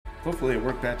Hopefully it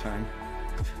worked that time.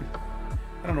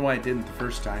 I don't know why it didn't the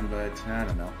first time, but I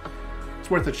don't know. It's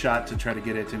worth a shot to try to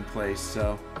get it in place,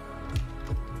 so...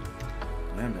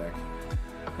 I'm back.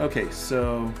 Okay,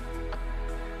 so...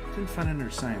 Didn't find it under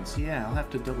science. Yeah, I'll have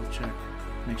to double check.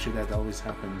 Make sure that always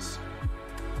happens.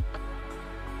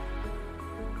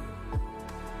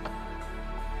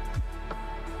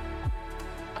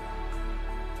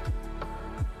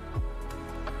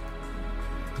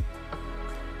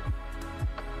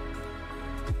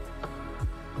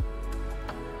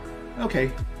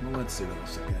 Okay, well, let's see what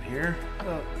else I got here.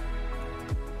 Oh.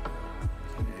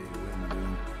 Okay, what am I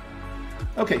doing?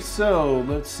 Okay, so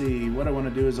let's see. What I want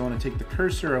to do is I want to take the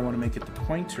cursor, I want to make it the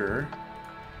pointer,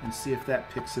 and see if that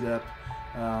picks it up.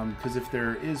 Because if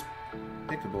there is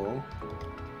pickable,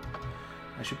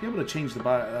 I should be able to change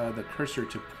the cursor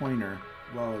to pointer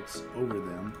while it's over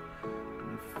them. Let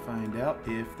me find out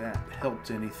if that helped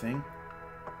anything.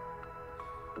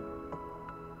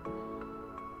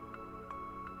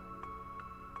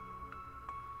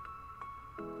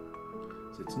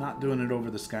 It's not doing it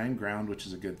over the sky and ground, which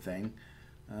is a good thing.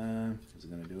 Is it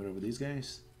going to do it over these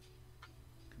guys?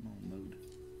 Come on, load.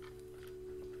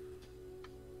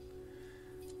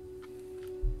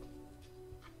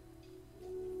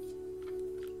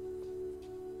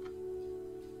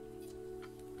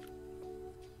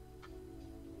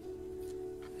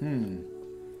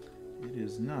 It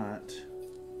is not.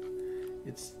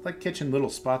 It's like catching little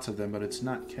spots of them, but it's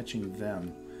not catching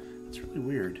them. It's really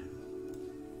weird.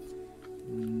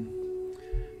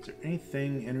 Is there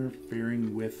anything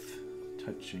interfering with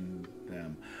touching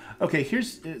them? Okay,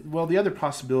 here's, well, the other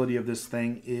possibility of this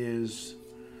thing is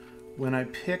when I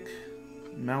pick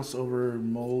mouse over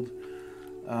mold,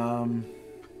 I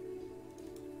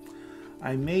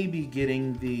may be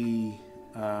getting the,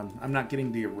 I'm not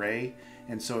getting the array,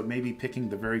 and so it may be picking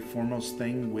the very foremost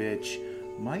thing, which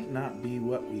might not be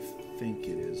what we think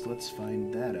it is. Let's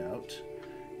find that out.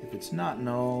 If it's not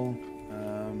null,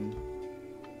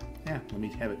 yeah, let me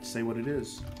have it say what it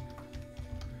is.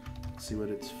 Let's see what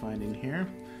it's finding here.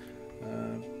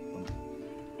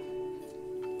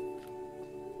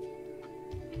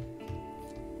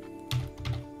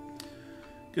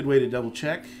 Good way to double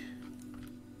check.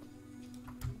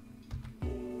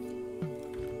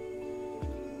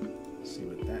 Let's see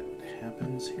what that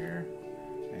happens here.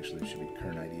 Actually, it should be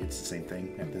current ID. It's the same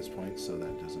thing at this point, so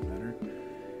that doesn't matter.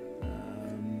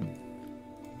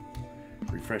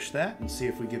 Refresh that and see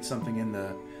if we get something in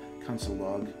the console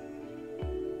log.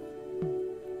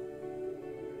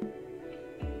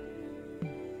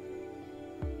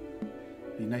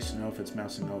 Be nice to know if it's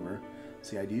mousing over.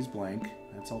 See, ID is blank.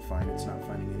 That's all fine. It's not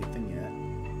finding anything yet.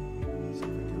 Let's see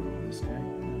if I can go over this guy.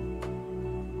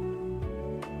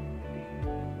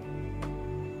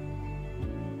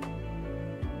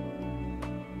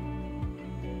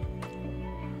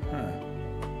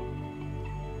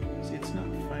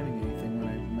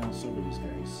 Over these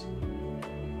guys.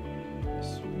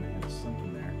 This one has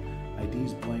something there.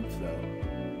 ID's blank though.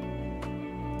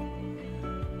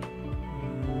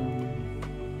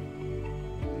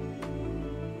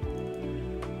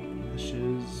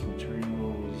 Meshes,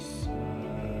 materials,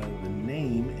 the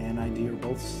name and ID are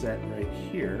both set right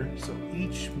here. So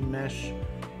each mesh,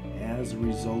 as a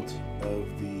result of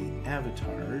the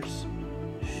avatars,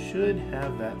 should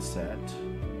have that set.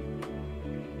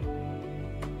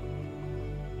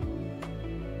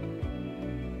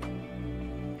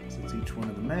 Each one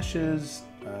of the meshes,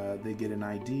 they get an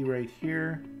ID right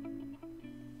here,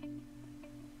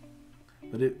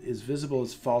 but it is visible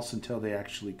as false until they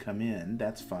actually come in.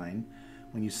 That's fine.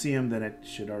 When you see them, then it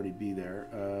should already be there.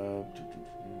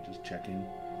 Just checking.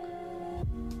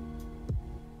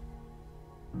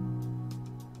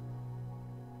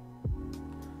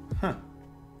 Huh.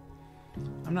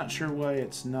 I'm not sure why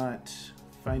it's not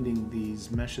finding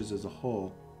these meshes as a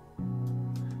whole.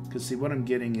 Because see, what I'm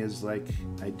getting is, like,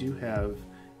 I do have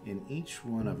in each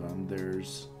one of them,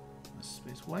 there's a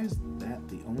space. Why is that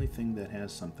the only thing that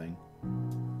has something?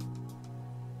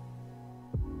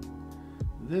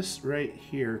 This right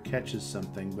here catches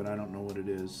something, but I don't know what it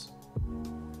is.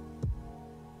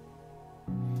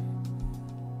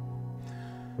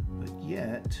 But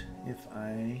yet, if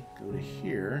I go to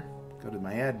here, go to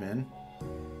my admin,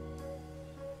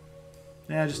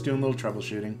 yeah, just doing a little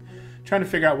troubleshooting. Trying to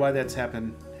figure out why that's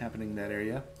happening in that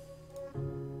area.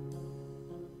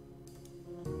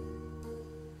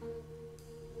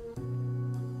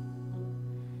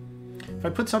 If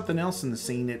I put something else in the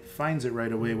scene, it finds it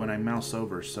right away when I mouse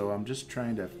over. So I'm just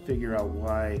trying to figure out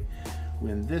why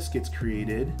when this gets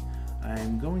created,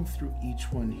 I'm going through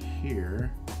each one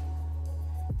here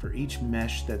for each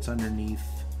mesh that's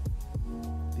underneath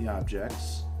the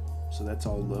objects. So that's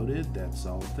all loaded, that's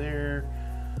all there.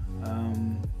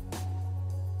 I'm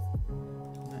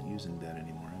not using that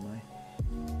anymore, am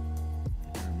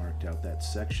I? I marked out that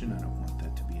section. I don't want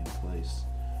that to be in place.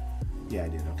 Yeah, I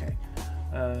did, okay.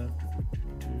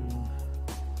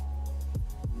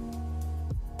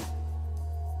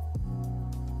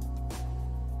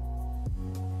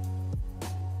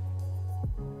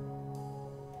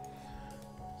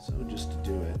 So just to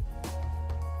do it,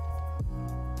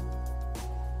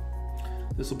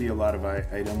 this will be a lot of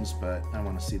items, but I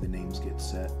want to see the names get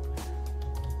set.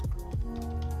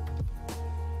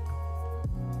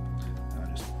 I'll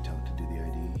just tell it to do the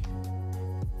ID.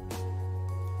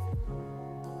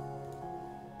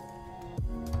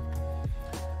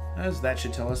 As that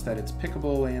should tell us that it's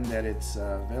pickable and that it's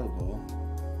available.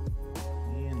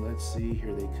 And let's see,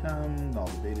 here they come, all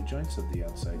the beta joints of the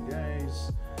outside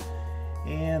guys.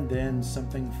 And then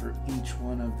something for each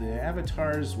one of the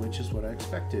avatars, which is what I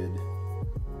expected.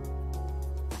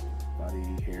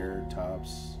 Body, hair,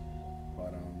 tops,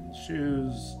 bottoms,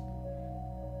 shoes.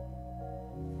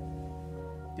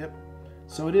 Yep.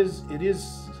 So it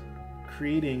is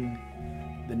creating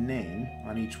the name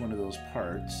on each one of those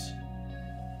parts.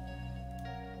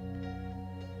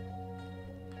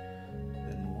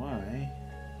 Then why,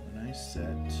 when I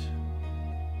set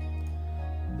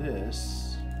this,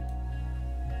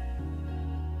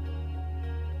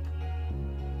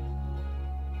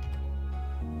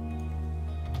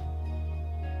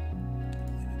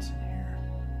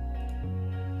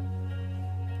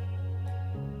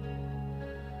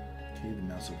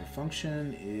 over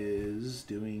function is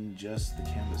doing just the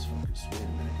canvas focus. Wait a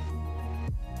minute.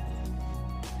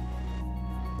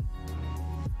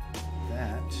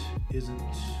 That isn't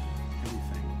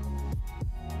everything.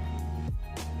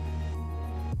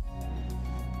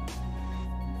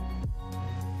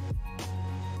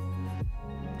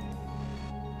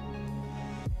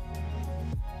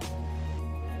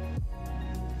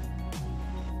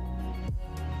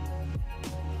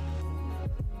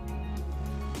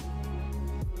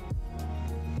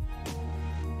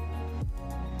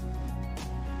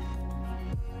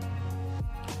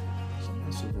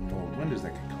 When does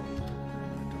that get called?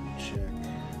 Double check.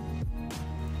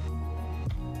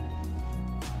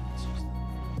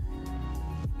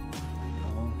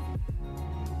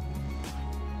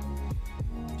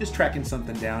 Just tracking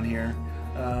something down here.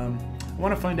 I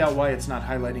want to find out why it's not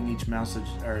highlighting each mouse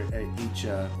or each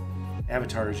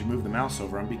avatar as you move the mouse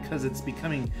over them, because it's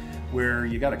becoming where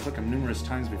you got to click them numerous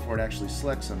times before it actually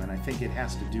selects them, and I think it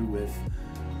has to do with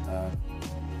I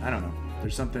don't know.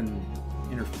 There's something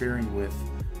interfering with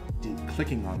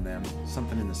clicking on them,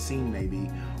 something in the scene maybe,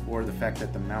 or the fact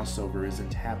that the mouse over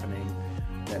isn't happening,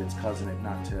 that it's causing it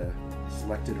not to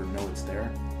select it or know it's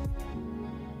there.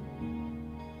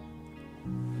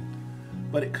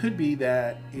 But it could be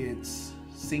that it's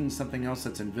seeing something else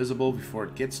that's invisible before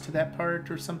it gets to that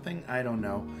part or something. I don't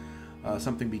know.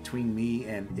 Something between me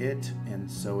and it, and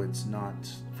so it's not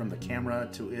from the camera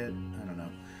to it. I don't know.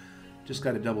 Just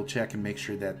got to double check and make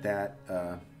sure that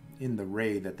in the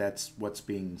array that's what's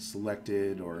being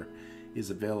selected or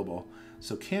is available.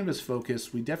 So canvas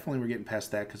focus, we definitely were getting past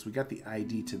that because we got the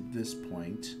ID to this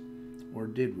point, or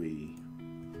did we?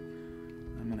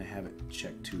 I'm gonna have it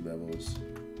check 2 levels.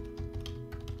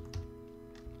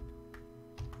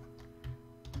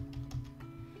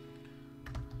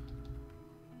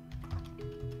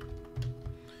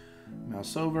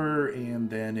 Mouse over, and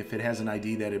then if it has an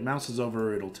ID that it mouses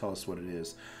over, it'll tell us what it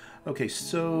is. Okay,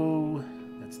 so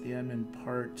that's the admin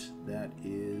part. That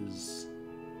is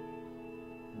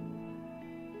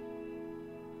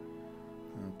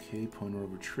okay. Pointer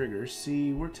over trigger.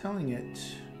 See, we're telling it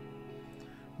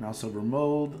mouse over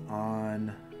mode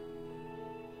on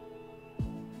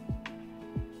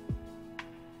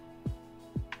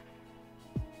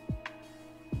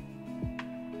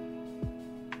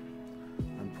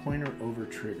pointer over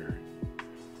trigger.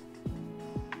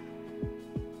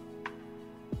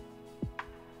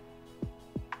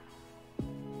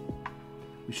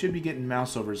 We should be getting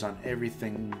mouse overs on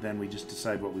everything, then we just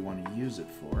decide what we want to use it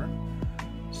for.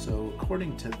 So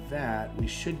according to that, we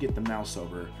should get the mouse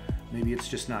over. Maybe it's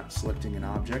just not selecting an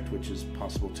object, which is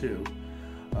possible too.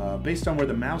 Based on where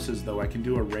the mouse is though, I can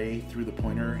do a ray through the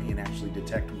pointer and actually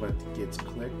detect what gets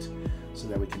clicked so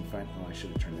that we can find, oh, I should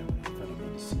have turned that one off. I don't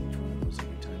need to see each one of those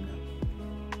every time now.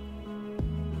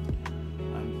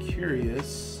 I'm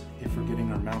curious if we're getting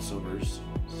our mouse overs.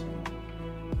 So,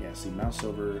 yeah, see mouse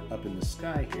over up in the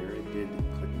sky here, it did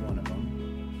click one of them.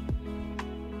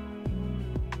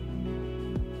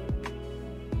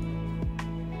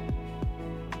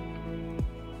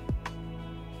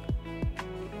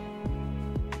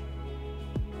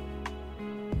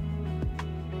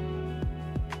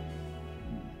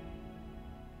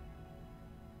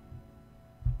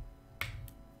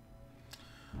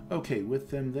 Okay, with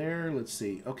them there, let's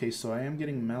see. Okay, so I am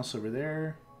getting the mouse over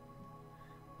there.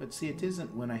 But see, it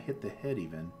isn't when I hit the head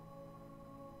even.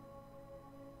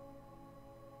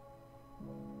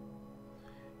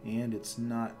 And it's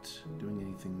not doing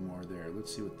anything more there.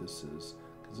 Let's see what this is.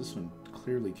 Because this one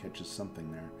clearly catches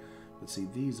something there. But see,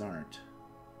 these aren't.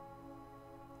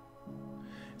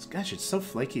 Gosh, it's so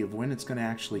flaky of when it's going to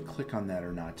actually click on that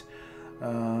or not.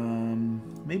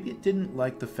 Maybe it didn't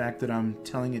like the fact that I'm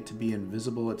telling it to be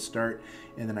invisible at start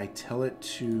and then I tell it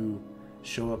to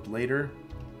show up later.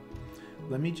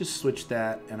 Let me just switch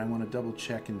that, and I want to double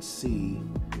check and see.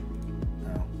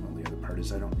 Oh, well, the other part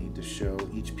is I don't need to show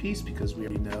each piece because we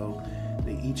already know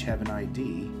they each have an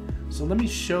ID. So let me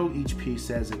show each piece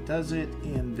as it does it,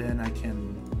 and then I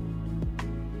can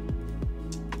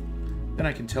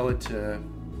tell it to,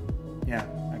 yeah,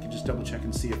 I can just double check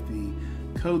and see if the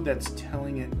code that's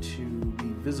telling it to be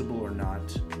visible or not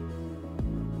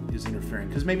is interfering.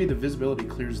 Because maybe the visibility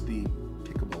clears the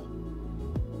pickable.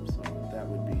 So that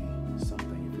would be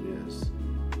something if it is.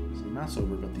 So the mouse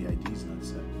over, but the ID's not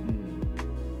set.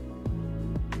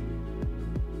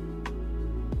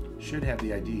 Should have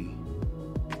the ID.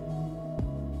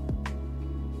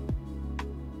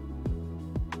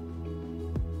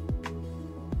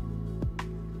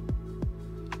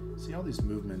 All these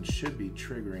movements should be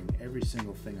triggering every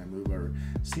single thing I move over.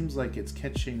 Seems like it's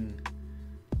catching,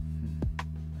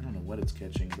 I don't know what it's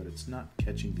catching, but it's not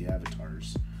catching the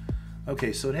avatars.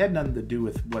 Okay, so it had nothing to do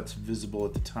with what's visible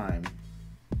at the time.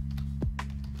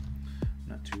 I'm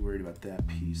not too worried about that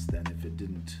piece then if it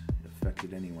didn't affect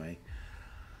it anyway.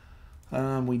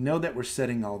 We know that we're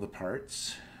setting all the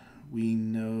parts. We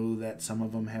know that some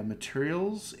of them have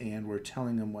materials and we're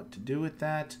telling them what to do with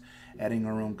that, adding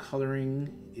our own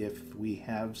coloring if we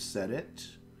have set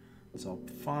it. It's all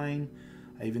fine.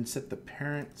 I even set the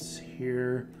parents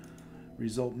here.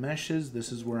 Result meshes,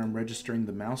 this is where I'm registering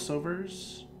the mouse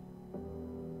overs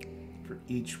for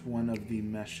each one of the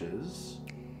meshes.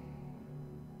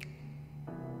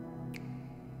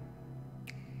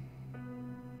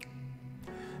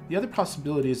 The other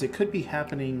possibility is it could be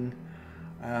happening.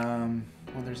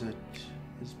 Well, there's a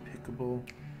is pickable.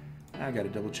 I got to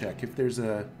double check if there's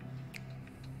a.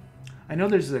 I know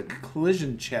there's a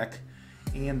collision check,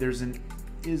 and there's an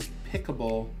is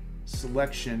pickable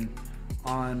selection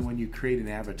on when you create an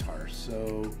avatar.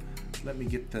 So let me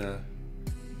get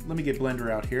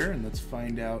Blender out here and let's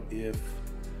find out if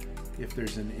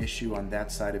there's an issue on that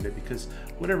side of it, because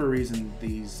whatever reason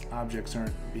these objects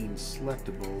aren't being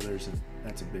selectable,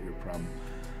 that's a bigger problem.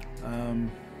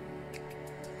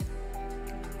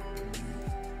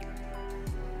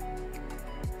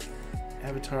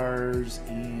 Avatars,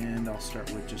 and I'll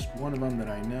start with just one of them that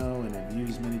I know and I've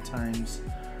used many times.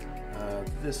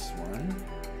 This one.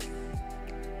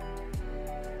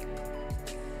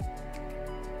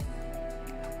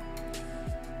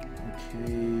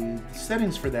 Okay, the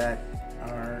settings for that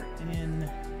are in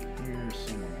here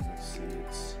somewhere. Let's see,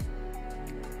 it's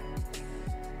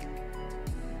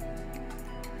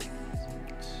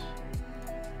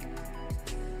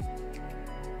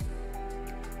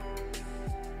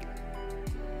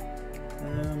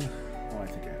oh, I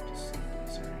think I have to select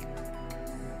it, sorry.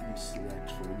 Let me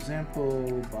select, for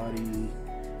example, body,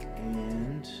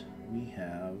 and we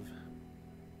have,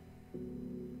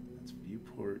 that's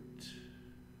viewport,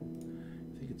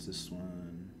 I think it's this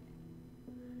one.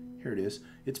 Here it is.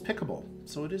 It's pickable,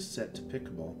 so it is set to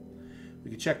pickable.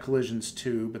 We could check collisions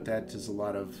too, but that is a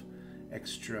lot of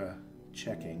extra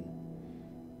checking.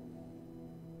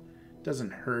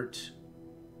 Doesn't hurt.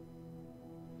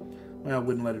 Well, I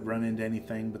wouldn't let it run into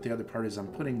anything, but the other part is I'm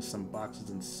putting some boxes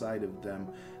inside of them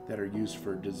that are used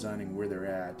for designing where they're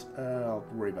at. I'll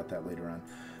worry about that later on.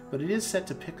 But it is set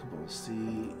to pickable, see,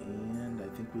 and I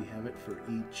think we have it for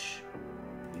each.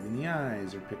 Even the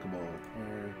eyes are pickable.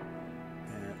 Hair,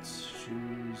 hats,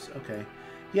 shoes, okay.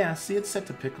 Yeah, see, it's set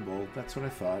to pickable. That's what I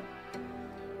thought.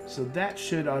 So that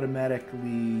should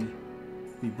automatically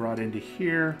be brought into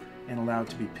here and allowed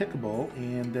to be pickable,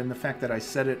 and then the fact that I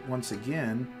set it once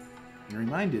again and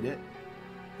reminded it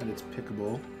that it's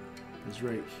pickable is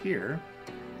right here.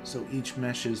 So each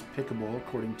mesh is pickable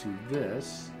according to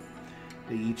this.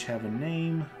 They each have a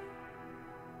name.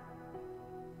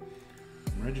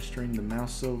 I'm registering the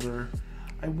mouse over.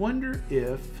 I wonder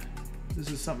if this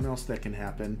is something else that can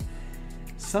happen.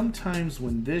 Sometimes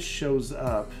when this shows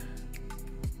up,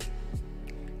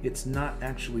 it's not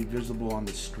actually visible on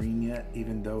the screen yet,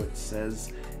 even though it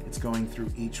says it's going through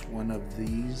each one of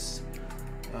these.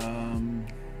 Well,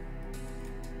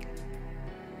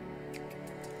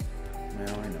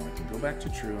 I know I can go back to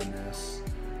true on this,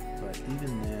 but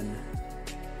even then,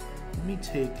 let me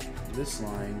take this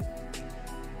line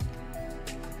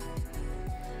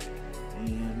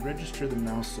and register the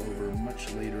mouse over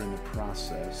much later in the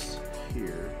process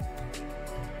here,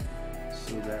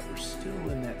 so that we're still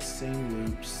in that same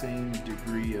loop, same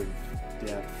degree of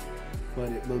depth,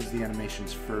 but it loads the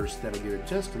animations first. That'll give it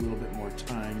just a little bit more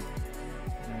time.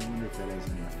 And I wonder if that has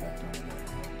any effect on it.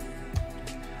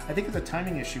 I think it's a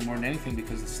timing issue more than anything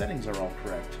because the settings are all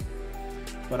correct.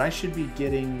 But I should be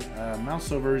getting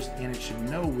mouse overs, and it should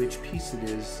know which piece it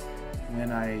is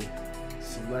when I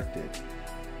select it.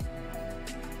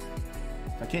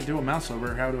 If I can't do a mouse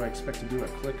over, how do I expect to do a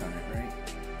click on it, right?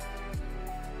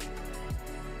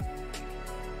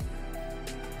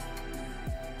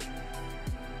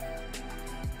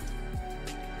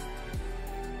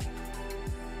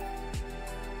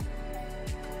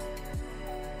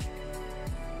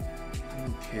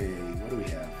 Okay, what do we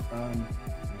have?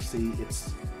 See,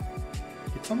 it's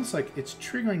almost like it's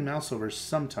triggering mouse overs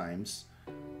sometimes,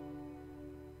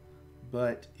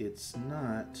 but it's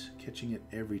not catching it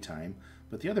every time.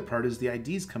 But the other part is the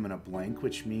ID's coming up blank,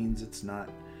 which means it's not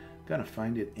gonna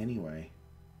find it anyway.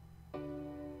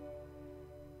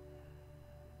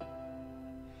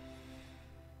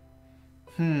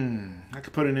 I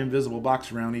could put an invisible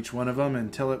box around each one of them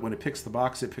and tell it when it picks the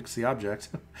box, it picks the object.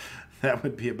 That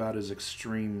would be about as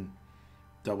extreme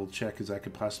double check as I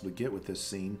could possibly get with this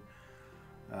scene.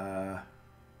 But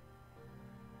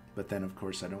then, of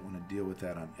course, I don't want to deal with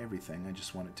that on everything. I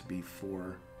just want it to be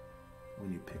for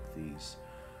when you pick these.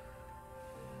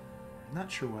 I'm not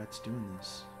sure why it's doing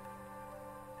this.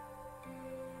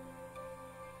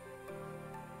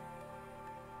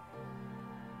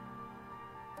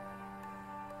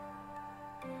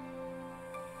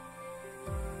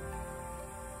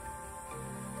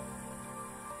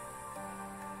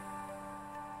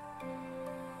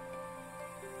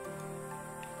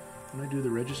 When I do the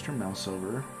register mouse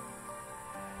over,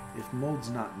 if mode's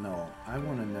not null, I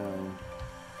want to know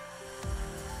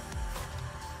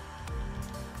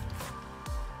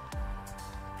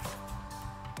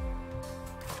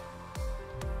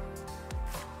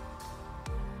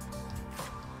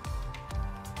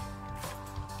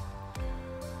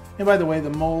and by the way, the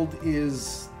mold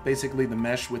is basically the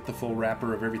mesh with the full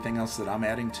wrapper of everything else that I'm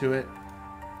adding to it.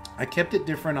 I kept it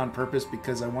different on purpose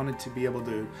because I wanted to be able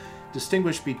to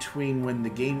distinguish between when the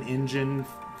game engine,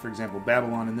 for example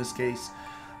Babylon in this case,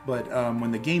 but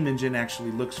when the game engine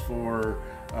actually looks for,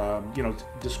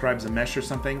 describes a mesh or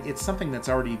something, it's something that's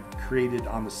already created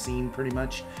on the scene pretty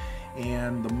much.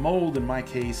 And the mold in my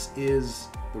case is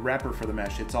the wrapper for the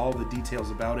mesh. It's all the details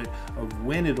about it, of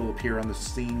when it'll appear on the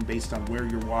scene based on where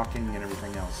you're walking and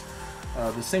everything else.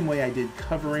 The same way I did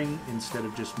covering instead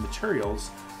of just materials.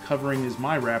 Covering is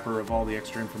my wrapper of all the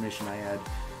extra information I add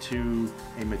to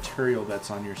a material that's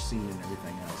on your scene and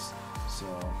everything else.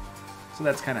 So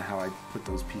that's kind of how I put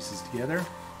those pieces together.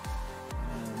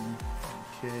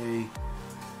 Okay.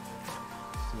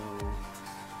 So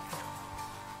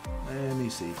let me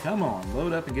see. Come on,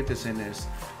 load up and get this in this.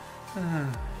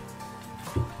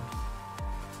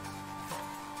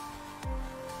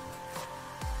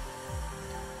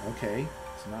 Okay,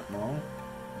 it's not null.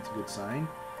 That's a good sign.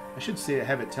 I should say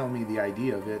have it tell me the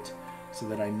ID of it so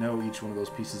that I know each one of those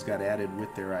pieces got added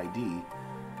with their ID,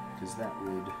 because that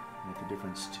would make a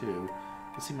difference too.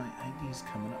 But see, my ID's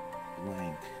coming up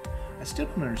blank. I still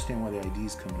don't understand why the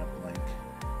ID's coming up blank.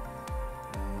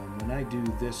 When I do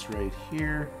this right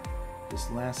here,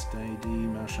 this last ID,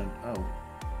 mouse on, oh,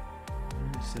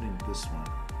 I'm setting this one.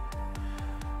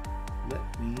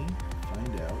 Let me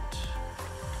find out.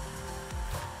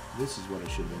 This is what I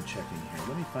should have been checking here.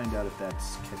 Let me find out if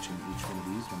that's catching each one of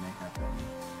these when they happen.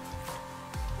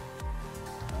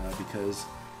 Because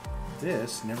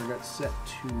this never got set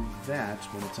to that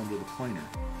when it's under the pointer.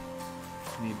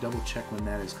 I need to double check when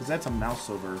that is, because that's a mouse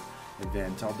over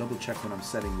event. I'll double check when I'm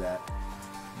setting that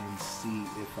and see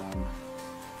if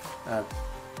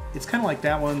it's kind of like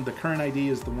that one. The current ID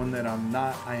is the one that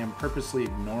I am purposely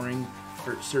ignoring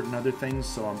for certain other things,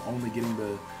 so I'm only getting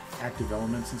the active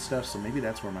elements and stuff, so maybe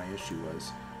that's where my issue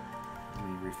was. Let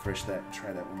me refresh that and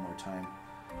try that one more time.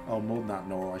 Oh, mold not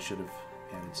null. I should have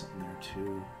added something there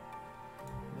too.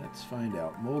 Let's find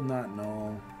out. Mold not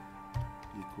null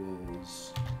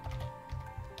equals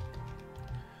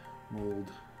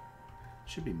mold.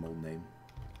 Should be mold name.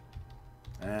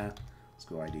 Let's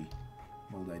go ID.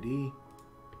 Mold ID.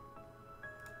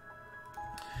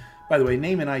 By the way,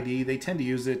 name and ID, they tend to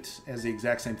use it as the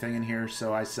exact same thing in here,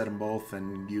 so I set them both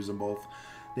and use them both.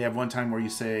 They have one time where you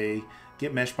say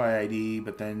get mesh by ID,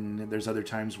 but then there's other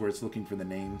times where it's looking for the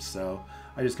name, so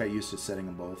I just got used to setting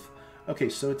them both. Okay,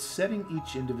 so it's setting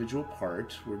each individual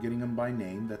part. We're getting them by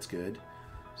name. That's good.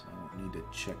 So I don't need to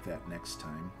check that next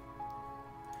time.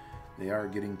 They are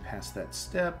getting past that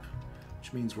step,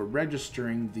 which means we're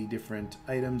registering the different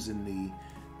items in the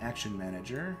Action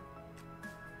Manager.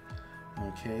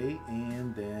 Okay,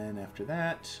 and then after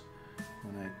that,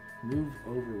 when I move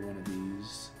over one of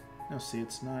these, no, see,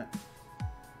 it's not.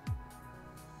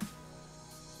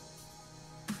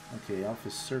 Okay, off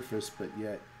his surface, but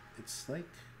yet it's like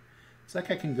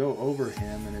I can go over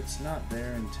him, and it's not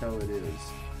there until it is.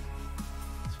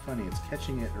 It's funny, it's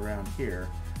catching it around here,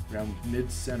 around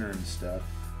mid-center and stuff,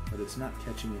 but it's not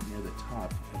catching it near the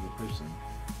top of the person,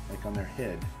 like on their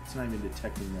head. It's not even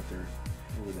detecting that they're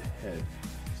over the head.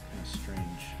 It's kind of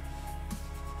strange.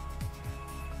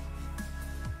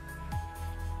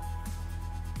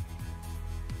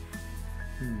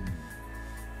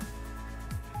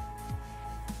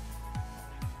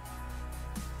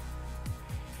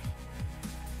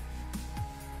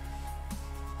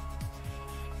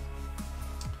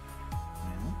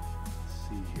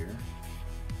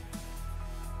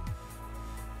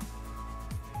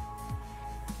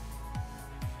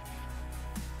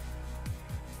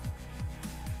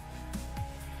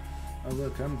 Oh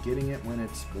look, I'm getting it when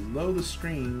it's below the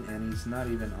screen and he's not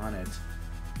even on it.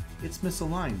 It's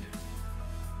misaligned.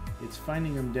 It's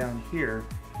finding them down here,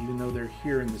 even though they're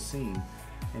here in the scene.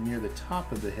 And near the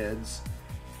top of the heads,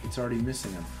 it's already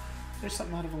missing them. There's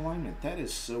something out of alignment. That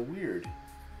is so weird.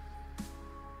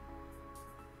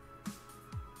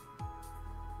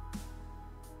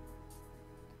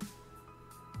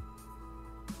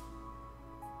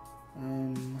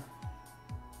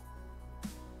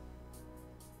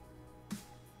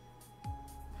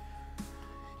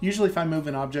 Usually if I move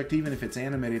an object, even if it's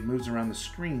animated, moves around the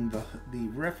screen, the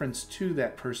reference to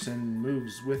that person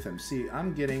moves with them. See,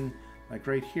 I'm getting, like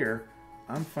right here,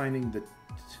 I'm finding the,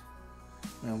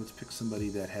 well, let's pick somebody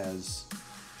that has,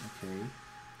 okay,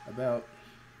 about,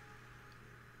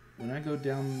 when I go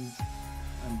down,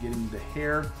 I'm getting the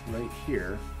hair right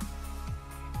here,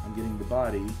 I'm getting the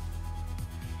body,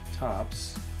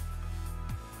 tops,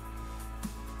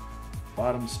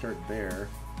 bottoms start there,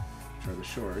 which are the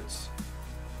shorts,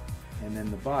 and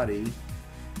then the body,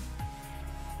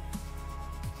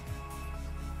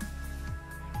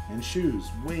 and shoes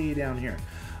way down here.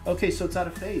 Okay, so it's out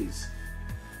of phase.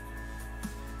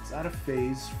 It's out of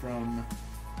phase from,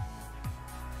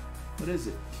 what is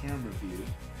it? Camera view.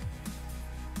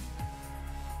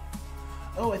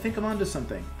 Oh, I think I'm onto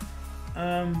something.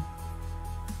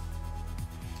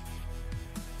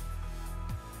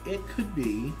 It could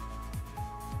be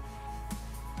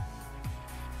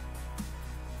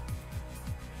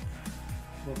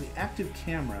well, the active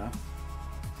camera.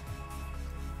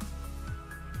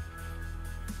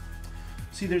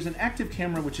 See, there's an active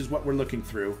camera, which is what we're looking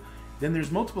through. Then there's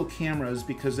multiple cameras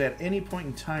because at any point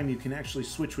in time you can actually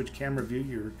switch which camera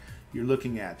view you're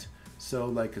looking at. So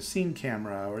like a scene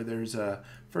camera, or there's a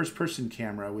first-person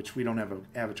camera, which we don't have an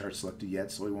avatar selected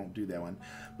yet, so we won't do that one.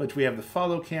 But we have the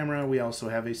follow camera. We also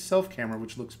have a self camera,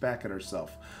 which looks back at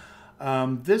ourselves.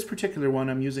 This particular one,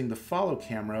 I'm using the follow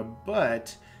camera,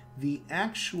 but the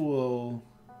actual,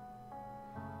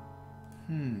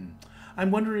 I'm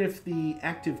wondering if the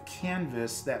active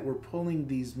canvas that we're pulling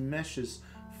these meshes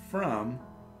from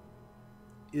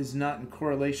is not in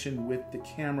correlation with the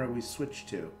camera we switched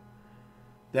to.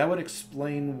 That would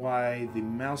explain why the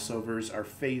mouse overs are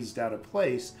phased out of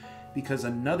place, because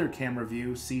another camera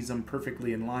view sees them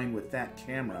perfectly in line with that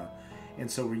camera.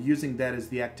 And so we're using that as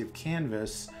the active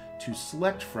canvas to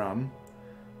select from,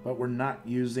 but we're not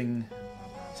using,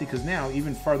 see, because now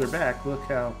even farther back, look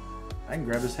how I can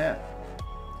grab his hat.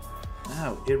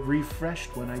 Wow, it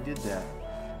refreshed when I did that.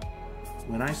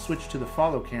 When I switched to the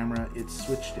follow camera, it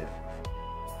switched it.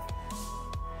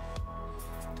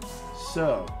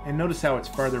 So, and notice how it's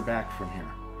farther back from here.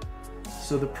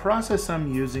 So the process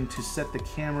I'm using to set the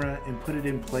camera and put it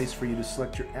in place for you to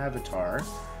select your avatar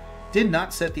did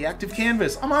not set the active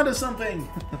canvas. I'm onto something.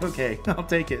 Okay, I'll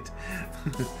take it.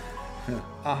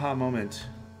 Aha moment.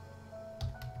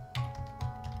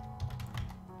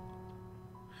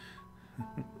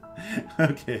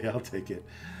 Okay, I'll take it.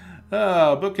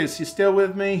 Oh, Bookus, you still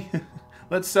with me?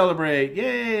 Let's celebrate.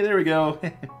 Yay, there we go.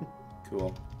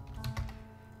 Cool.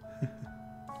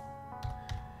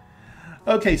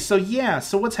 Okay, so yeah,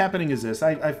 so what's happening is this.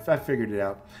 I figured it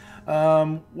out.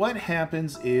 What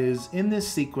happens is, in this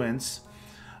sequence,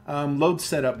 load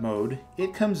setup mode,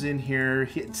 it comes in here,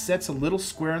 it sets a little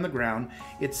square on the ground,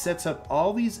 it sets up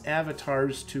all these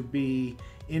avatars to be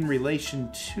in relation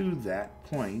to that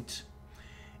point,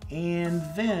 and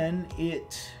then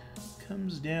it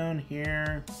comes down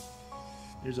here,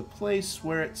 There's a place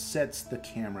where it sets the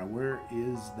camera. Where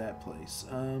is that place?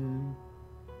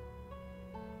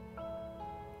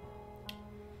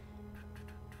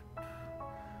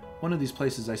 One of these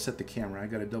places I set the camera. I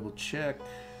gotta double check.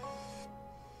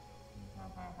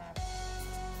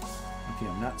 Okay,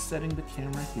 I'm not setting the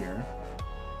camera here.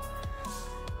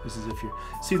 This is if you're...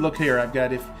 See, look here. I've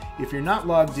got if you're not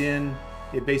logged in,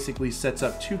 it basically sets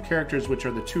up two characters, which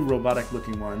are the two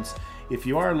robotic-looking ones. If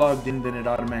you are logged in, then it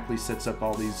automatically sets up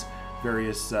all these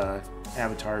various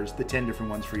avatars, the 10 different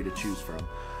ones for you to choose from.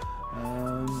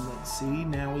 Let's see.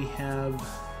 Now we have...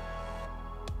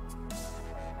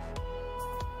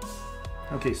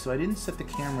 Okay, so I didn't set the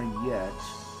camera yet,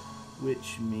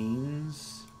 which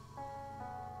means...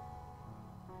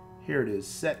 Here it is.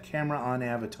 Set camera on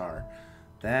avatar.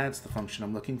 That's the function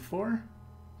I'm looking for.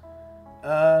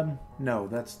 No,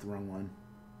 that's the wrong one.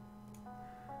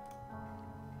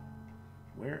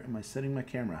 Where am I setting my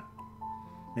camera?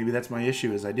 Maybe that's my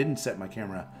issue, is I didn't set my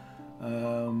camera.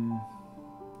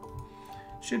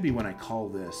 Should be when I call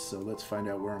this, so let's find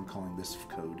out where I'm calling this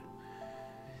code.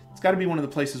 It's got to be one of the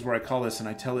places where I call this and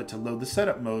I tell it to load the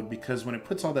setup mode, because when it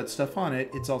puts all that stuff on it,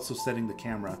 it's also setting the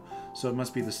camera. So it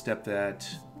must be the step that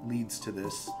leads to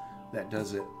this that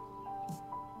does it.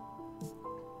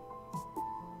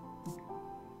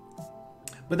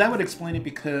 But that would explain it,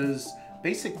 because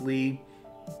basically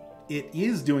it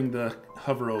is doing the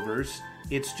hoverovers.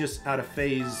 It's just out of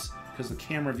phase because the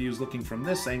camera view is looking from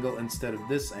this angle instead of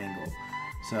this angle.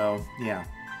 So, yeah.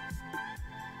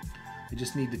 I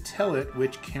just need to tell it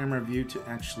which camera view to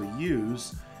actually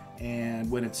use and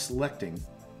when it's selecting.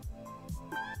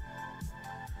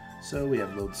 So we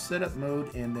have load setup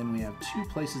mode, and then we have two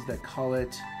places that call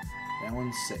it. That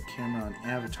one's set camera on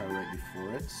avatar right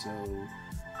before it. So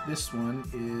this one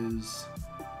is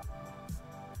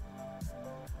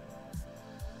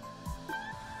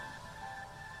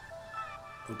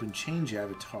open change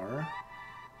avatar.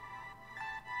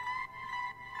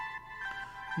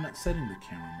 I'm not setting the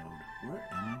camera mode. Where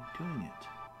am I doing it?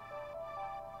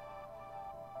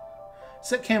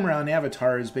 Set camera on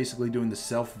avatar is basically doing the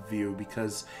self view,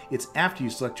 because it's after you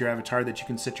select your avatar that you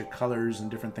can set your colors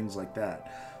and different things like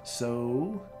that.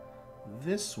 So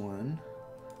this one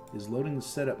is loading the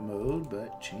setup mode,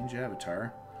 but change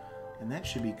avatar. And that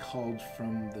should be called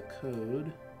from the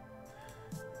code.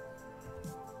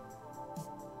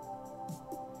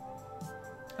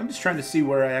 I'm just trying to see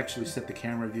where I actually set the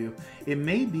camera view. It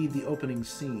may be the opening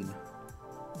scene.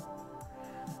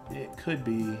 It could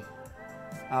be.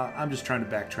 I'm just trying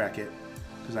to backtrack it,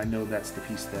 because I know that's the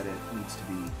piece that it needs to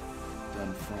be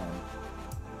done from.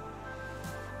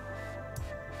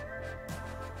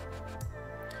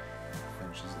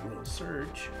 Finishes a little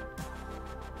search.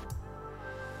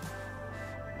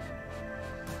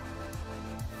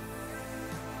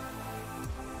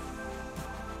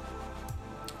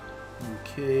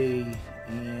 Okay,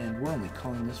 and we're only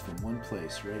calling this from one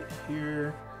place right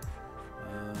here.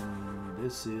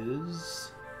 This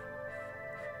is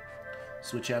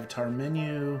switch avatar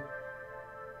menu.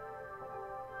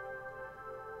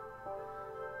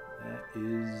 That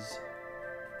is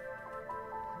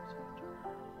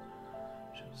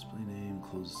show display name,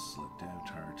 close select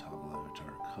avatar, toggle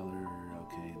avatar color.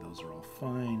 Okay, those are all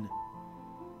fine.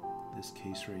 This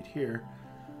case right here.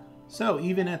 So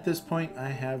even at this point,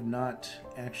 I've not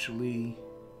actually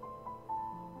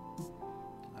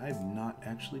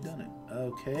done it.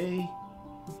 Okay.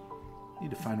 Need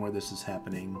to find where this is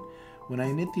happening. When I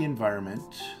init the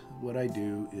environment, what I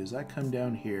do is I come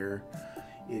down here,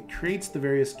 it creates the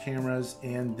various cameras,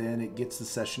 and then it gets the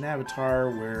session avatar,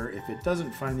 where if it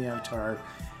doesn't find the avatar,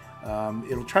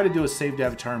 it'll try to do a saved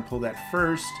avatar and pull that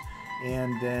first,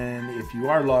 and then if you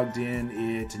are logged in,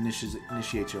 it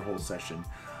initiates your whole session.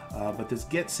 But this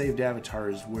get saved avatar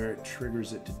is where it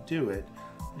triggers it to do it.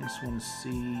 I just want to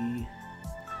see,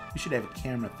 we should have a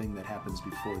camera thing that happens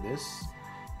before this,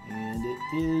 and it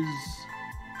is,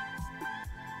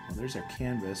 well, there's our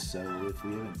canvas, so if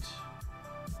we haven't,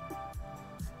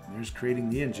 there's creating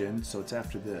the engine, so it's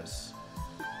after this.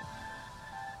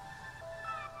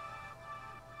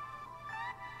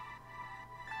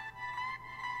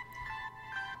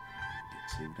 Get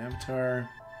saved avatar.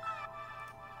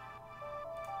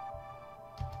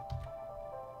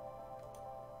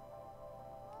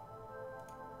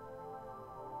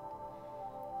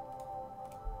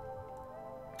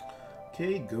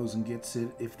 Okay, goes and gets it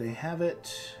if they have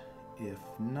it. If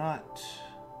not,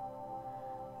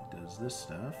 it does this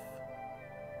stuff.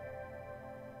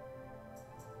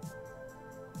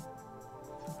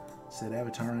 Set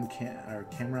avatar on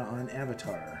camera on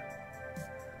avatar.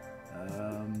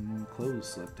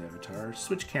 Close select avatar.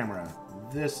 Switch camera.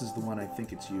 this is the one I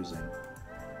think it's using.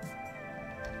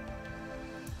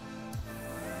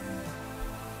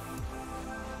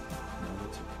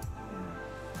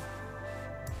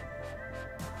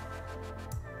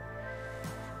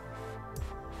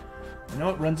 I know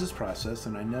it runs this process,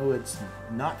 and I know it's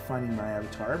not finding my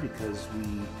avatar because we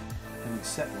haven't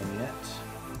set one yet.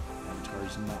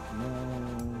 Avatar's not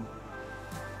no.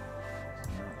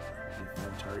 If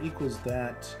avatar equals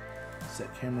that,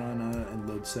 set camera on and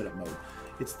load setup mode.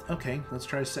 It's okay. Let's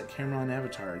try to set camera on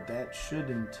avatar. That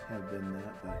shouldn't have been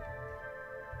that, but.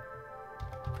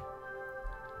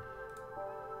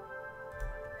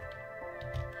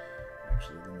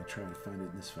 Actually, let me try to find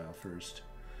it in this file first.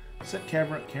 Set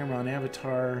camera on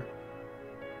avatar.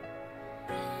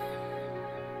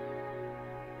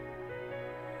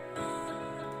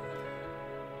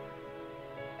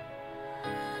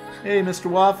 Hey, Mr.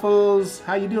 Waffles.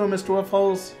 How you doing, Mr.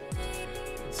 Waffles?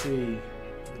 Let's see.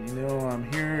 You know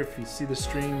I'm here. If you see the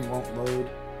stream, won't load.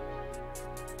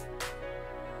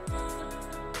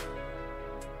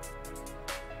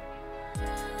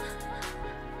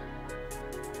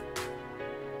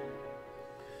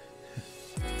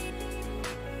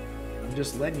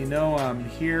 Just letting you know I'm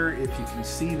here. If you can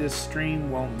see, this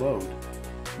stream won't load.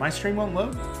 My stream won't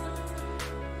load?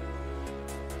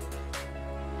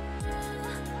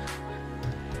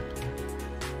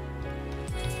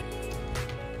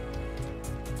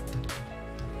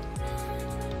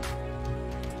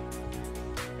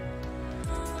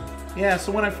 Yeah,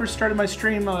 so when I first started my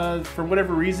stream, for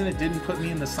whatever reason, it didn't put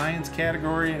me in the science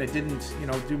category, and it didn't, you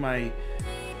know, do my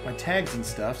tags and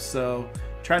stuff, so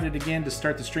tried it again to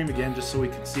start the stream again just so we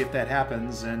could see if that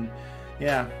happens. And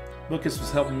yeah, Lucas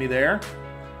was helping me there.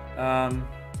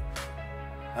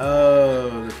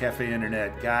 Oh, the cafe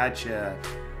internet, gotcha.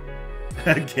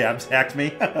 Gabs hacked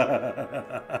me.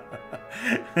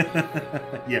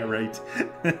 Yeah, right.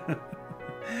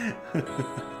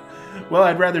 Well,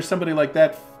 I'd rather somebody like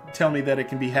that tell me that it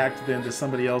can be hacked than to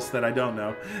somebody else that I don't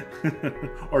know.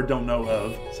 Or don't know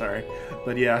of, sorry.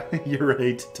 But yeah, you're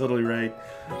right, totally right.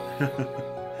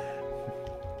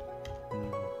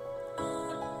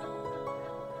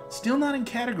 Still not in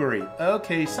category.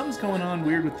 Okay, something's going on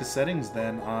weird with the settings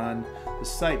then on the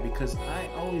site because I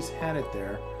always had it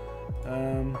there.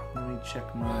 Let me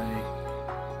check my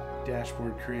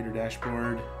dashboard, creator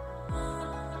dashboard.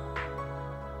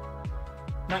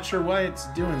 Not sure why it's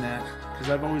doing that because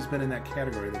I've always been in that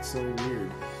category. That's so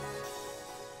weird.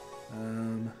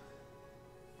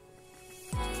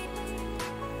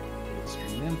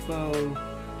 Stream info.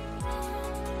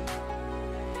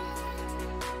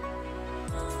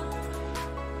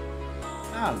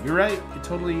 Oh, you're right. It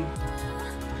totally.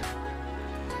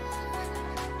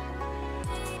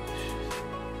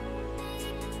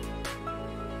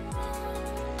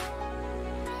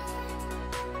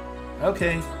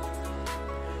 Okay.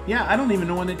 Yeah, I don't even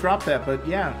know when it dropped that, but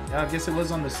yeah, I guess it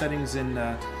was on the settings in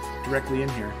directly in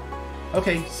here.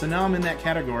 Okay, so now I'm in that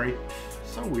category.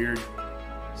 So weird.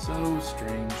 So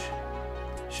strange.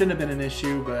 Shouldn't have been an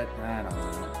issue, but I don't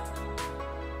know.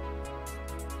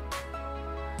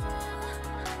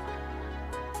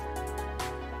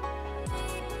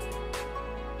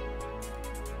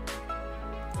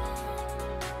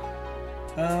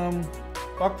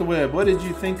 WalkTheWeb, what did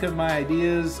you think of my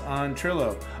ideas on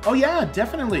Trello? Oh yeah,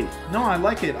 definitely. No, I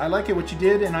like it. I like it what you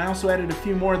did, and I also added a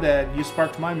few more that you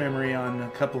sparked my memory on a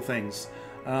couple things.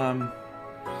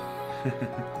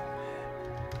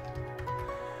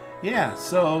 Yeah,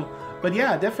 so, but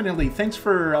yeah, definitely. Thanks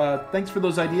for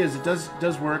those ideas. It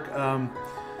does work.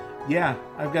 Yeah,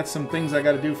 I've got some things I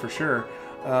got to do for sure.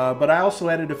 But I also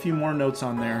added a few more notes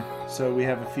on there, so we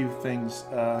have a few things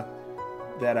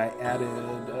that I added.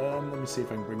 Let me see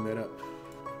if I can bring that up.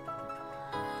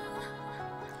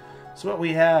 So what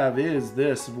we have is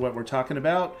this, what we're talking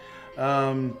about.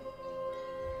 The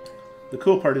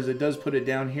cool part is it does put it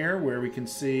down here where we can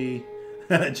see,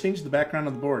 change the background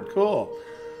of the board. Cool.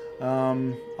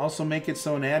 Also make it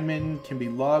so an admin can be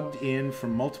logged in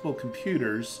from multiple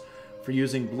computers for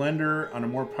using Blender on a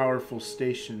more powerful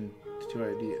station to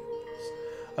ideas.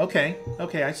 Okay,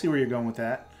 okay, I see where you're going with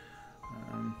that.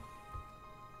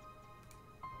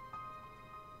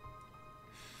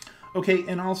 Okay,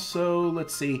 and also,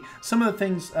 let's see, some of the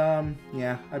things,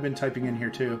 yeah, I've been typing in here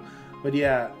too, but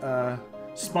yeah,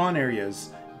 spawn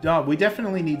areas. We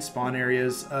definitely need spawn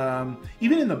areas.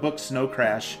 Even in the book Snow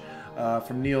Crash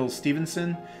from Neil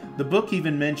Stevenson, the book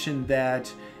even mentioned that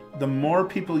the more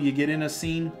people you get in a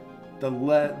scene,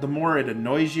 the more it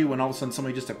annoys you when all of a sudden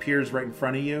somebody just appears right in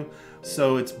front of you.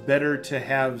 So it's better to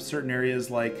have certain areas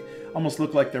like almost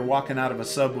look like they're walking out of a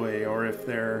subway, or if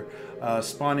they're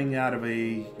spawning out of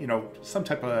a, you know, some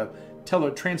type of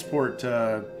transport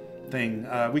thing.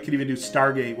 We could even do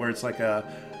Stargate, where it's like a,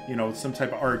 you know, some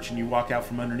type of arch and you walk out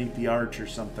from underneath the arch or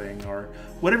something, or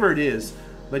whatever it is.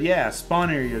 But yeah, spawn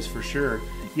areas for sure.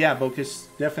 Yeah, Bocus,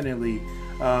 definitely.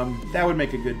 That would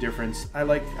make a good difference. I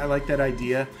like that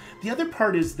idea. The other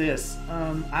part is this.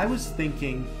 I was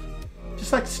thinking,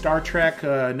 just like Star Trek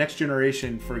Next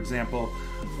Generation, for example,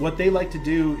 what they like to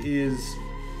do is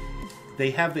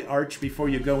they have the arch before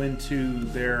you go into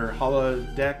their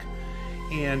holodeck,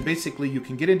 and basically you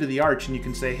can get into the arch and you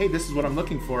can say, hey, this is what I'm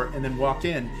looking for, and then walk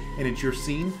in and it's your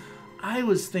scene. I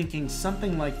was thinking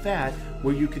something like that,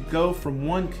 where you could go from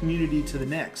one community to the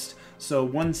next. So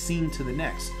one scene to the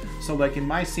next. So like in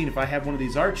my scene, if I have one of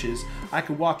these arches, I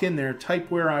could walk in there,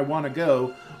 type where I want to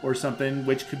go or something,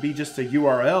 which could be just a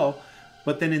URL.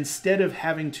 But then instead of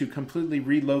having to completely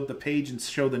reload the page and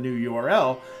show the new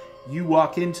URL, you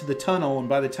walk into the tunnel, and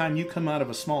by the time you come out of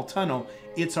a small tunnel,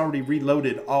 it's already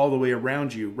reloaded all the way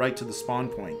around you, right to the spawn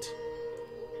point.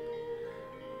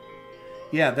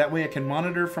 Yeah, that way I can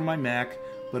monitor from my Mac,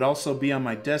 but also be on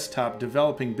my desktop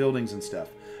developing buildings and stuff.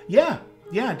 Yeah,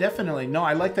 definitely. No,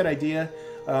 I like that idea.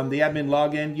 The admin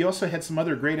login. You also had some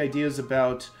other great ideas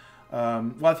about,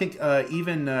 well, I think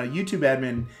even YouTube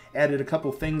admin added a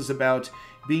couple things about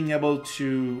being able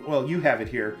to, well, you have it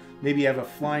here. Maybe have a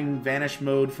flying vanish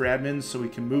mode for admins so we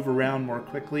can move around more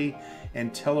quickly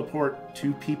and teleport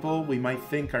to people we might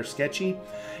think are sketchy.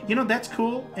 You know, that's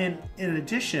cool. And in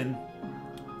addition,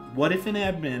 what if an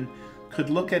admin could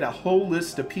look at a whole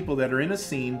list of people that are in a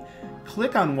scene,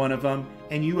 click on one of them,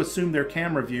 and you assume their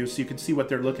camera view so you can see what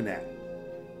they're looking at?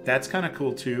 That's kind of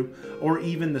cool too. Or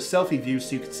even the selfie view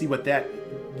so you can see what that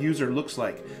user looks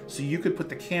like. So you could put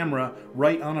the camera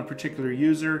right on a particular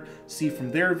user, see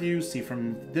from their view, see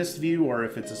from this view, or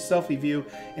if it's a selfie view,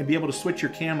 and be able to switch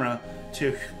your camera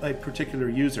to a particular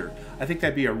user. I think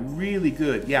that'd be a really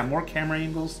good, yeah, more camera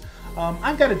angles.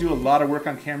 I've got to do a lot of work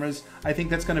on cameras. I think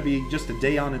that's going to be just a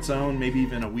day on its own, maybe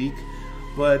even a week.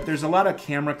 But there's a lot of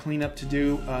camera cleanup to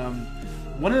do.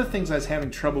 One of the things I was having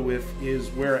trouble with is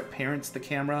where it parents the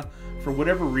camera. For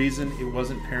whatever reason, it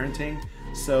wasn't parenting.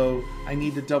 So I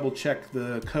need to double check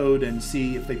the code and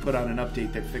see if they put out an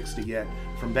update that fixed it yet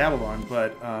from Babylon.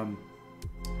 But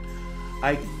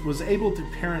I was able to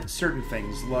parent certain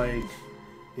things, like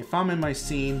if I'm in my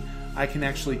scene, I can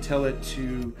actually tell it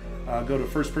to go to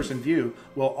first-person view.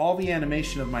 Well, all the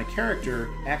animation of my character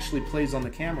actually plays on the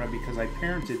camera because I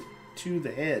parented to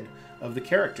the head of the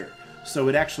character. So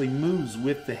it actually moves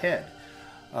with the head.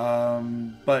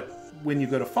 But when you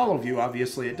go to follow view,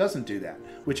 obviously it doesn't do that,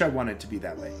 which I want it to be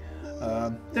that way.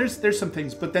 There's some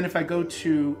things, but then if I go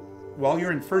to, while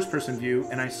you're in first-person view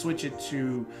and I switch it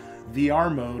to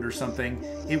VR mode or something,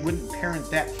 it wouldn't parent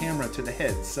that camera to the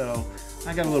head. So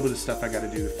I got a little bit of stuff I got to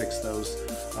do to fix those.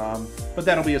 But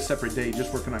that'll be a separate day,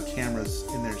 just working on cameras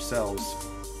in themselves.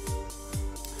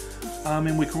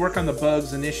 And we can work on the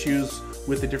bugs and issues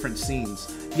with the different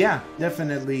scenes. Yeah,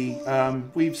 definitely.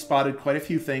 We've spotted quite a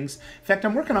few things. In fact,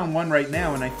 I'm working on one right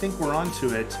now, and I think we're onto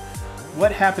it.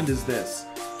 What happened is this.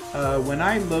 When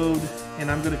I load,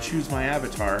 and I'm going to choose my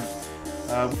avatar,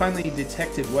 we finally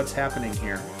detected what's happening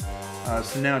here.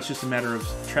 So now it's just a matter of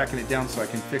tracking it down so I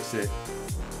can fix it.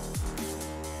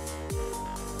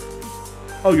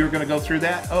 Oh, you were going to go through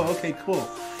that? Oh, okay, cool.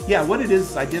 Yeah, what it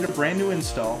is I did a brand new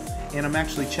install, and I'm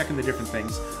actually checking the different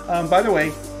things. By the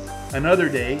way, another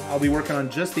day, I'll be working on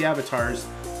just the avatars,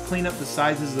 clean up the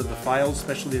sizes of the files,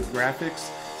 especially the graphics,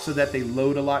 so that they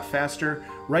load a lot faster.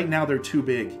 Right now, they're too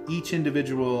big. Each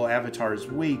individual avatar is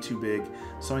way too big,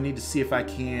 so I need to see if I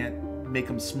can't make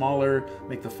them smaller,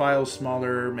 make the files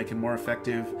smaller, make it more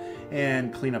effective,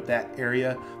 and clean up that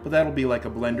area. But that'll be like a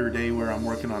Blender day where I'm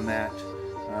working on that.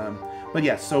 But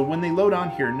yeah, so when they load on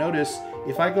here, notice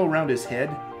if I go around his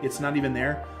head, it's not even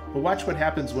there. But watch what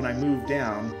happens when I move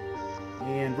down.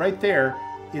 And right there,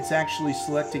 it's actually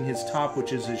selecting his top,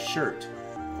 which is his shirt.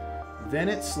 Then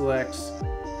it selects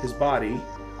his body.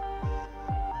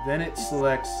 Then it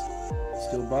selects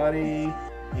still body.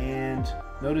 And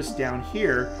notice down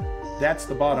here, that's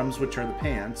the bottoms, which are the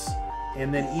pants.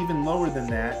 And then even lower than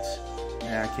that,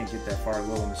 I can't get that far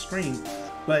low on the screen,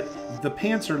 but the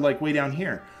pants are like way down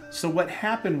here. So what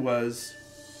happened was,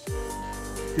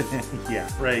 yeah,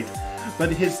 right.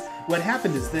 But what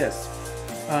happened is this.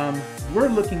 We're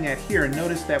looking at here, and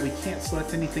notice that we can't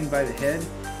select anything by the head.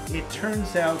 It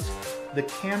turns out the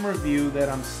camera view that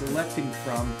I'm selecting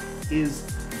from is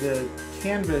the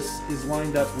canvas is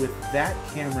lined up with that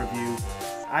camera view.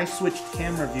 I switched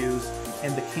camera views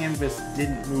and the canvas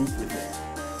didn't move with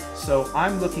it. So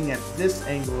I'm looking at this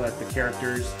angle at the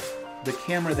characters. The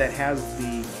camera that has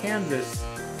the canvas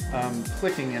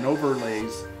clicking and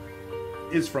overlays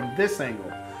is from this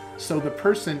angle. So the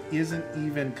person isn't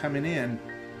even coming in,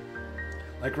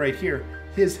 like right here.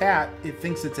 His hat, it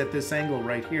thinks it's at this angle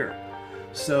right here.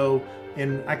 So,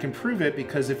 and I can prove it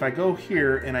because if I go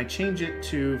here and I change it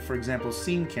to, for example,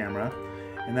 scene camera,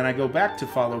 and then I go back to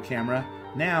follow camera,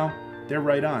 now they're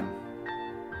right on.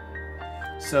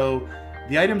 So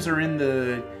the items are in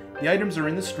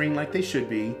the screen like they should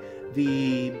be.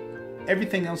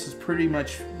 Everything else is pretty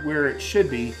much where it should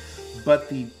be, but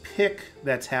the pick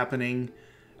that's happening,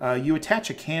 you attach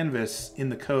a canvas in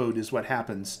the code is what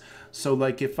happens. So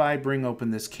like if I bring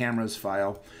open this cameras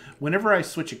file, whenever I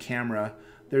switch a camera,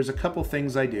 there's a couple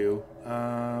things I do.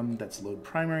 That's load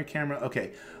primary camera.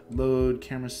 Okay, load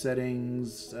camera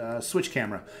settings, switch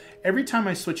camera. Every time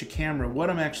I switch a camera, what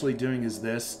I'm actually doing is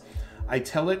this. I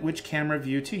tell it which camera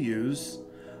view to use.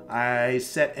 I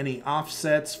set any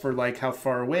offsets for like how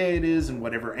far away it is and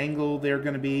whatever angle they're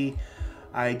going to be.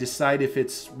 I decide if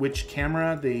it's which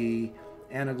camera, the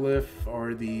anaglyph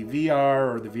or the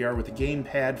VR, or the VR with the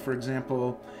gamepad, for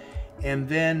example. And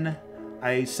then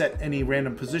I set any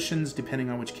random positions depending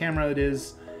on which camera it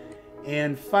is.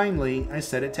 And finally, I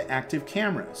set it to active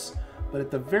cameras. But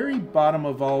at the very bottom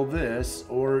of all this,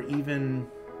 or even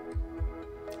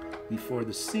before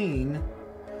the scene,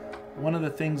 one of the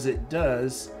things it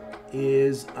does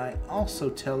is I also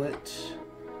tell it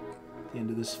at the end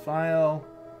of this file.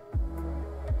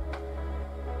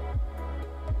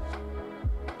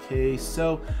 Okay,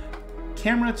 so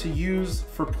camera to use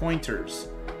for pointers,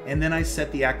 and then I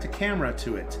set the active camera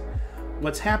to it.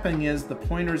 What's happening is the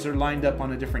pointers are lined up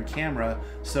on a different camera,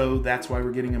 so that's why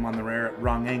we're getting them on the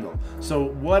wrong angle. So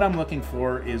what I'm looking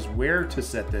for is where to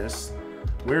set this,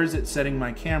 where is it setting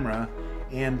my camera,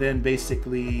 and then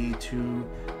basically to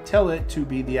tell it to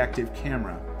be the active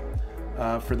camera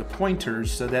for the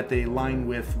pointers so that they line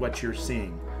with what you're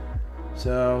seeing.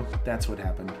 So that's what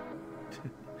happened.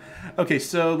 Okay,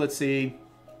 so let's see.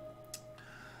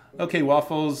 Okay,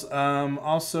 Waffles,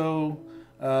 also,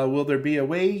 will there be a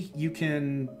way you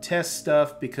can test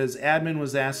stuff, because admin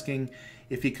was asking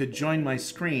if he could join my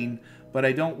screen, but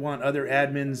I don't want other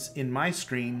admins in my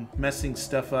screen messing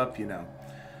stuff up, you know.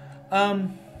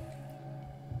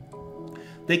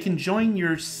 They can join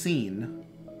your scene,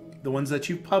 the ones that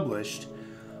you've published,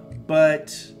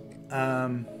 but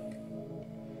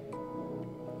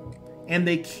and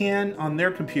they can on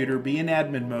their computer be in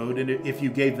admin mode, and if you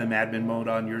gave them admin mode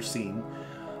on your scene,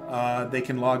 they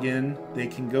can log in, they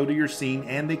can go to your scene,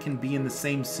 and they can be in the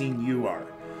same scene you are.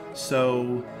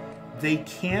 So they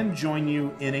can join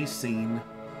you in a scene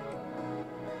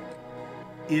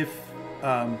if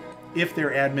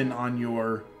they're admin on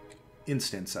your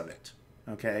instance of it.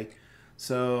 Okay,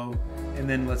 so, and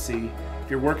then let's see, if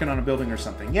you're working on a building or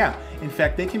something, yeah, in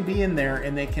fact, they can be in there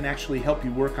and they can actually help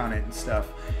you work on it and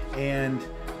stuff. And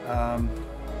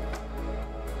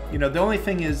you know, the only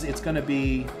thing is it's going to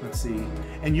be, let's see,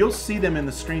 and you'll see them in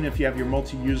the screen if you have your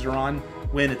multi-user on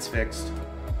when it's fixed.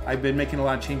 I've been making a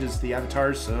lot of changes to the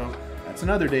avatars, so that's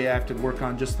another day I have to work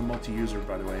on just the multi-user,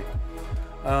 by the way.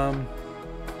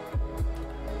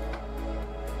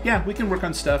 Yeah, we can work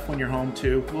on stuff when you're home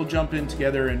too. We'll jump in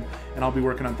together and I'll be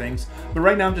working on things. But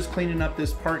right now I'm just cleaning up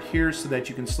this part here so that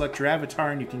you can select your avatar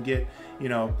and you can get, you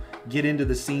know, get into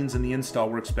the scenes and the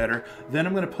install works better. Then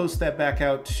I'm going to post that back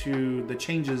out to the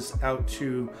changes out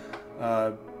to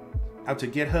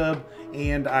GitHub,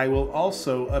 and I will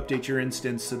also update your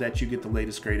instance so that you get the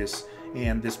latest greatest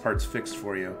and this part's fixed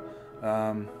for you.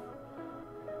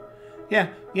 Yeah,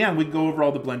 we can go over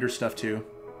all the Blender stuff too.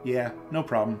 Yeah, no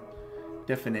problem.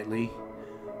 Definitely.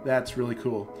 That's really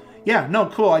cool. Yeah, no,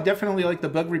 cool. I definitely like the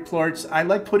bug reports. I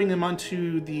like putting them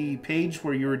onto the page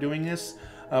where you were doing this.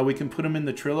 We can put them in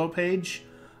the Trello page.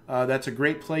 That's a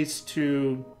great place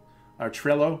to...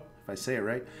 Trello, if I say it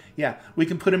right. Yeah, we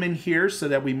can put them in here so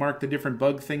that we mark the different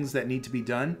bug things that need to be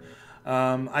done.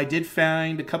 I did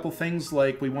find a couple things,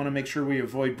 like we want to make sure we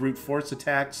avoid brute force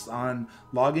attacks on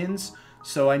logins.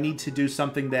 So I need to do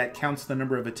something that counts the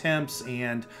number of attempts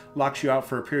and locks you out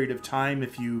for a period of time.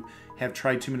 If you have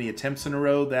tried too many attempts in a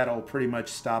row, that'll pretty much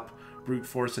stop brute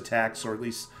force attacks, or at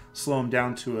least slow them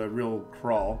down to a real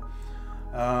crawl.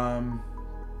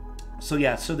 So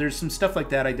yeah, so there's some stuff like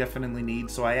that I definitely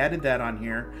need. So I added that on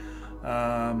here.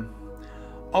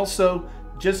 Also,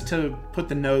 just to put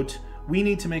the note, we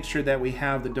need to make sure that we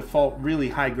have the default really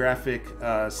high graphic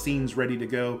scenes ready to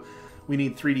go. We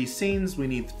need 3D scenes, we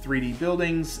need 3D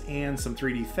buildings, and some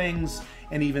 3D things,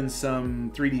 and even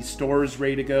some 3D stores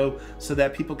ready to go, so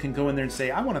that people can go in there and say,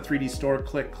 I want a 3D store,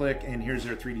 click, click, and here's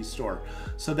their 3D store.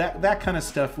 So that kind of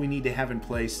stuff we need to have in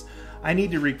place. I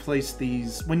need to replace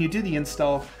these. When you do the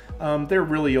install, they're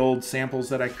really old samples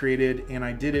that I created, and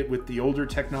I did it with the older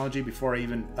technology before I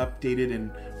even updated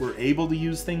and were able to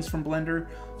use things from Blender.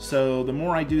 So the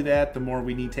more I do that, the more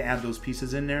we need to add those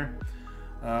pieces in there.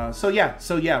 So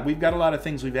yeah, we've got a lot of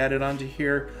things we've added onto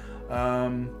here.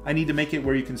 I need to make it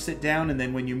where you can sit down, and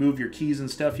then when you move your keys and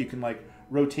stuff, you can like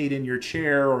rotate in your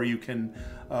chair, or you can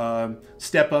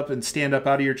step up and stand up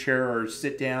out of your chair, or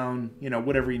sit down, you know,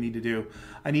 whatever you need to do.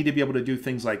 I need to be able to do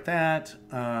things like that.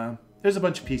 There's a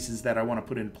bunch of pieces that I want to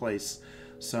put in place.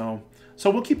 So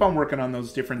we'll keep on working on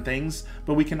those different things,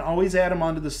 but we can always add them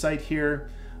onto the site here.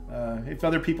 If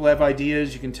other people have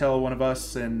ideas, you can tell one of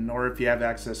us, or if you have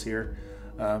access here.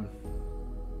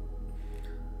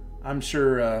 I'm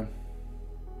sure,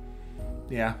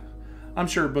 yeah, I'm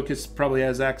sure Bookus probably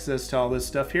has access to all this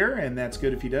stuff here, and that's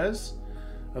good if he does,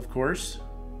 of course.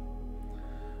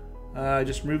 I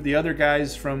just removed the other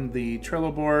guys from the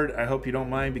Trello board. I hope you don't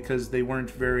mind, because they weren't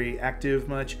very active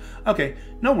much. Okay,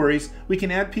 no worries. We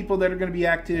can add people that are going to be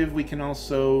active. They can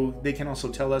also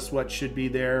tell us what should be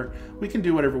there. We can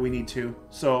do whatever we need to,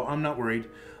 so I'm not worried.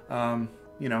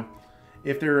 You know,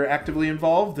 if they're actively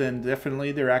involved, then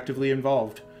definitely they're actively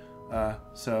involved.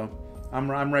 So I'm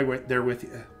right there with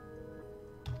you.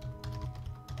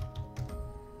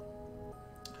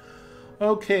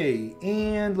 Okay,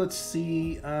 and let's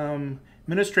see,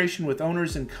 administration with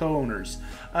owners and co-owners.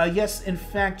 Yes, in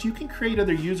fact, you can create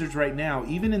other users right now,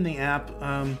 even in the app.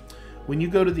 When you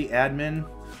go to the admin,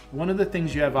 one of the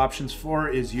things you have options for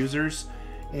is users.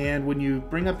 And when you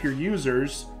bring up your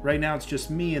users, right now it's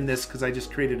just me in this because I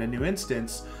just created a new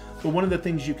instance. But one of the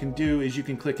things you can do is you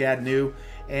can click add new,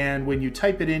 and when you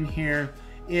type it in here,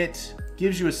 it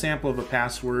gives you a sample of a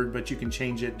password, but you can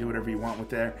change it, do whatever you want with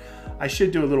there. I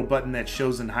should do a little button that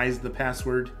shows and hides the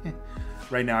password.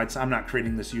 Right now I'm not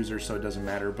creating this user, so it doesn't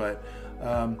matter, but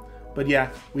yeah,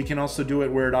 we can also do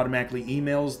it where it automatically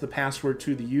emails the password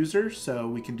to the user, so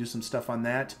we can do some stuff on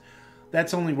that.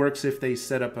 That only works if they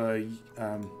set up a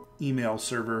email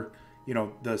server, you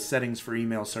know, the settings for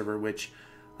email server, which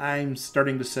I'm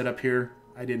starting to set up here.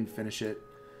 I didn't finish it.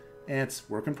 And it's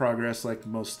work in progress, like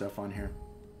most stuff on here.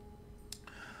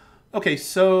 Okay,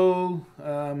 so,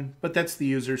 but that's the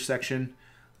users section.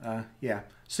 Yeah,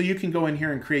 so you can go in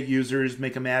here and create users,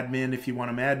 make them admin if you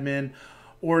want them admin,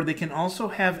 or they can also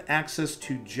have access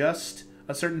to just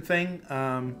a certain thing.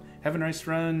 Have a nice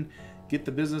run. Get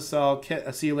the business. I'll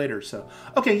see you later. So,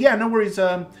 okay, yeah, no worries.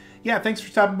 Yeah, thanks for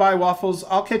stopping by, Waffles.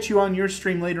 I'll catch you on your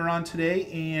stream later on today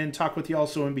and talk with you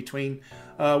also in between.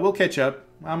 We'll catch up.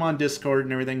 I'm on Discord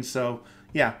and everything, so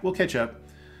yeah, we'll catch up.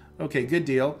 Okay, good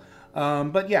deal.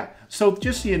 But yeah, so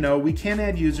just so you know, we can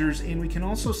add users, and we can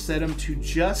also set them to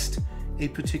just a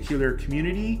particular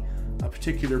community, a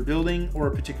particular building, or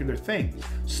a particular thing.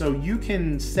 So you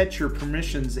can set your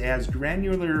permissions as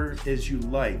granular as you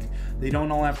like. They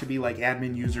don't all have to be like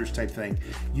admin users type thing.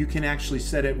 You can actually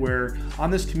set it where on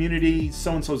this community,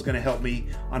 so-and-so is going to help me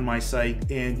on my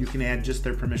site, and you can add just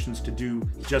their permissions to do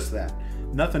just that.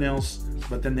 Nothing else,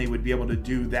 but then they would be able to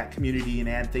do that community and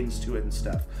add things to it and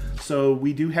stuff. So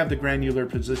we do have the granular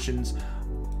positions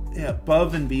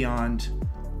above and beyond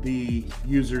the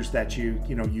users that you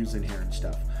use in here and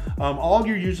stuff. All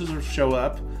your users will show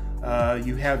up.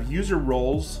 You have user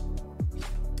roles.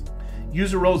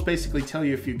 User roles basically tell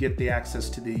you if you get the access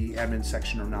to the admin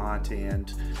section or not,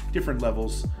 and different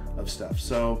levels of stuff.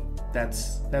 So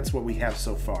that's what we have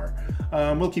so far.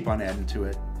 We'll keep on adding to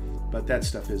it, but that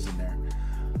stuff is in there.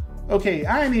 Okay,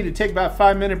 I need to take about a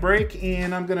 5-minute break,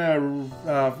 and I'm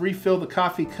gonna refill the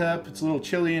coffee cup. It's a little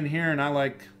chilly in here, and I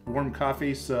like warm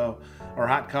coffee, or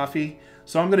hot coffee.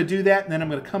 So I'm gonna do that, and then I'm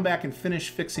gonna come back and finish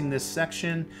fixing this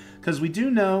section, because we do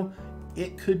know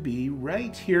it could be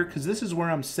right here, because this is where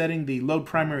I'm setting the load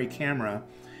primary camera.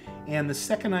 And the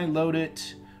second I load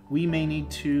it, we may need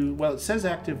to, well, it says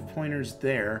active pointers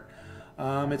there.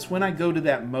 It's when I go to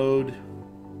that mode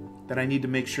that I need to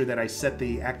make sure that I set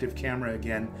the active camera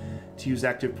again to use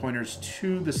active pointers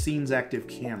to the scene's active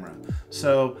camera.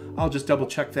 So I'll just double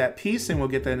check that piece and we'll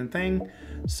get that in thing.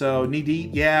 So need to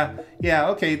eat? Yeah,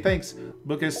 okay, thanks,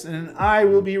 Bookus. And I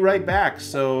will be right back.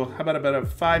 So how about a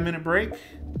 5-minute break?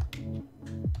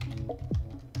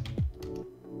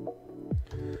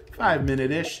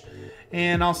 5-minute-ish,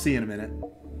 and I'll see you in a minute.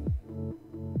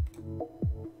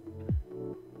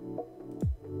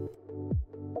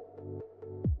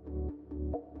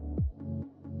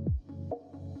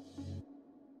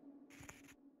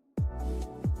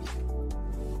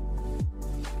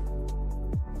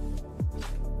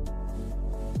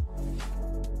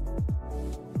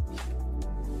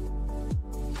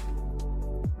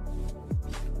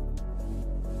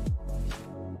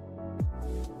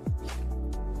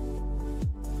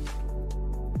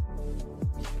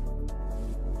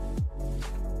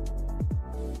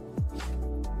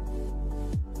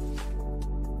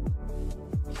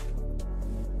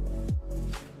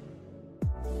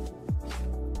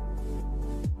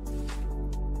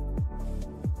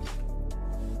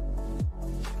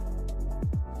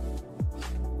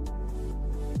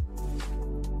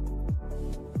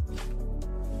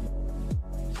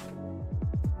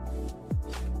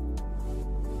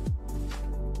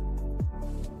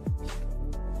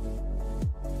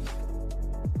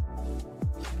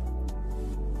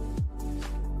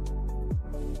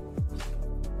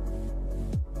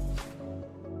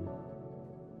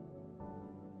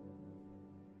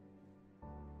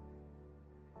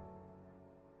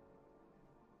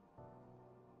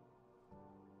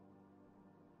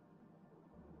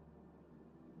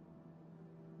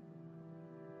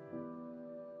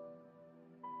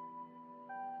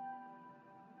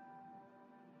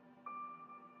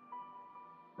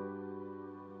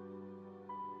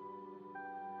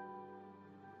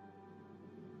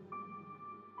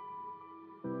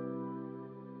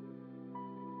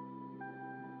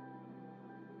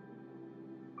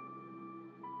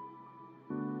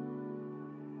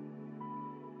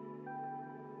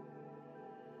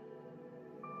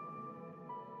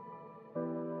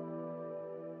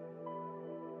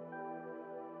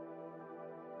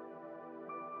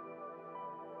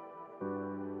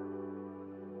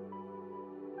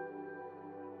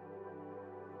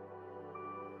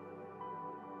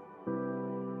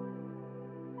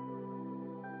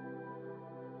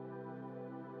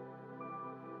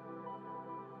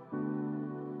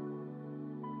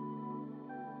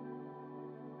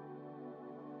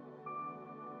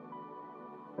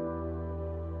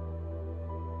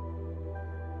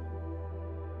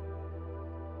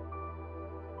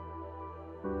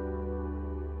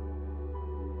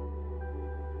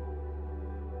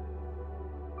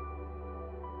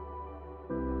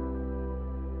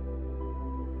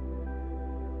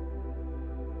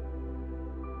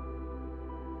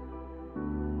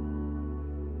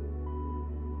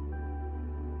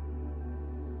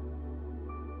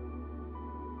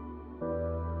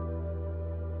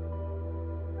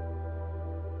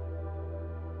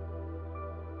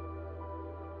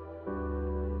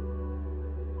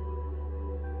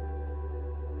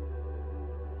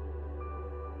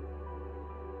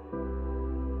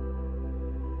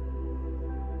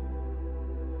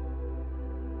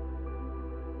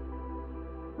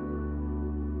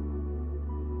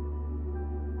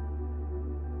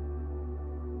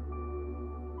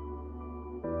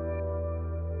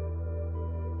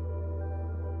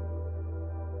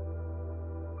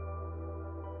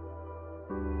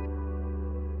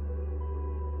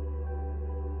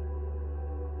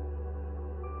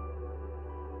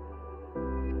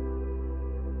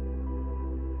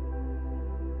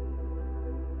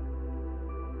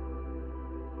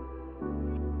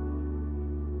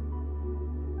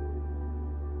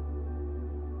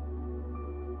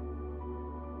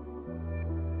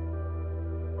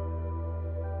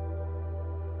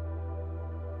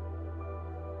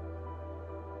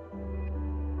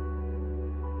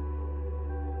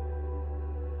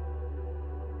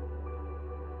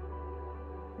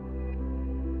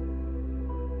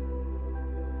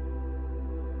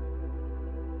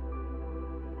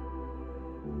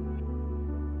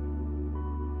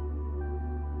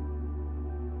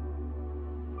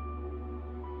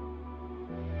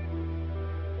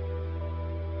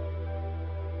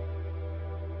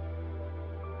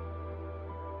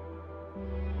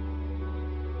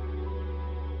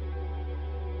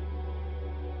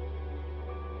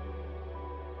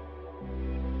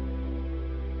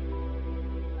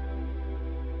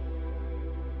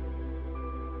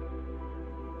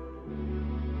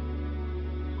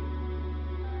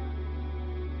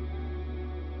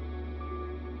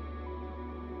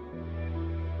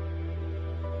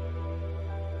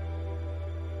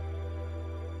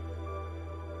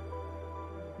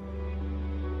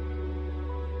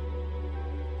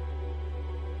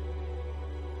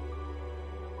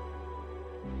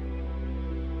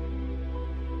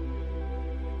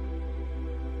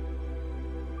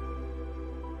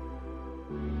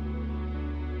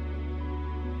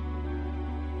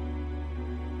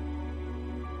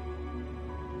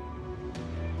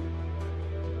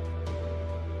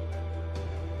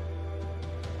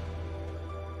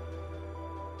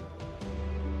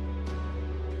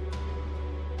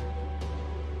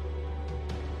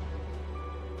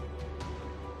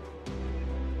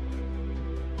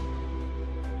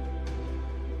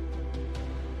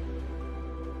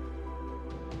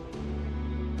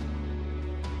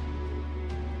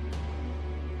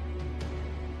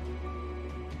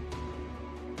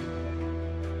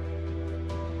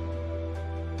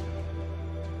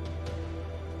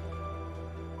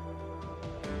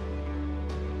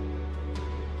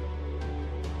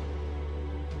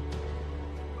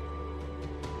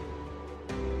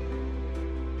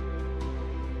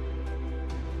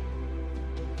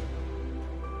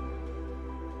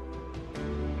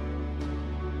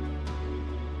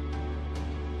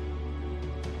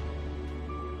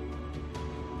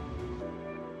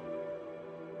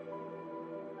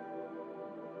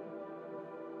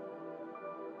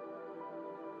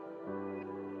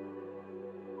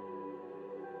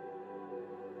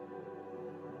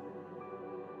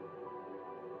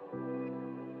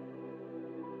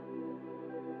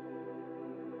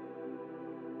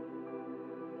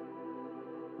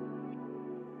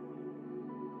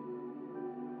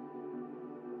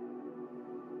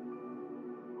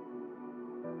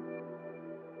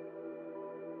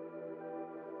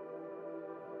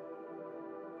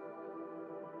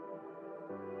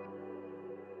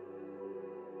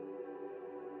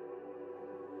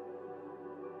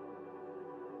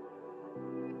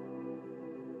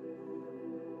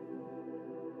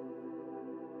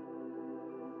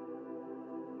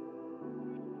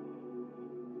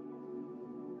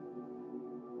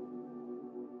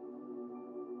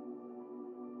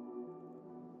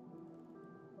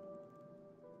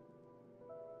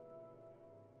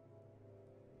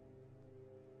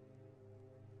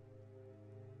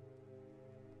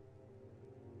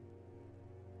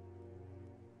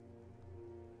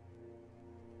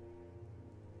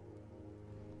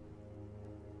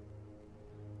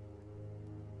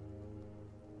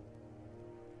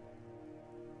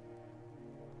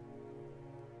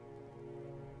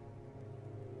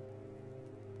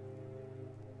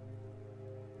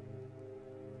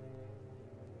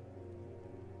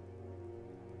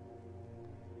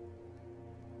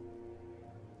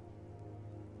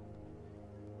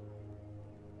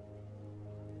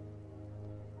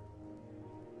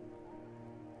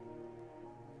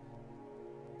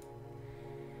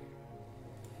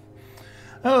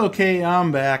 Okay,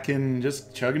 I'm back and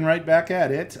just chugging right back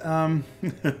at it.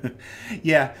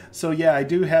 Yeah, so yeah, I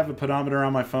do have a pedometer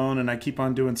on my phone and I keep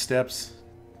on doing steps.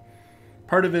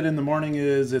 Part of it in the morning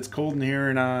is it's cold in here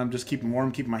and I'm just keeping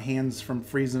warm, keeping my hands from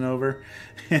freezing over.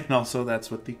 And also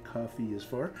that's what the coffee is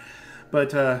for.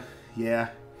 But yeah.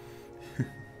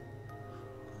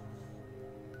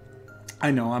 I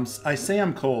know, I say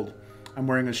I'm cold. I'm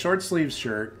wearing a short sleeve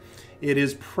shirt. It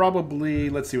is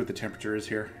probably, let's see what the temperature is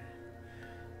here.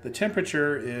 The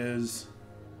temperature is,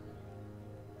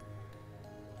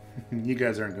 you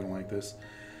guys aren't going to like this.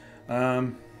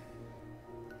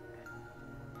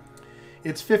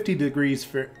 It's 53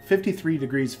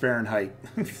 degrees Fahrenheit.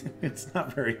 It's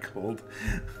not very cold.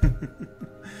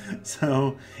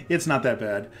 So it's not that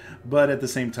bad. But at the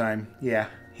same time, yeah,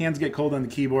 hands get cold on the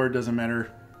keyboard, doesn't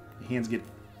matter. Hands get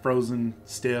frozen,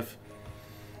 stiff.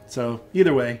 So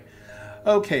either way.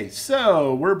 Okay,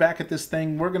 so we're back at this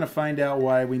thing. We're going to find out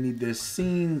why we need this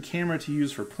scene camera to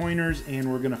use for pointers,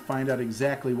 and we're going to find out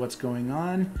exactly what's going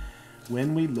on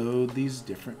when we load these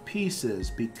different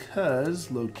pieces. Because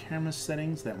load camera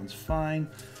settings, that one's fine.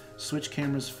 Switch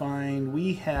camera's fine.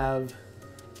 We have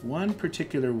one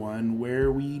particular one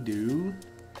where we do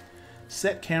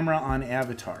set camera on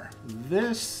avatar.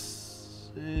 This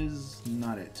is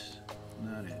not it.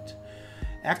 Not it.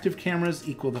 Active cameras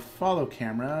equal the follow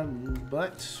camera,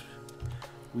 but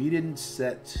we didn't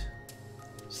set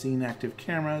scene active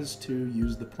cameras to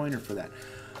use the pointer for that.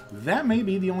 That may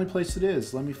be the only place it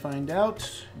is. Let me find out.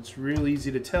 It's real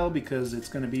easy to tell because it's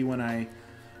going to be when I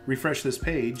refresh this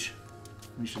page.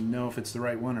 We should know if it's the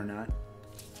right one or not.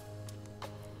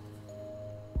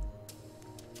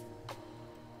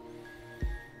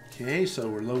 Okay, so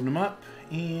we're loading them up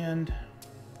and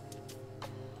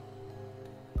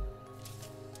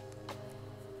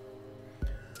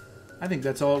I think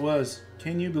that's all it was.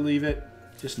 Can you believe it?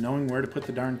 Just knowing where to put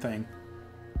the darn thing.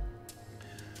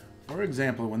 For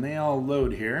example, when they all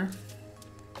load here,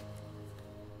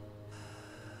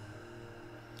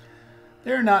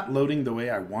 they're not loading the way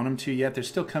I want them to yet. They're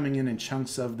still coming in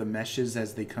chunks of the meshes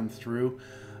as they come through.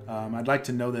 I'd like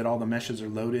to know that all the meshes are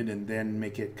loaded and then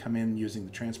make it come in using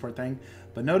the transport thing.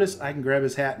 But notice I can grab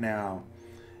his hat now.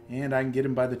 And I can get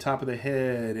him by the top of the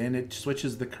head, and it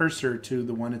switches the cursor to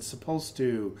the one it's supposed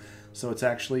to. So it's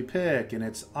actually pick, and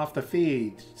it's off the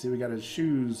feet. See, we got his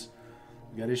shoes.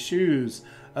 We got his shoes.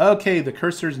 Okay, the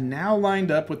cursor's now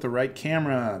lined up with the right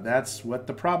camera. That's what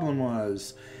the problem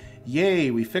was.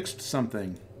 Yay, we fixed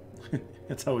something.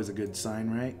 That's always a good sign,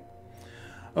 right?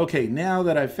 Okay, now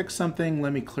that I've fixed something,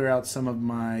 let me clear out some of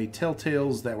my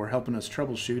telltales that were helping us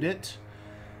troubleshoot it.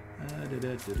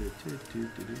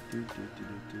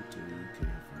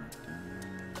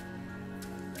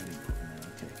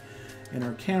 In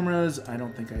our cameras, I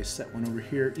don't think I set one over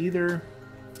here either.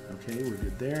 Okay, we're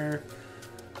good there.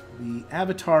 The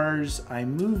avatars, I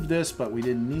moved this, but we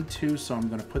didn't need to, so I'm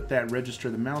going to put that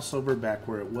register the mouse over back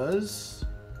where it was.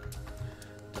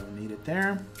 Don't need it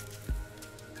there.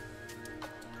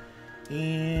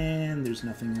 And there's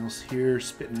nothing else here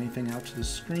spitting anything out to the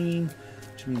screen,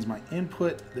 which means my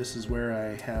input, this is where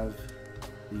I have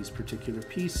these particular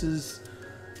pieces.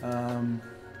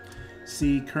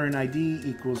 See, current ID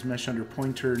equals mesh under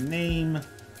pointer name.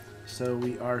 So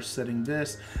we are setting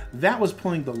this. That was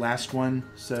pulling the last one,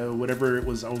 so whatever it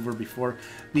was over before.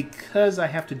 Because I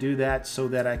have to do that so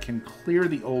that I can clear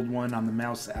the old one on the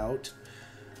mouse out.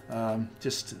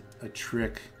 Just a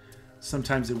trick.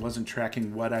 Sometimes it wasn't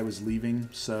tracking what I was leaving,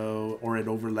 so or it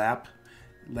overlap,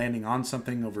 landing on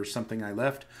something over something I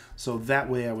left. So that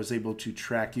way I was able to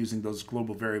track using those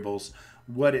global variables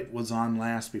what it was on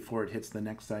last before it hits the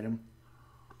next item.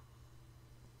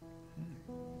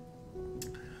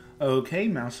 Okay,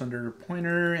 mouse under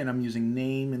pointer, and I'm using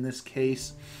name in this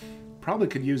case. Probably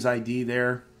could use ID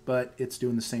there, but it's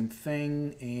doing the same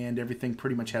thing, and everything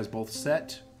pretty much has both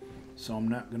set. So I'm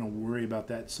not going to worry about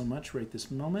that so much right this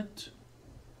moment.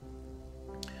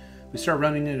 If we start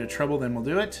running into trouble, then we'll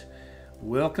do it.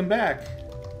 Welcome back.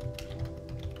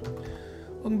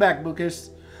 Welcome back,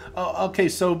 Lucas. Oh, okay,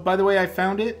 so by the way, I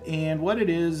found it, and what it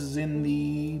is in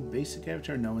the basic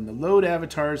avatar, no, in the load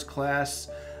avatars class,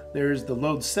 there's the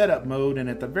load setup mode, and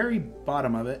at the very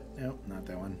bottom of it, no, not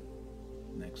that one,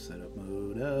 next setup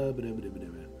mode,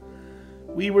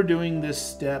 we were doing this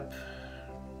step.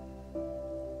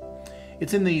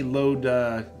 It's in the load,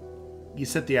 you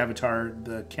set the avatar,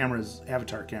 the cameras,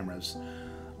 avatar cameras.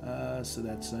 So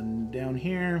that's down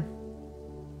here.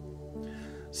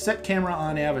 Set camera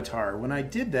on avatar. When I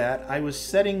did that, I was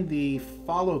setting the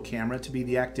follow camera to be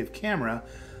the active camera,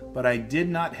 but I did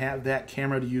not have that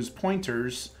camera to use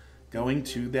pointers going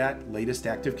to that latest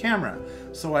active camera.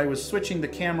 So I was switching the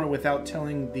camera without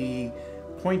telling the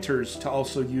pointers to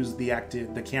also use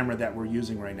the camera that we're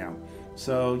using right now.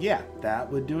 So yeah,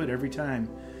 that would do it every time.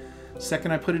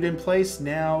 Second I put it in place,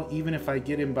 now even if I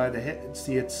get him by the head,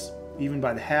 see it's even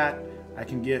by the hat, I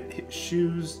can get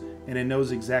shoes and it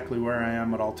knows exactly where I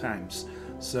am at all times.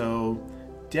 So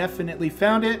definitely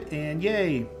found it, and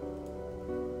yay.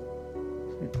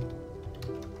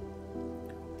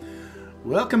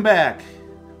 Welcome back.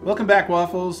 Welcome back,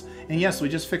 Waffles. And yes, we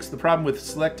just fixed the problem with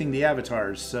selecting the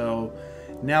avatars. So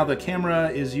now the camera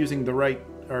is using the right,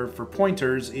 or for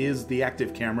pointers, is the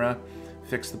active camera.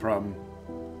 Fix the problem.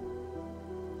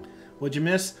 What'd you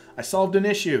miss? I solved an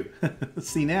issue.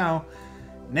 See now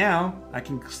I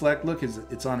can select, look,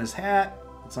 it's on his hat,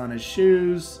 it's on his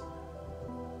shoes,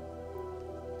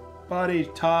 body,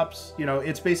 tops, you know,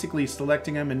 it's basically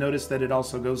selecting them, and notice that it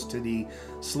also goes to the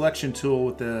selection tool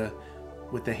with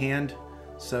the hand.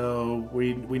 So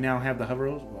we now have the hover.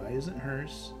 Why isn't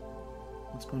hers?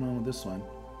 What's going on with this one?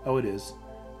 Oh, it is.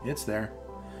 It's there.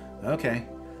 Okay.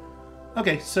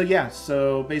 Okay, so yeah,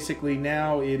 so basically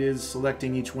now it is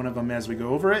selecting each one of them as we go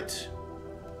over it.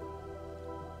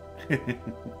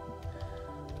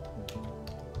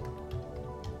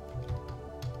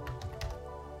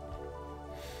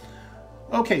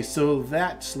 Okay, so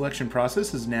that selection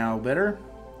process is now better.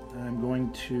 I'm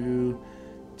going to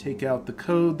take out the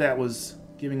code that was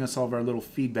giving us all of our little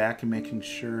feedback and making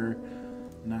sure,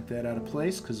 knock that out of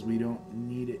place because we don't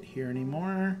need it here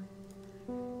anymore.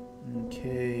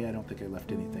 Okay, I don't think I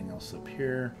left anything else up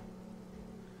here.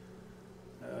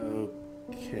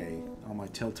 Okay, all my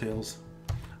telltales.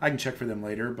 I can check for them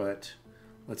later, but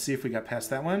let's see if we got past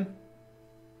that one.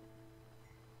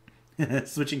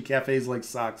 Switching cafes like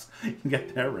socks. You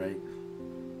got that right.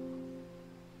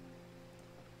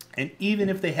 And even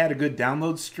if they had a good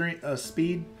download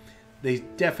speed, they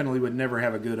definitely would never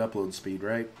have a good upload speed,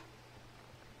 right?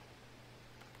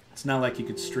 It's not like you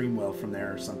could stream well from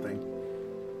there or something.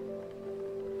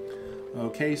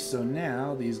 Okay, so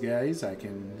now these guys, I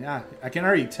can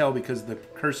already tell because the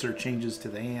cursor changes to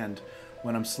the hand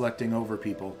when I'm selecting over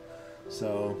people.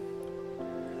 So,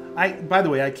 by the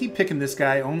way, I keep picking this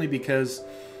guy only because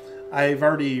I've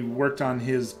already worked on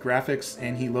his graphics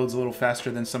and he loads a little faster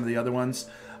than some of the other ones.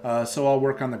 So I'll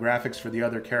work on the graphics for the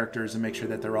other characters and make sure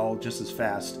that they're all just as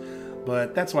fast.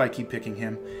 But that's why I keep picking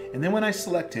him. And then when I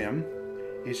select him,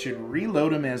 it should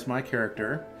reload him as my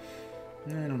character.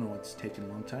 I don't know what's taking a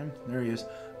long time. There he is.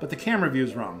 But the camera view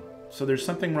is wrong. So there's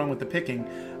something wrong with the picking.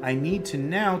 I need to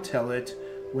now tell it,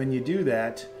 when you do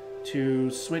that,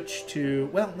 to switch to...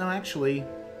 Well, no, actually,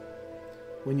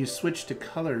 when you switch to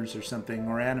colors or something,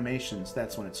 or animations,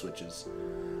 that's when it switches.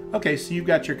 Okay, so you've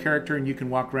got your character and you can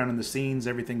walk around in the scenes.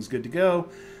 Everything's good to go.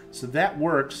 So that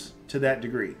works to that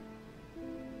degree.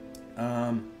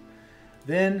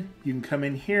 Then you can come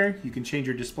in here. You can change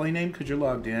your display name because you're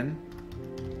logged in.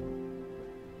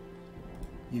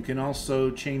 You can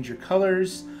also change your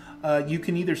colors. You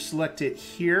can either select it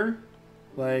here,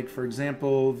 like for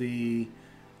example the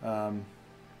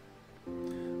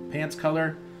pants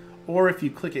color, or if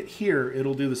you click it here,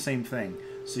 it'll do the same thing.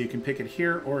 So you can pick it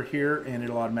here or here and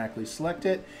it'll automatically select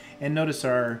it. And notice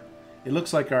it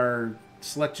looks like our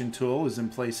selection tool is in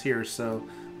place here, so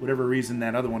whatever reason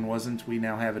that other one wasn't, we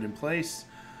now have it in place.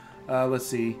 Let's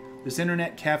see. This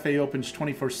internet cafe opens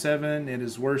 24/7. It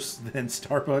is worse than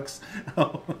Starbucks.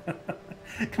 Oh.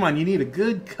 Come on, you need a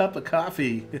good cup of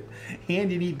coffee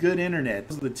and you need good internet.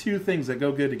 Those are the two things that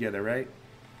go good together, right?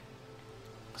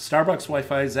 Starbucks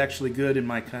Wi-Fi is actually good in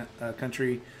my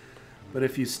country, but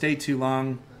if you stay too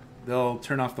long, they'll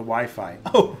turn off the Wi-Fi.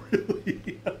 Oh,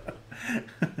 really?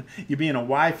 You're being a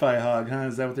Wi-Fi hog, huh?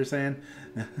 Is that what they're saying?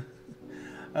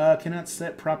 Cannot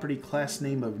set property class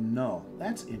name of null.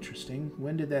 That's interesting.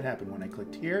 When did that happen? When I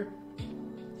clicked here?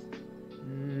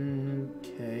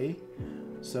 Okay.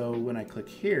 So when I click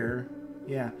here,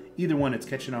 yeah, either one, it's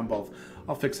catching on both.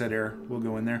 I'll fix that error. We'll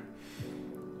go in there.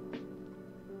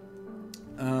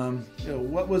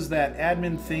 What was that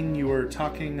admin thing you were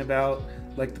talking about,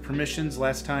 like the permissions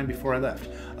last time before I left?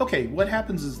 Okay, what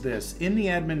happens is this. In the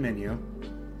admin menu,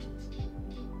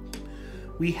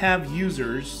 we have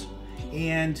users,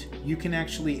 and you can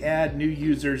actually add new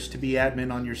users to be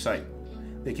admin on your site.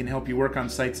 They can help you work on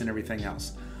sites and everything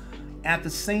else. At the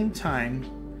same time,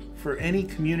 for any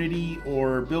community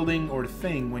or building or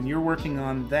thing, when you're working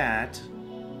on that,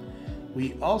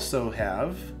 we also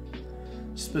have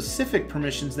specific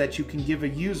permissions that you can give a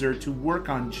user to work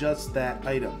on just that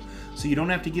item. So you don't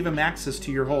have to give them access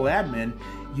to your whole admin.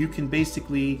 You can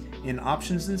basically, in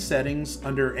options and settings,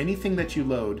 under anything that you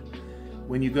load,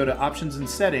 when you go to options and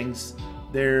settings,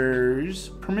 there's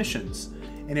permissions.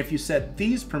 And if you set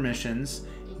these permissions,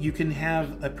 you can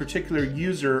have a particular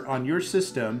user on your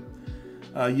system.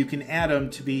 You can add them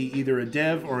to be either a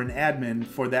dev or an admin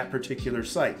for that particular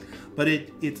site. But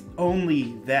it's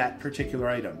only that particular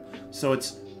item. So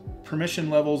it's permission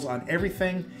levels on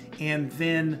everything, and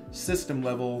then system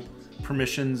level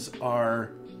permissions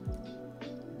are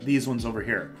these ones over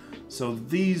here. So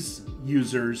these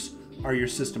users are your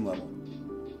system level.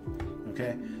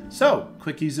 Okay, so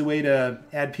quick easy way to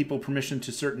add people permission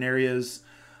to certain areas.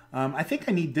 I think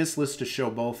I need this list to show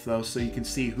both though, so you can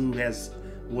see who has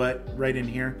what right in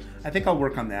here. I think I'll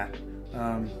work on that.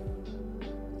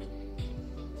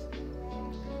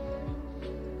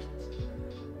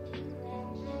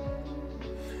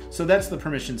 So that's the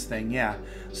permissions thing, yeah.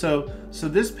 So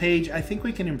this page, I think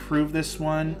we can improve this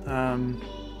one.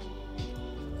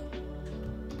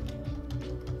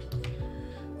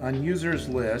 On users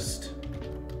list,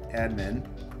 admin,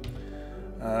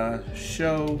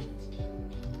 show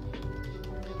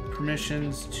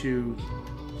permissions to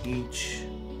each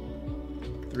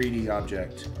 3D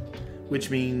object, which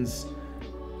means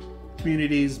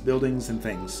communities, buildings, and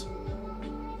things.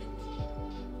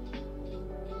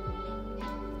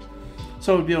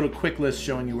 So it would be able to quick list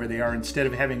showing you where they are instead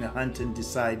of having to hunt and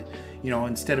decide,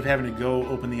 instead of having to go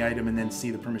open the item and then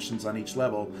see the permissions on each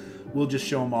level, we'll just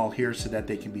show them all here so that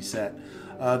they can be set.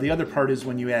 The other part is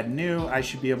when you add new, I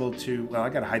should be able to, well, I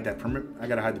gotta hide that I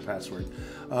gotta hide the password,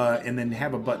 and then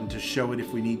have a button to show it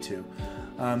if we need to.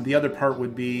 The other part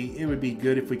would be, it would be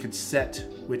good if we could set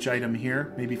which item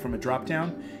here, maybe from a drop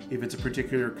down, if it's a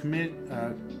particular commit.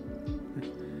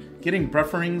 Getting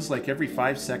bufferings like every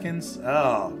 5 seconds?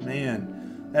 Oh,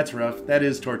 man. That's rough. That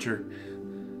is torture.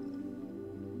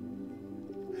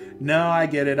 No, I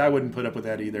get it. I wouldn't put up with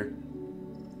that either.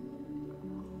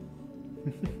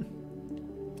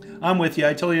 I'm with you.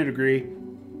 I totally agree.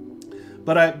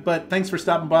 But thanks for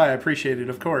stopping by. I appreciate it.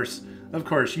 Of course. Of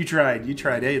course. You tried. You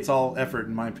tried. Hey, it's all effort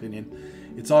in my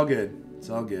opinion. It's all good.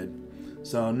 It's all good.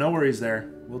 So no worries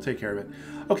there. We'll take care of it.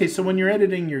 Okay, so when you're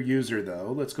editing your user,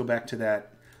 though, let's go back to that.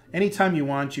 Anytime you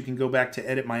want, you can go back to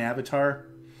edit my avatar.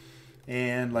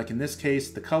 And like in this case,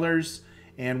 the colors.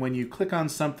 And when you click on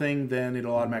something, then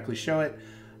it'll automatically show it.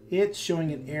 It's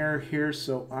showing an error here,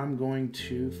 so I'm going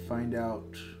to find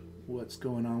out what's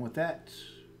going on with that.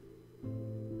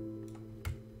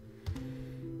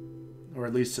 Or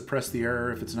at least suppress the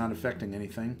error if it's not affecting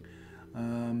anything.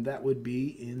 That would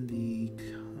be in the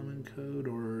common code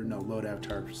or no, load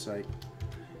avatar site.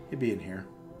 It'd be in here.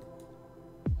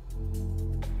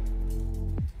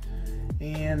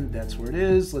 And that's where it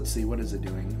is. Let's see, what is it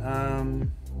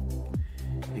doing?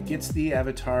 It gets the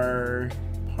avatar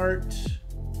part,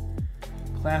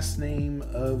 class name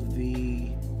of the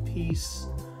piece.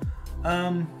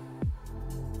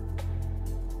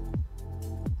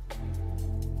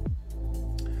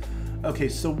 Okay,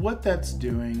 so what that's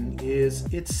doing is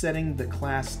it's setting the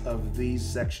class of these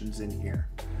sections in here.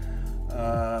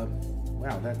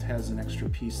 Wow, that has an extra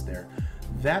piece there.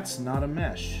 That's not a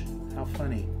mesh. How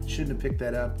funny. Shouldn't have picked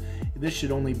that up. This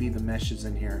should only be the meshes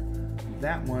in here.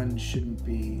 That one shouldn't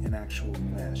be an actual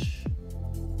mesh.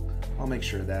 I'll make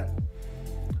sure of that.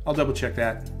 I'll double check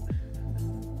that.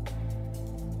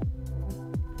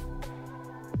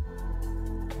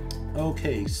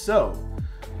 Okay, so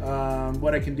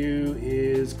what I can do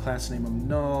is class name of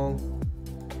null.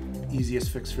 Easiest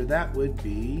fix for that would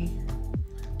be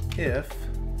if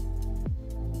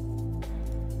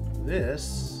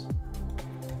this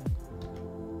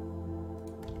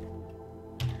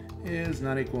is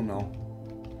not equal null.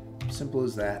 Simple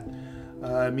as that.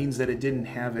 It means that it didn't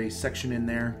have a section in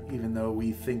there, even though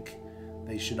we think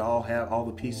they should all have, all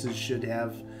the pieces should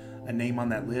have a name on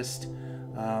that list.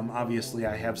 Obviously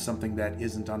I have something that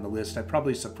isn't on the list. I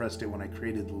probably suppressed it when I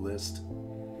created the list.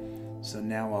 So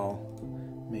now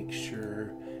I'll make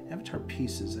sure. Avatar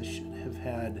pieces, I should have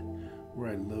had where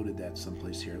I loaded that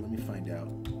someplace here. Let me find out.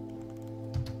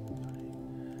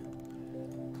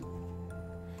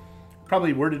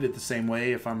 Probably worded it the same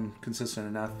way if I'm consistent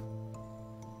enough.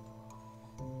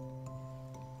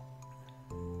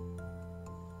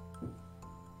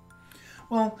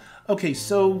 Well, okay,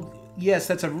 so yes,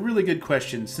 that's a really good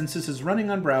question. Since this is running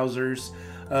on browsers,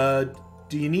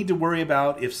 do you need to worry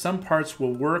about if some parts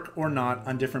will work or not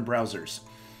on different browsers?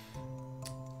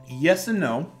 Yes and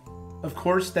no. Of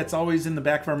course, that's always in the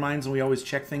back of our minds and we always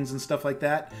check things and stuff like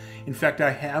that. In fact,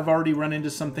 I have already run into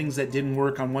some things that didn't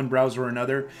work on one browser or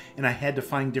another, and I had to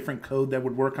find different code that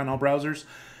would work on all browsers.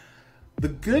 The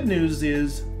good news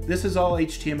is this is all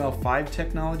HTML5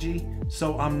 technology,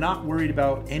 so I'm not worried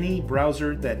about any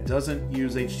browser that doesn't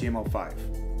use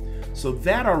HTML5. So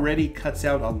that already cuts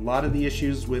out a lot of the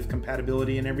issues with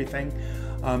compatibility and everything,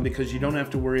 because you don't have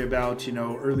to worry about, you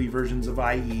know, early versions of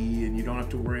IE, and you don't have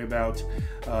to worry about,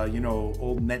 you know,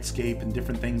 old Netscape and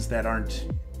different things that aren't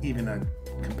even a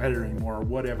competitor anymore or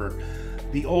whatever.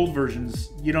 The old versions,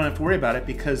 you don't have to worry about it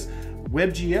because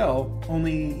WebGL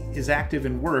only is active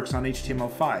and works on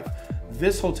HTML5.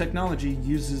 This whole technology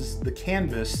uses the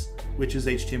canvas, which is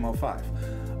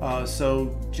HTML5.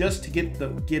 So just to get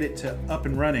it to up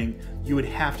and running, you would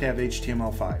have to have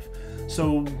HTML5.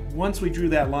 So once we drew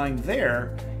that line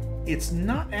there, it's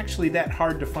not actually that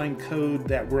hard to find code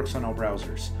that works on all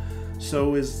browsers.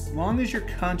 So as long as you're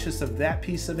conscious of that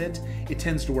piece of it, it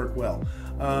tends to work well.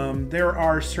 There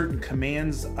are certain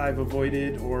commands I've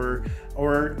avoided, or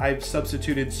I've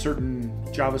substituted certain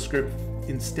JavaScript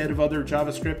instead of other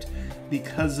JavaScript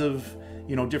because of,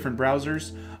 you know, different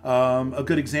browsers. A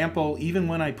good example, even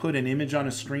when I put an image on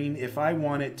a screen, if I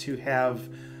want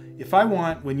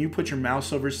when you put your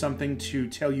mouse over something to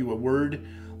tell you a word,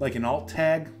 like an alt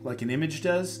tag, like an image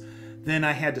does, then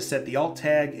I had to set the alt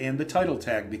tag and the title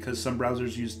tag because some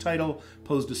browsers use title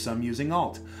opposed to some using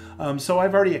alt. So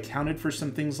I've already accounted for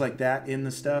some things like that in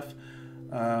the stuff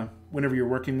whenever you're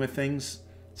working with things.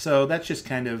 So that's just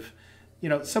kind of, you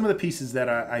know, some of the pieces that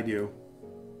I do.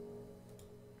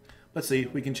 Let's see,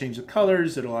 we can change the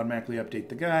colors. It'll automatically update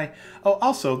the guy. Oh,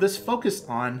 also this focus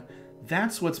on,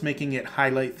 that's what's making it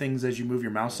highlight things as you move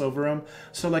your mouse over them.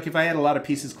 So like if I had a lot of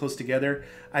pieces close together,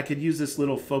 I could use this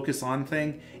little focus on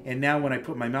thing, and now when I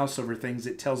put my mouse over things,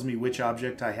 it tells me which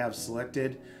object I have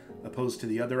selected opposed to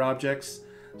the other objects.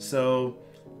 So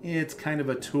it's kind of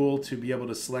a tool to be able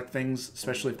to select things,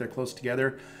 especially if they're close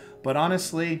together. But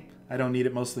honestly, I don't need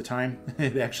it most of the time.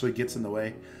 It actually gets in the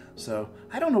way. So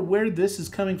I don't know where this is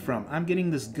coming from. I'm getting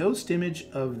this ghost image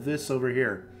of this over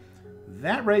here.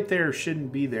 That right there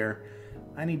shouldn't be there.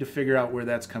 I need to figure out where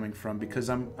that's coming from because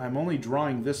I'm only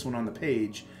drawing this one on the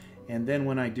page, and then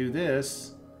when I do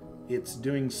this, it's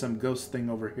doing some ghost thing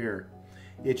over here.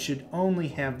 It should only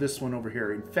have this one over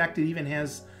here. In fact, it even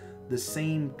has the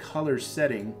same color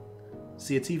setting.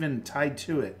 See, it's even tied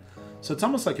to it. So it's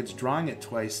almost like it's drawing it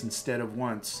twice instead of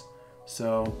once.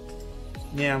 So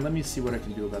yeah, let me see what I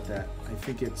can do about that. I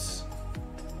think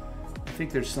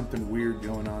there's something weird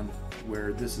going on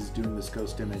where this is doing this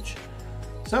ghost image.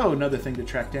 So another thing to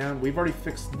track down. We've already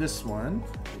fixed this one.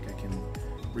 I think I can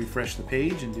refresh the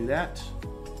page and do that.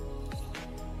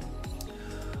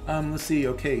 Let's see.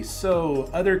 Okay, so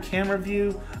other camera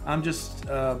view. I'm just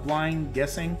blind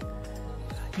guessing.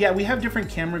 Yeah, we have different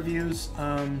camera views.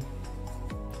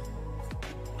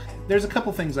 There's a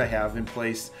couple things I have in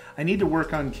place. I need to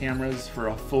work on cameras for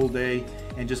a full day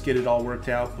and just get it all worked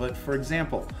out. But for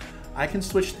example, I can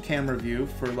switch the camera view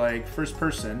for like first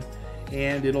person,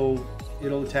 and it'll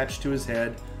attach to his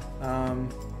head. You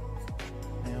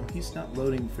know, he's not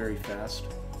loading very fast.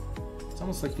 It's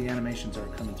almost like the animations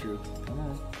aren't coming through. Come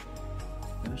on,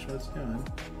 finish what it's doing.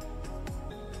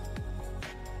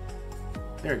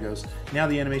 There it goes. Now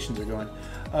the animations are going.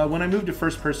 When I move to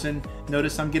first person,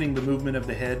 notice I'm getting the movement of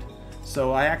the head.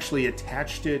 So I actually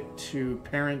attached it to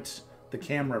parent the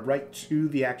camera right to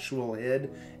the actual head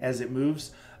as it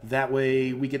moves. That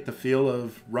way we get the feel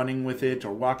of running with it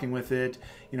or walking with it.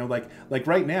 You know, like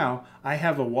right now, I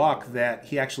have a walk that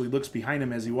he actually looks behind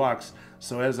him as he walks.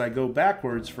 So as I go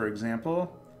backwards, for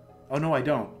example, oh no, I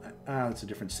don't. It's a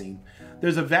different scene.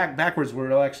 There's a backwards where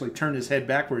it'll actually turn his head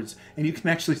backwards, and you can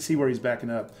actually see where he's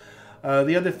backing up.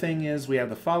 The other thing is we have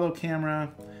the follow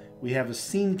camera. We have a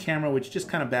scene camera, which just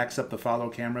kind of backs up the follow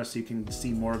camera so you can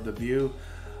see more of the view.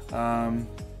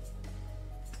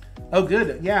 Oh,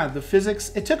 good. Yeah, the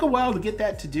physics. It took a while to get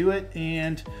that to do it,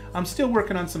 and I'm still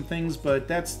working on some things, but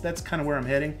that's kind of where I'm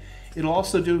heading. It'll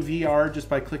also do VR just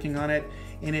by clicking on it,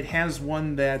 and it has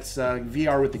one that's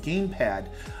VR with the gamepad.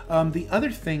 The other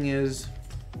thing is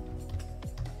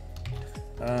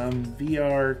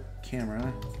VR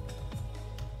camera.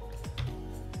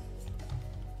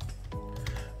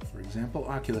 For example,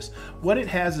 Oculus. What it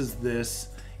has is this.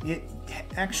 It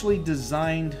actually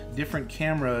designed different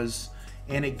cameras,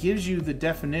 and it gives you the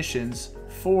definitions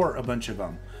for a bunch of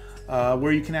them,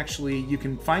 where you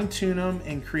can fine-tune them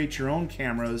and create your own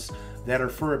cameras that are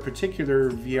for a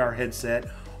particular VR headset,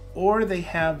 or they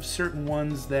have certain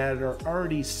ones that are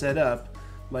already set up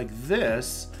like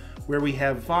this, where we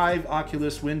have Vive,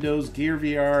 Oculus, Windows, Gear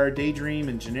VR, Daydream,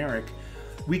 and Generic.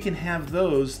 We can have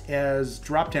those as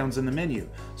drop-downs in the menu.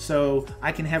 So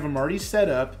I can have them already set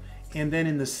up, and then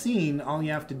in the scene, all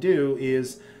you have to do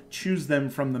is choose them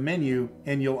from the menu,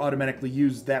 and you'll automatically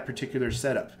use that particular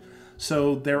setup.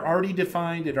 So they're already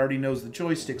defined, it already knows the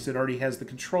joysticks, it already has the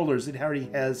controllers, it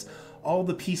already has all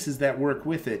the pieces that work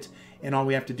with it, and all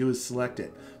we have to do is select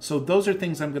it. So those are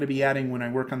things I'm going to be adding when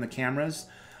I work on the cameras.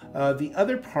 The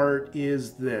other part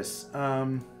is this.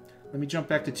 Let me jump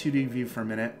back to 2D view for a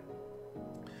minute.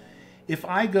 If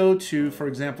I go to, for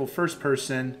example, first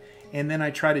person, and then I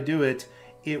try to do it,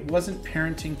 it wasn't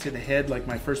parenting to the head like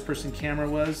my first person camera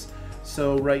was.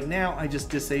 So right now I just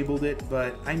disabled it,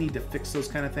 but I need to fix those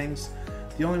kind of things.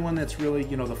 The only one that's really,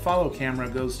 you know, the follow camera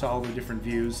goes to all the different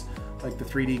views, like the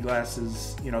 3D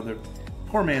glasses, you know, the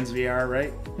poor man's VR,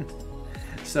 right?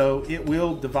 So it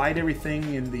will divide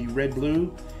everything in the red,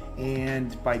 blue,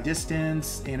 and by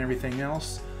distance and everything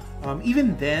else.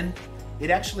 Even then,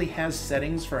 it actually has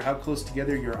settings for how close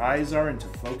together your eyes are and to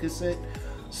focus it.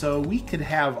 So we could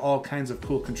have all kinds of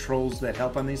cool controls that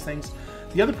help on these things.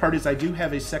 The other part is I do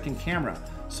have a second camera,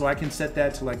 so I can set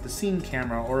that to like the scene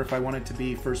camera, or if I want it to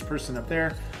be first person up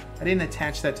there. I didn't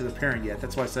attach that to the parent yet.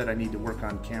 That's why I said I need to work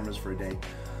on cameras for a day.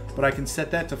 But I can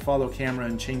set that to follow camera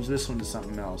and change this one to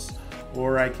something else.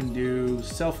 Or I can do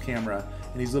self camera,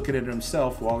 and he's looking at it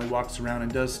himself while he walks around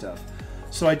and does stuff.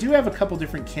 So I do have a couple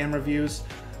different camera views.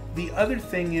 The other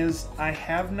thing is I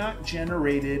have not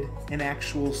generated an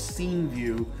actual scene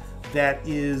view that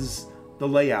is the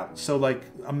layout. So like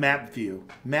a map view.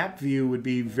 Map view would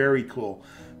be very cool.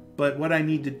 But what I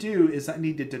need to do is I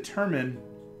need to determine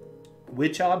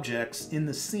which objects in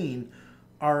the scene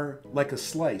are like a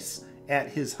slice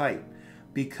at his height.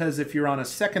 Because if you're on a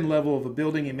second level of a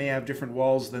building, it may have different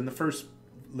walls than the first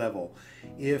level.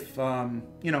 If,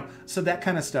 you know, so that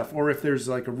kind of stuff. Or if there's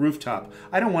like a rooftop,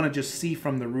 I don't want to just see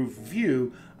from the roof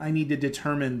view. I need to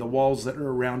determine the walls that are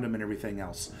around them and everything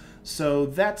else. So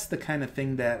that's the kind of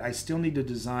thing that I still need to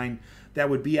design.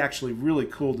 That would be actually really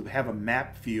cool to have a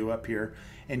map view up here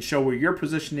and show where your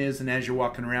position is, and as you're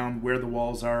walking around, where the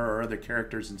walls are or other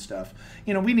characters and stuff.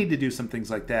 You know, we need to do some things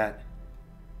like that.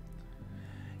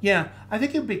 Yeah, I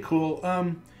think it'd be cool.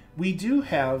 We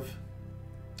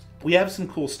have some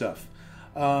cool stuff.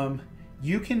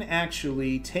 You can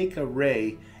actually take a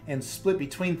ray and split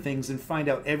between things and find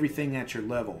out everything at your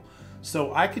level.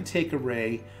 So I could take a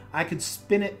ray, I could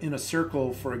spin it in a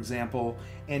circle, for example,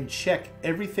 and check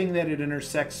everything that it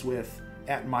intersects with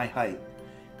at my height.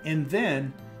 And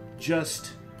then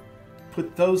just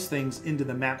put those things into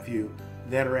the map view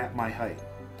that are at my height.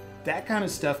 That kind of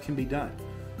stuff can be done.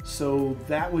 So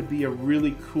that would be a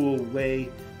really cool way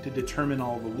to determine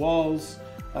all the walls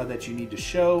that you need to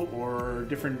show, or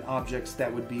different objects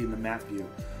that would be in the map view.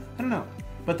 I don't know.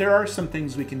 But there are some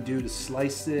things we can do to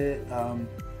slice it.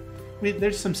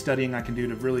 There's some studying I can do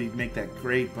to really make that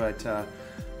great,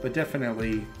 but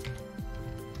definitely,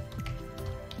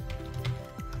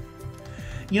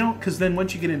 you know, because then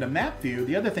once you get into map view,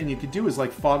 the other thing you could do is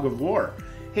like fog of war.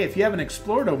 Hey, if you haven't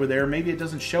explored over there, maybe it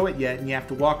doesn't show it yet and you have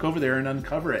to walk over there and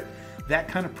uncover it. That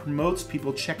kind of promotes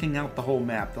people checking out the whole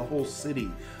map, the whole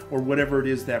city, or whatever it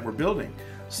is that we're building.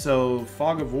 So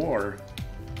fog of war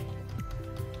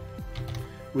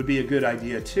would be a good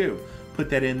idea too. Put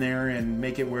that in there and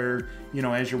make it where, you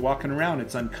know, as you're walking around,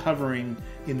 it's uncovering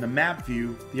in the map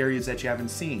view the areas that you haven't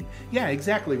seen. Yeah,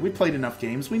 exactly. We played enough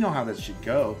games. We know how this should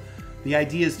go. The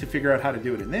idea is to figure out how to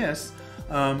do it in this.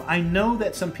 I know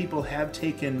that some people have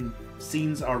taken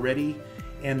scenes already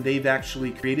and they've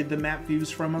actually created the map views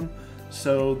from them.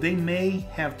 So they may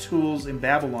have tools in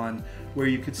Babylon where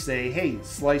you could say, hey,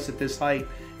 slice at this height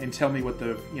and tell me what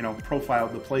the, you know, profile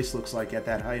of the place looks like at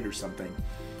that height or something.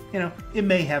 You know, it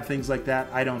may have things like that.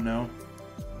 I don't know.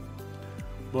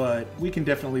 But we can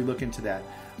definitely look into that.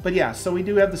 But yeah, so we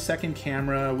do have the second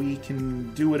camera. We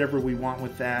can do whatever we want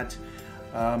with that.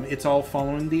 It's all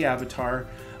following the avatar.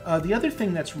 The other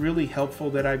thing that's really helpful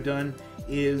that I've done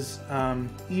is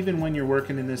even when you're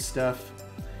working in this stuff,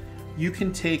 you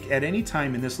can take at any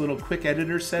time in this little quick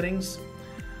editor settings.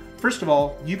 First of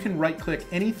all, you can right click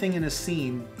anything in a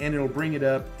scene and it'll bring it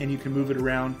up and you can move it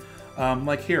around.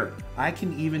 Like here, I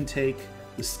can even take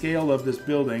the scale of this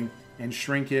building and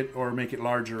shrink it or make it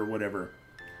larger or whatever.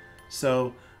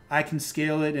 So I can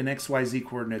scale it in XYZ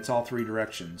coordinates, all three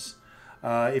directions.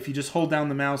 If you just hold down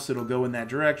the mouse, it'll go in that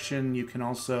direction. You can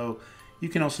also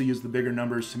use the bigger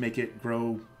numbers to make it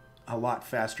grow a lot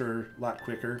faster, a lot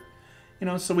quicker. You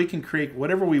know, so we can create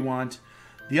whatever we want.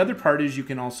 The other part is you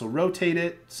can also rotate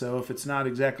it. So if it's not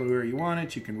exactly where you want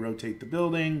it, you can rotate the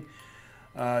building.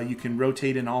 You can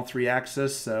rotate in all three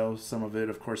axes. So some of it,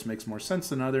 of course, makes more sense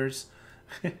than others.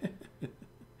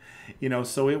 You know,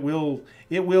 so it will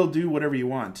do whatever you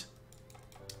want.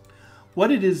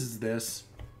 What it is this.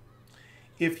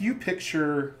 If you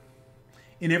picture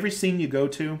in every scene you go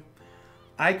to,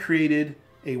 I created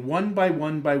a 1 by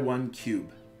 1 by 1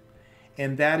 cube.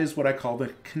 And that is what I call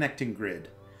the connecting grid.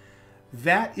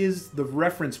 That is the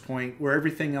reference point where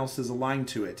everything else is aligned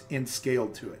to it and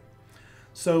scaled to it.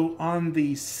 So on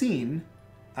the scene,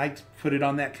 I put it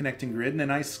on that connecting grid, and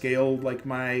then I scale like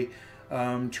my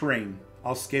terrain.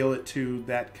 I'll scale it to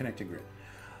that connecting grid.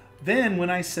 Then when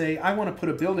I say I want to put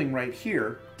a building right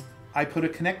here, I put a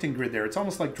connecting grid there. It's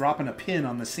almost like dropping a pin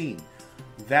on the scene.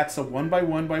 That's a 1 by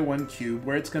 1 by 1 cube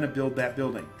where it's going to build that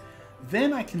building.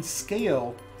 Then I can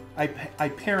scale, I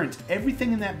parent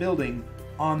everything in that building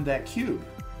on that cube.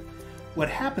 What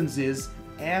happens is,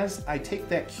 as I take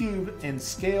that cube and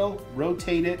scale,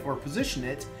 rotate it, or position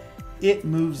it, it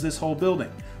moves this whole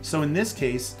building. So in this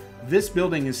case, this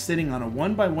building is sitting on a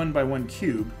 1 by 1 by 1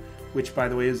 cube, which by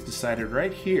the way is decided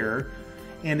right here.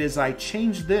 And as I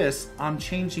change this, I'm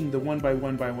changing the 1 by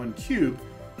 1 by 1 cube,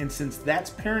 and since that's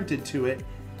parented to it,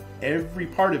 every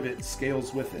part of it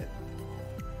scales with it.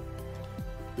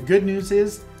 The good news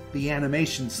is the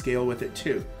animations scale with it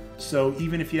too. So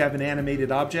even if you have an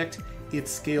animated object, it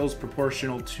scales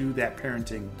proportional to that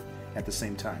parenting at the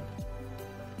same time.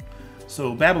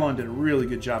 So Babylon did a really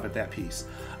good job at that piece.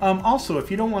 Also,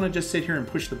 if you don't want to just sit here and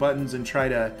push the buttons and try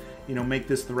to, make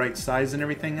this the right size and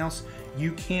everything else,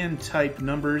 you can type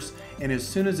numbers, and as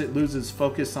soon as it loses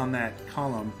focus on that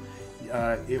column,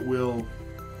 it will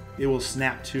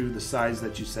snap to the size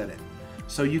that you set it.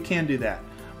 So you can do that,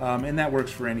 and that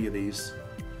works for any of these.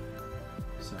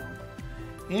 So,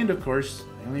 and of course,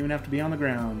 they don't even have to be on the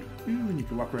ground. Ooh, and you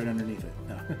can walk right underneath it.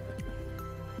 No.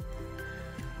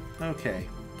 Okay.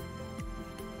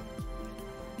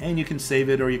 And you can save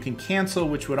it, or you can cancel,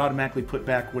 which would automatically put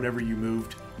back whatever you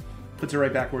moved. Puts it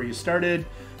right back where you started,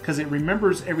 because it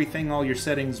remembers everything, all your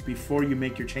settings, before you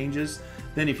make your changes.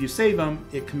 Then if you save them,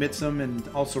 it commits them and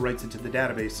also writes it to the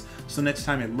database. So next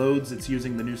time it loads, it's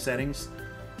using the new settings.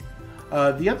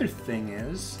 The other thing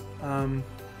is,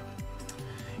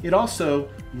 it also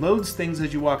loads things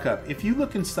as you walk up. If you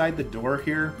look inside the door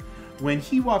here, when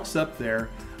he walks up there,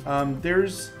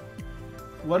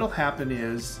 what'll happen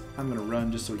is, I'm going to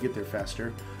run just so we get there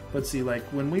faster. But see, like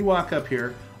when we walk up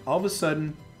here, all of a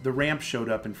sudden the ramp showed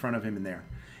up in front of him in there.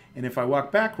 And if I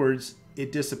walk backwards,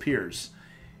 it disappears.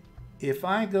 If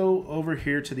I go over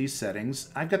here to these settings,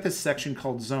 I've got this section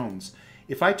called zones.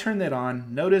 If I turn that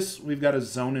on, notice we've got a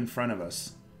zone in front of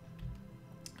us.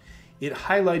 It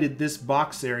highlighted this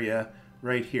box area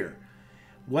right here.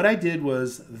 What I did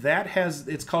was,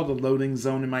 it's called a loading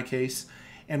zone in my case.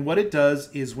 And what it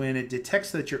does is when it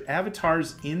detects that your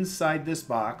avatar's inside this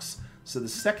box, so the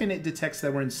second it detects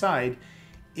that we're inside,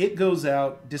 it goes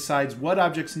out, decides what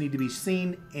objects need to be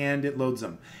seen, and it loads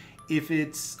them. If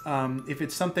it's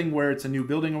something where it's a new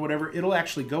building or whatever, it'll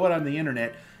actually go out on the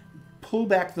internet, pull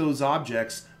back those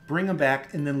objects, bring them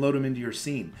back, and then load them into your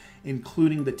scene,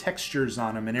 including the textures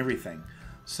on them and everything.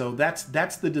 So that's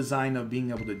the design of being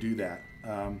able to do that,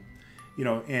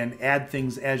 and add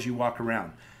things as you walk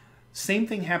around. Same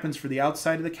thing happens for the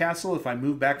outside of the castle. If I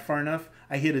move back far enough,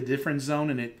 I hit a different zone,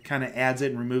 and it kind of adds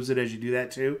it and removes it as you do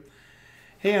that too.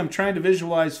 Hey, I'm trying to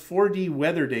visualize 4D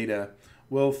weather data.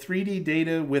 Well, 3D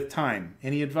data with time.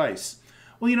 Any advice?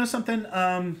 Well, you know something?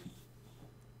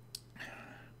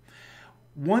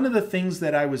 One of the things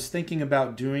that I was thinking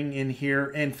about doing in here,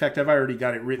 in fact, I've already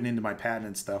got it written into my patent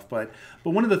and stuff, but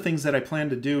one of the things that I plan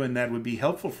to do, and that would be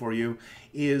helpful for you,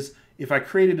 is if I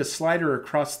created a slider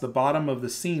across the bottom of the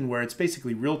scene where it's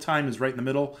basically real time is right in the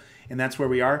middle, and that's where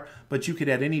we are, but you could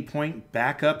at any point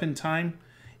back up in time,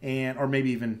 or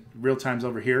maybe even real time's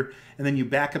over here, and then you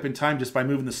back up in time just by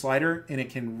moving the slider, and it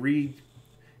can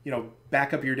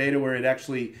back up your data where it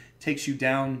actually takes you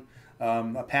down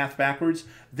a path backwards.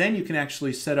 Then you can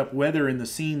actually set up weather in the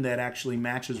scene that actually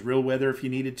matches real weather if you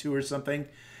needed to or something.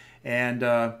 And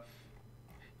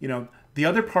the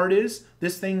other part is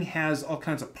this thing has all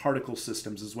kinds of particle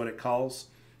systems is what it calls.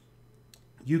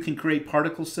 You can create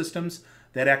particle systems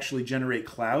that actually generate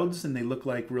clouds, and they look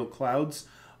like real clouds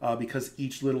because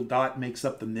each little dot makes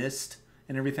up the mist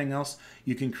and everything else.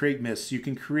 You can create mists, you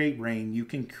can create rain, you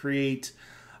can create,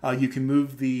 you can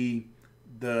move the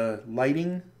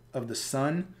lighting of the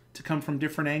sun to come from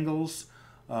different angles.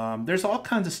 There's all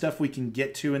kinds of stuff we can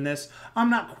get to in this. I'm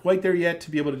not quite there yet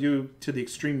to be able to do to the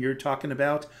extreme you're talking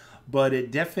about, but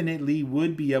it definitely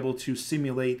would be able to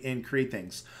simulate and create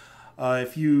things.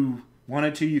 If you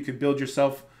wanted to, you could build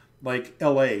yourself like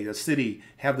LA, a city,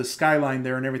 have the skyline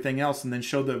there and everything else, and then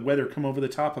show the weather come over the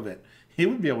top of it. It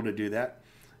would be able to do that.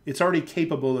 It's already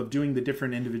capable of doing the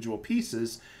different individual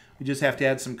pieces. We just have to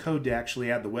add some code to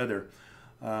actually add the weather.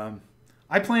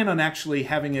 I plan on actually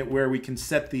having it where we can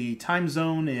set the time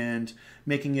zone and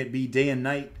making it be day and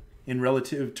night in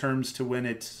relative terms to when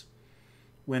it's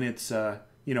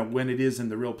you know, when it is in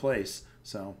the real place.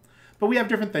 So, but we have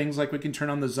different things, like we can turn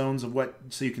on the zones of what,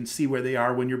 so you can see where they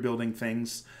are when you're building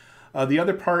things. The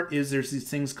other part is there's these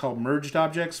things called merged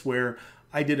objects, where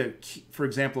I did for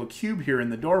example, a cube here in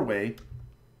the doorway.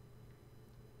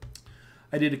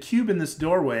 I did a cube in this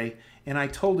doorway, and I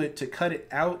told it to cut it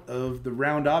out of the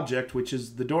round object, which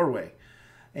is the doorway.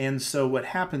 And so what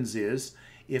happens is,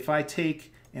 if I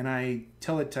take and I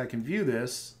tell it I can view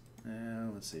this,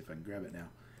 let's see if I can grab it now.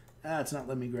 It's not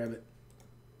letting me grab it.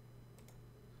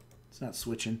 It's not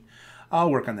switching. I'll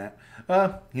work on that.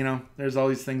 You know, there's all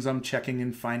these things I'm checking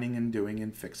and finding and doing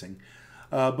and fixing.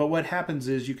 But what happens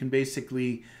is you can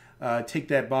basically take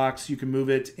that box, you can move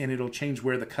it, and it'll change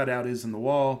where the cutout is in the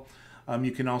wall.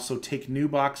 You can also take new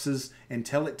boxes and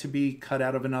tell it to be cut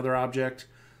out of another object.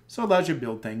 So it allows you to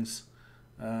build things.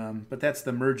 But that's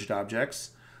the merged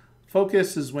objects.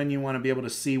 Focus is when you want to be able to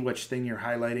see which thing you're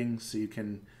highlighting, so you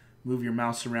can move your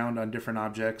mouse around on different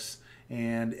objects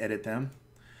and edit them.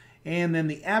 And then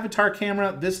the avatar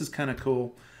camera, this is kind of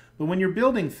cool. But when you're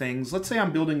building things, let's say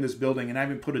I'm building this building and I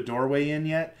haven't put a doorway in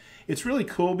yet, it's really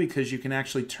cool because you can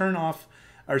actually turn off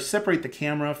or separate the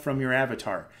camera from your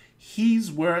avatar.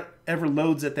 He's wherever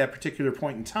loads at that particular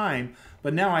point in time,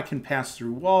 but now I can pass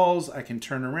through walls, I can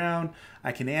turn around,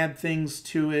 I can add things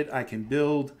to it, I can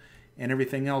build and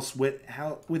everything else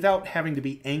without having to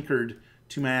be anchored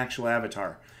to my actual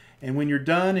avatar. And when you're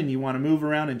done and you want to move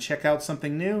around and check out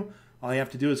something new, all you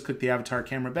have to do is click the avatar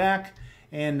camera back,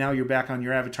 and now you're back on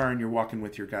your avatar and you're walking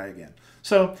with your guy again.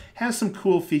 So has some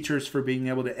cool features for being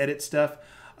able to edit stuff.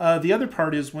 The other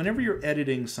part is whenever you're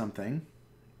editing something,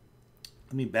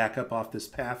 let me back up off this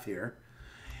path here.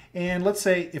 And let's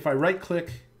say if I right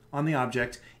click on the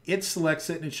object, it selects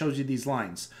it and it shows you these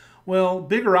lines. Well,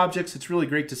 bigger objects, it's really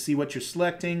great to see what you're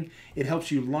selecting. It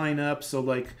helps you line up. So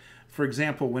like, for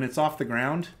example, when it's off the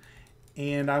ground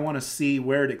and I want to see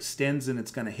where it extends and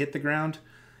it's going to hit the ground,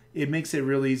 it makes it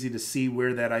really easy to see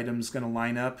where that item is going to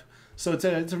line up. So it's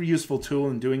a useful tool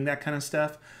in doing that kind of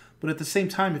stuff. But at the same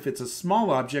time, if it's a small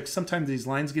object, sometimes these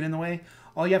lines get in the way.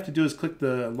 All you have to do is click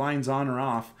the lines on or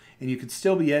off, and you could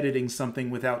still be editing something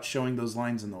without showing those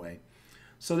lines in the way.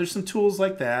 So there's some tools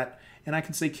like that, and I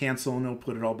can say cancel, and it'll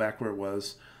put it all back where it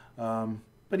was.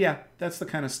 But yeah, that's the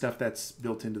kind of stuff that's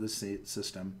built into the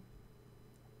system.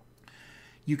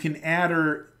 You can add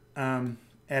or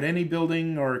at any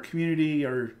building or community,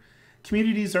 or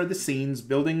communities are the scenes.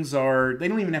 Buildings are, they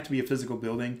don't even have to be a physical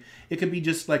building. It could be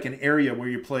just like an area where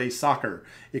you play soccer.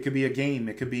 It could be a game.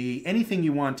 It could be anything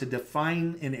you want to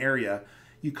define an area.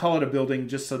 You call it a building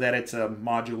just so that it's a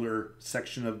modular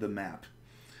section of the map.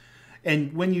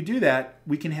 And when you do that,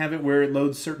 we can have it where it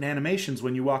loads certain animations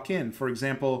when you walk in. For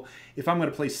example, if I'm going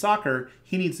to play soccer,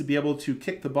 he needs to be able to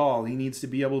kick the ball. He needs to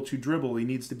be able to dribble. He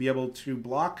needs to be able to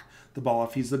block the ball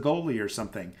if he's the goalie or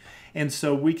something. And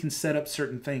so we can set up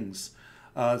certain things.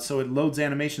 So it loads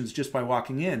animations just by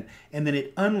walking in, and then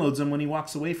it unloads them when he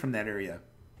walks away from that area.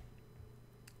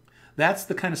 That's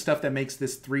the kind of stuff that makes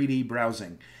this 3D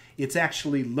browsing. It's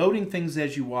actually loading things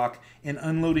as you walk and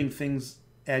unloading things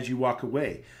as you walk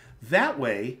away. That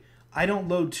way, I don't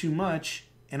load too much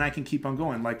and I can keep on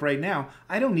going. Like right now,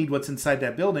 I don't need what's inside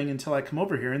that building until I come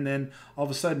over here, and then all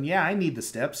of a sudden, yeah, I need the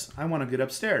steps. I want to get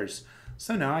upstairs.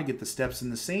 So now I get the steps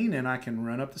in the scene and I can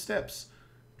run up the steps.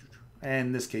 And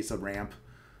in this case, a ramp.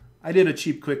 I did a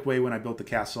cheap, quick way when I built the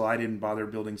castle. I didn't bother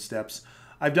building steps.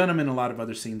 I've done them in a lot of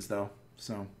other scenes though.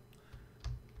 So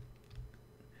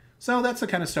that's the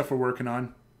kind of stuff we're working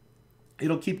on.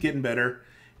 It'll keep getting better.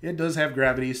 It does have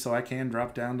gravity, so I can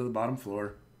drop down to the bottom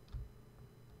floor.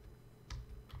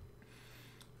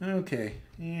 Okay,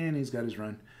 and he's got his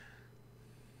run.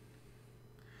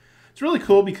 It's really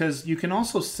cool because you can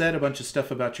also set a bunch of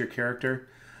stuff about your character.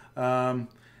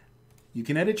 You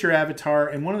can edit your avatar,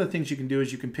 and one of the things you can do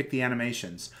is you can pick the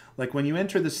animations. Like when you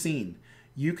enter the scene,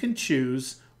 you can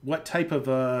choose what type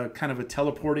of kind of a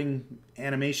teleporting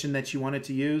animation that you want it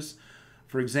to use.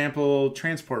 For example,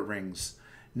 transport rings.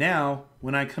 Now,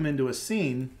 when I come into a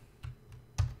scene,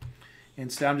 and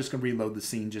so I'm just going to reload the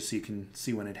scene just so you can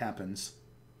see when it happens.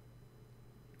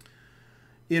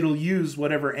 It'll use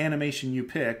whatever animation you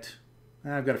picked.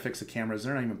 I've got to fix the cameras.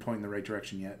 They're not even pointing the right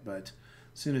direction yet, but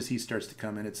as soon as he starts to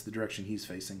come in, it's the direction he's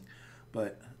facing.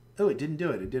 But, oh, it didn't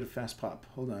do it. It did a fast pop.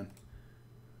 Hold on.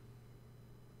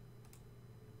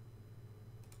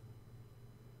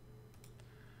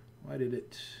 Why did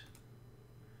it...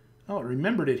 Oh, it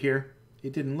remembered it here.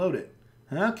 It didn't load it.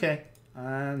 Okay.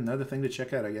 Another thing to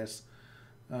check out, I guess.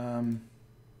 Let me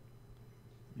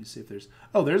see if there's...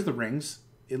 Oh, there's the rings.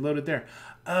 it loaded there.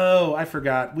 Oh, I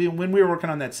forgot. When we were working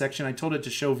on that section, I told it to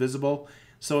show visible.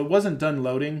 So it wasn't done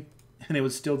loading, and it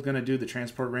was still going to do the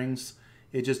transport rings.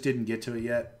 It just didn't get to it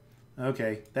yet.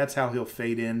 Okay, that's how he'll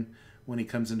fade in when he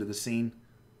comes into the scene.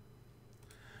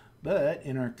 But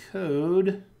in our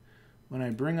code, when I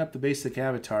bring up the basic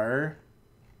avatar,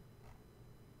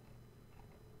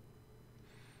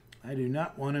 I do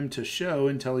not want him to show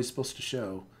until he's supposed to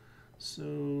show. So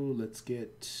let's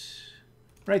get...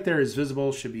 Right there is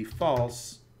visible, should be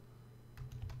false.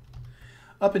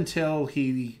 Up until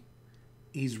he's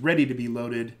ready to be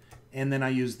loaded, and then I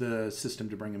use the system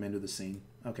to bring him into the scene.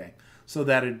 Okay, so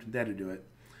that'd do it.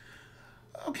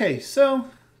 Okay,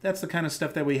 so that's the kind of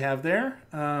stuff that we have there.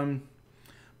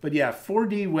 But yeah,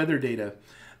 4D weather data.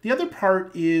 The other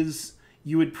part is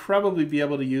you would probably be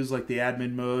able to use like the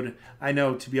admin mode. I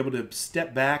know, to be able to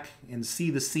step back and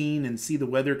see the scene and see the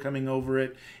weather coming over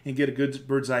it and get a good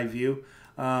bird's eye view.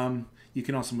 You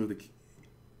can also move the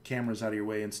cameras out of your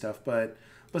way and stuff, but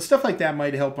stuff like that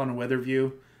might help on a weather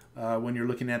view when you're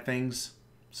looking at things.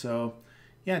 So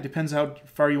yeah, it depends how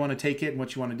far you want to take it and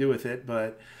what you want to do with it.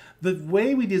 But the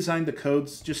way we designed the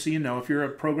codes, just so you know, if you're a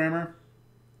programmer,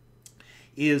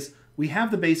 is we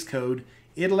have the base code.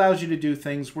 It allows you to do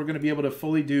things. We're going to be able to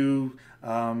fully do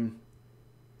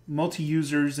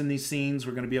multi-users in these scenes.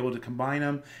 We're going to be able to combine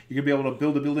them. You're going to be able to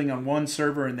build a building on one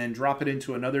server and then drop it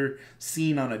into another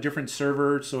scene on a different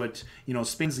server, so it, you know,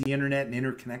 spans the internet and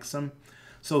interconnects them.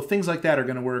 So things like that are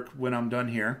going to work when I'm done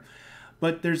here.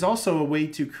 But there's also a way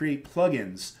to create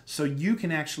plugins, so you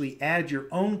can actually add your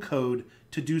own code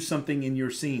to do something in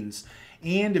your scenes.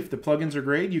 And if the plugins are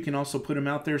great, you can also put them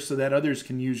out there so that others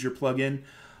can use your plugin.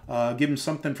 Give them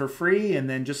something for free, and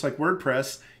then just like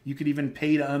WordPress, you could even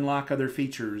pay to unlock other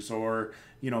features or,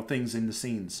 you know, things in the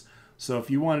scenes. So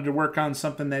if you wanted to work on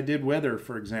something that did weather,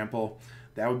 for example,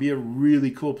 that would be a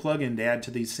really cool plugin to add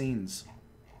to these scenes.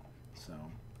 So,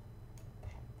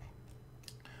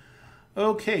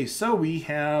 okay, so we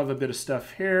have a bit of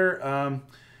stuff here.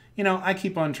 You know, I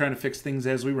keep on trying to fix things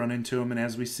as we run into them and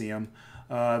as we see them.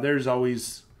 There's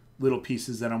always little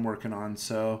pieces that I'm working on,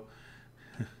 so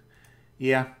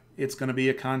yeah, it's going to be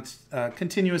a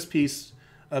continuous piece,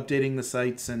 updating the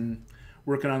sites and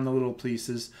working on the little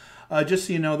pieces. Just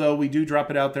so you know, though, we do drop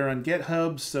it out there on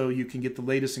GitHub, so you can get the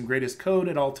latest and greatest code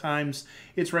at all times.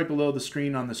 It's right below the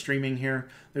screen on the streaming here.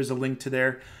 There's a link to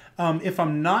there. If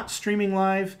I'm not streaming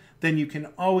live, then you can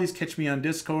always catch me on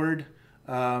Discord.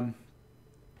 I'm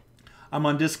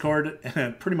on Discord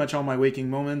pretty much all my waking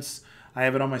moments. I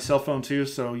have it on my cell phone too,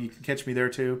 so you can catch me there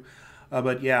too.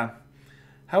 But yeah,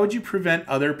 how would you prevent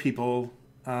other people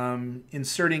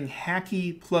inserting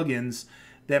hacky plugins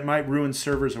that might ruin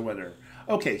servers or whatever?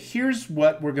 Okay, here's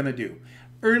what we're going to do.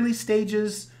 Early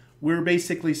stages, we're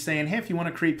basically saying, hey, if you want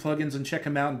to create plugins and check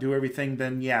them out and do everything,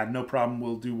 then yeah, no problem,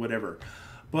 we'll do whatever.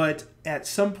 But at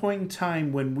some point in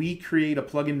time, when we create a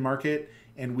plugin market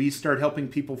and we start helping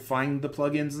people find the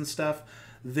plugins and stuff,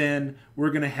 then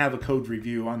we're going to have a code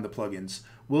review on the plugins.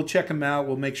 We'll check them out.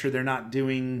 We'll make sure they're not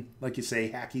doing, like you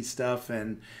say, hacky stuff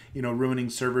and, you know, ruining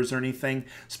servers or anything,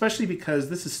 especially because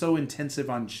this is so intensive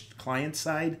on client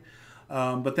side.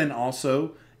 But then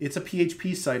also it's a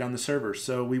PHP site on the server.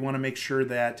 So we want to make sure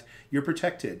that you're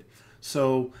protected.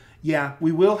 So yeah,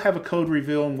 we will have a code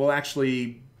review, and we'll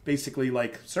actually basically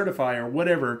like certify or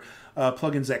whatever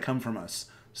plugins that come from us.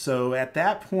 So at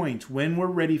that point, when we're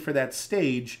ready for that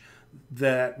stage,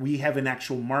 that we have an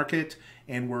actual market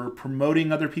and we're promoting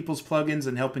other people's plugins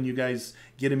and helping you guys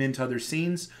get them into other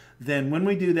scenes, then when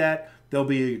we do that, there'll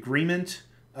be an agreement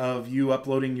of you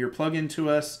uploading your plugin to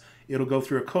us. It'll go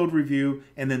through a code review,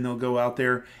 and then they'll go out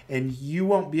there, and you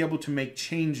won't be able to make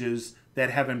changes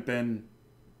that haven't been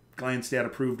glanced at,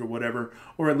 approved, or whatever.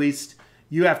 Or at least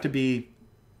you have to be,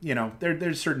 you know,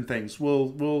 there's certain things.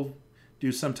 We'll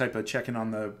do some type of checking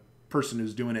on the person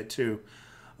who's doing it too.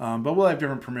 But we'll have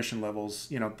different permission levels,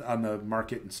 you know, on the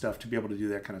market and stuff to be able to do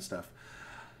that kind of stuff.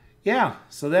 Yeah,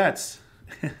 so that's...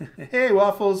 Hey,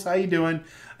 Waffles, how you doing?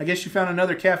 I guess you found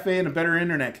another cafe and a better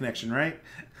internet connection, right?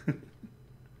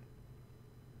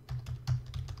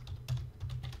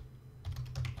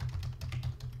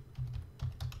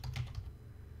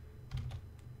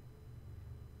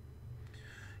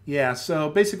 Yeah, so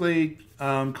basically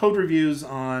code reviews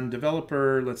on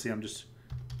developer, let's see, I'm just...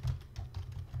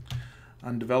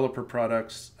 on developer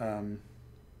products.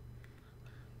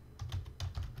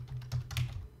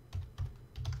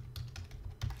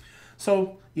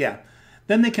 So yeah,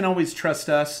 then they can always trust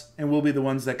us, and we'll be the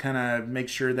ones that kind of make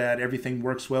sure that everything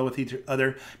works well with each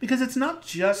other, because it's not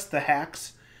just the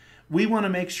hacks. We want to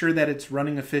make sure that it's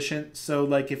running efficient. So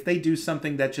like if they do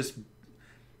something that just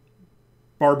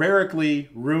barbarically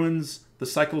ruins the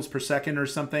cycles per second or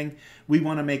something, we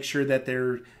want to make sure that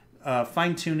they're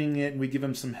fine-tuning it, and we give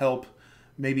them some help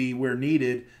maybe where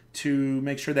needed to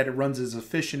make sure that it runs as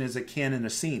efficient as it can in a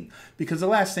scene. Because the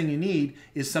last thing you need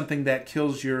is something that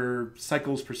kills your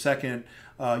cycles per second,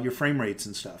 your frame rates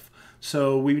and stuff.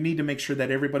 So we need to make sure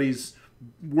that everybody's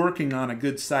working on a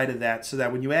good side of that, so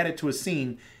that when you add it to a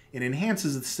scene, it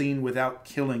enhances the scene without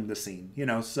killing the scene.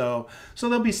 So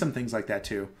there'll be some things like that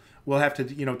too. We'll have to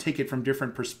take it from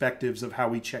different perspectives of how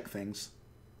we check things.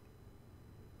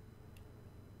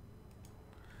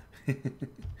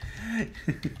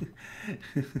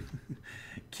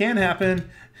 Can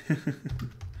happen.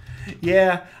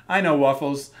 Yeah, I know,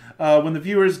 Waffles. When the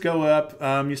viewers go up,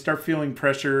 you start feeling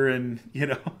pressure, and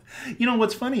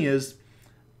what's funny is,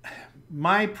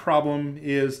 my problem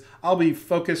is I'll be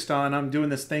focused on, I'm doing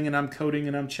this thing and I'm coding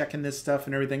and I'm checking this stuff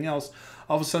and everything else.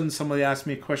 All of a sudden somebody asks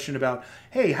me a question about,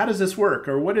 hey, how does this work?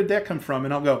 Or what did that come from?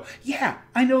 And I'll go, yeah,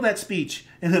 I know that speech.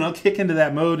 And then I'll kick into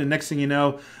that mode, and next thing you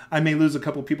know, I may lose a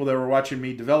couple people that were watching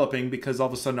me developing, because all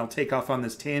of a sudden I'll take off on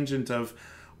this tangent of,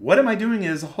 what am I doing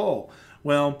as a whole?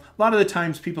 Well, a lot of the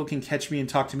times people can catch me and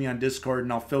talk to me on Discord,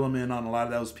 and I'll fill them in on a lot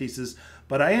of those pieces.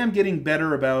 But I am getting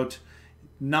better about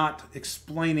not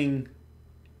explaining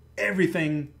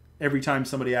everything every time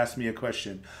somebody asks me a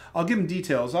question. I'll give them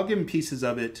details. I'll give them pieces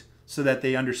of it so that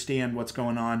they understand what's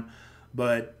going on.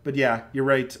 But yeah, you're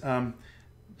right.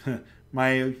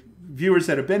 My viewers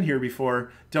that have been here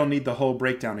before don't need the whole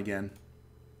breakdown again.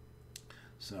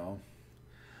 So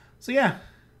yeah,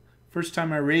 first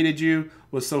time I rated you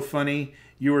was so funny.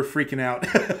 You were freaking out.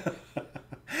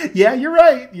 Yeah, you're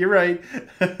right. You're right.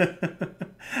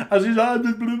 I was just,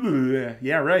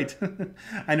 yeah, right.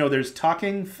 I know there's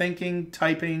talking, thinking,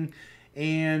 typing,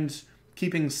 and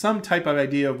keeping some type of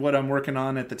idea of what I'm working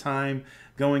on at the time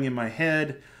going in my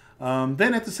head.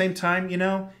 Then at the same time,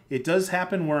 it does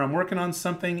happen where I'm working on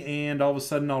something and all of a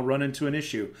sudden I'll run into an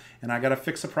issue and I got to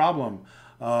fix a problem.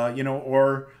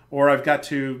 Or I've got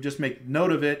to just make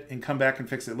note of it and come back and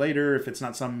fix it later if it's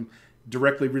not something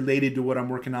directly related to what I'm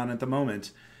working on at the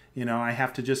moment. I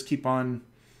have to just keep on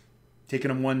taking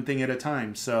them one thing at a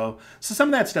time. So some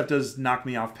of that stuff does knock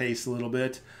me off pace a little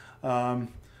bit.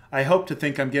 I hope to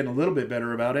think I'm getting a little bit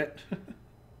better about it.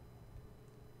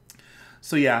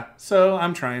 So yeah,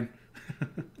 I'm trying.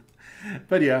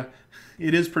 But yeah,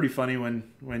 it is pretty funny when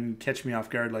you catch me off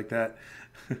guard like that.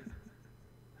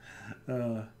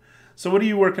 So what are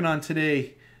you working on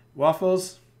today,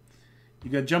 Waffles?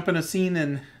 You gonna jump in a scene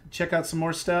and check out some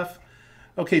more stuff?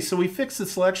 Okay, so we fixed the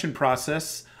selection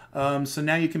process. So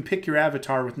now you can pick your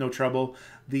avatar with no trouble.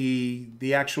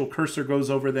 The actual cursor goes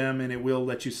over them and it will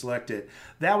let you select it.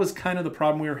 That was kind of the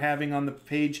problem we were having on the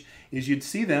page, is you'd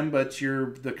see them, but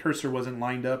the cursor wasn't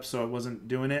lined up, so it wasn't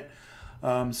doing it.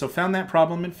 So found that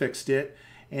problem and fixed it.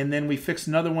 And then we fixed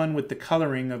another one with the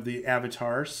coloring of the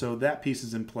avatar, so that piece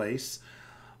is in place.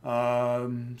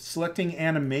 Selecting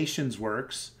animations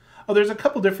works. Oh, there's a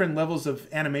couple different levels of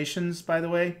animations, by the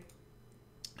way.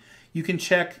 You can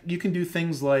do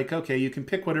things like, okay, you can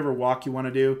pick whatever walk you want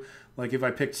to do. Like if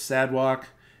I picked sad walk,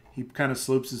 he kind of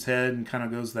slopes his head and kind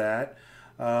of goes that.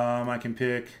 I can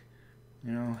pick,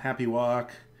 happy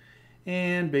walk.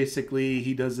 And basically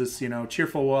he does this,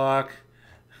 cheerful walk.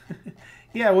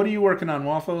 Yeah, what are you working on,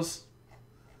 Waffles?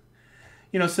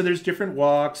 So there's different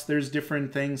walks, there's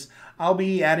different things. I'll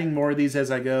be adding more of these as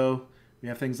I go. We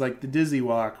have things like the dizzy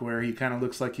walk, where he kind of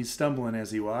looks like he's stumbling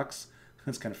as he walks.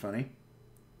 That's kind of funny.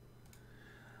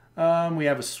 We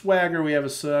have a swagger, we have a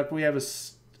suck, we have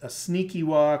a sneaky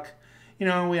walk. We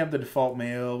have the default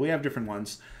male, we have different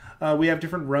ones. We have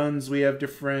different runs, we have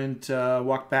different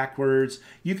walk backwards.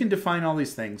 You can define all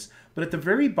these things. But at the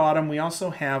very bottom, we also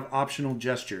have optional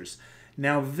gestures.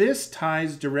 Now this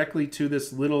ties directly to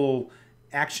this little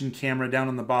action camera down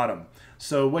on the bottom.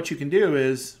 So what you can do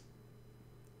is,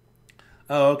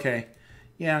 oh, okay,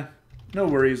 yeah, no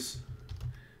worries.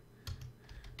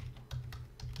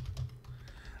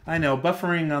 I know,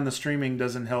 buffering on the streaming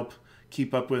doesn't help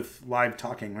keep up with live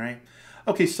talking, right?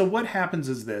 Okay, so what happens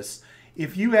is this.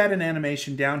 If you add an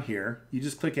animation down here, you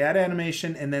just click Add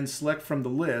Animation and then select from the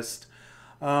list.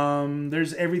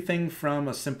 There's everything from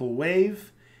a simple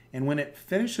wave, and when it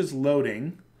finishes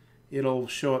loading, it'll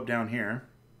show up down here.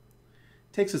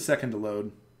 It takes a second to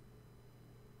load.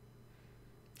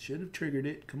 Should have triggered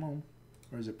it, come on.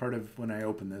 Or is it part of when I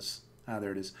open this? Ah,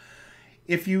 there it is.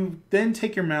 If you then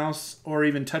take your mouse or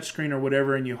even touchscreen or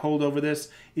whatever and you hold over this,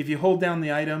 if you hold down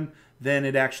the item, then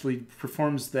it actually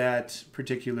performs that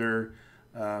particular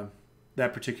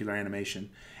animation.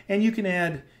 And you can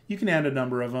add a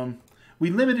number of them. We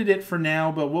limited it for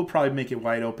now, but we'll probably make it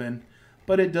wide open.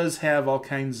 but it does have all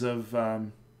kinds of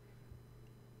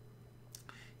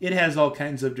it has all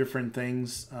kinds of different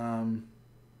things. I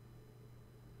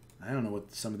don't know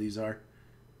what some of these are.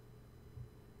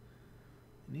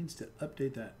 It needs to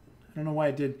update that. I don't know why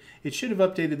it did. It should have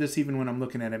updated this even when I'm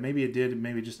looking at it. Maybe it did.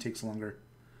 Maybe it just takes longer.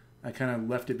 I kind of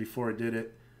left it before it did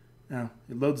it. No,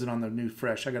 it loads it on the new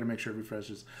fresh. I got to make sure it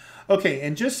refreshes. Okay,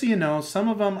 and just so you know, some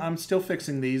of them, I'm still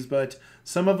fixing these, but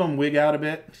some of them wig out a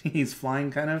bit. He's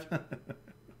flying kind of.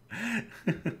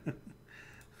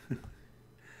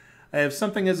 I have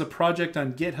something as a project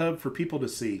on GitHub for people to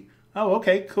see. Oh,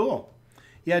 okay, cool.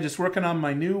 Yeah, just working on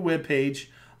my new webpage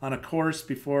on a course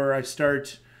before I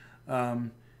start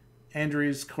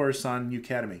Andrew's course on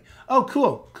Udemy. Oh,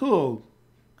 cool, cool,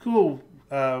 cool.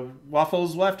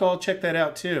 Waffles left. I'll check that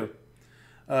out too.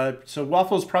 So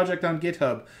Waffles project on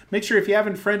GitHub. Make sure if you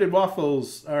haven't friended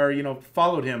Waffles or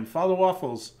followed him, follow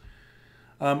Waffles.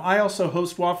 I also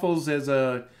host Waffles as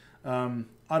a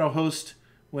auto host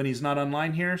when he's not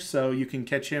online here, so you can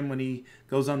catch him when he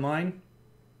goes online.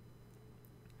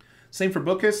 Same for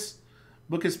Bookus.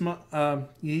 Bookus,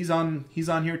 he's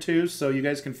on here too, so you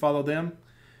guys can follow them.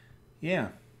 Yeah.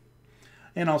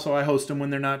 And also I host them when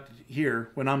they're not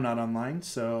here, when I'm not online,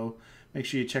 so make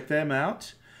sure you check them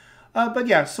out. But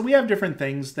yeah, so we have different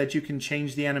things that you can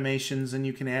change the animations and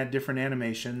you can add different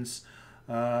animations.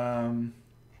 There's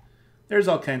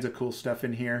all kinds of cool stuff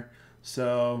in here.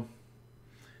 So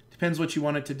depends what you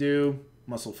want it to do.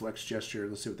 Muscle flex gesture.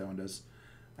 Let's see what that one does.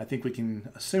 I think we can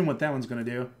assume what that one's going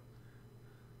to do.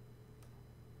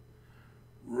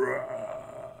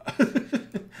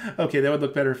 Okay, that would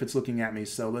look better if it's looking at me.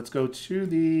 So let's go to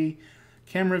the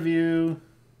camera view.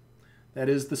 That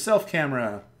is the self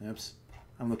camera. Oops.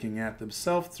 I'm looking at the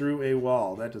self through a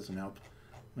wall. That doesn't help.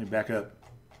 Let me back up.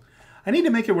 I need to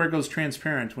make it where it goes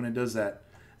transparent when it does that.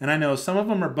 And I know some of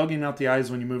them are bugging out the eyes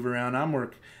when you move around.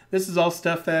 This is all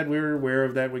stuff that we're aware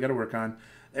of that we got to work on.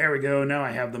 There we go. Now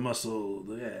I have the muscle.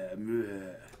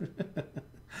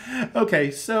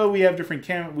 Okay, so we have different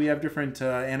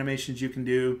animations you can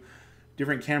do,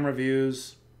 different camera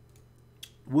views.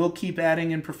 We'll keep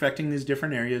adding and perfecting these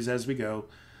different areas as we go,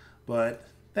 but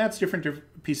that's different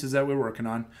pieces that we're working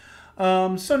on.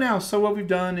 So what we've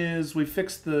done is we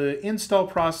fixed the install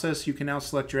process. You can now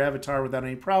select your avatar without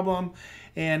any problem.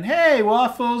 And hey,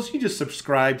 Waffles, you just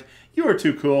subscribed. You are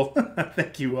too cool.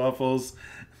 Thank you, Waffles.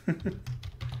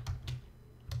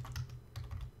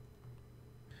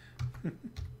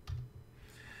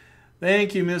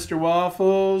 Thank you, Mr.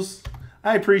 Waffles.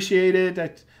 I appreciate it.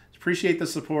 I appreciate the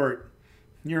support.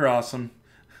 You're awesome.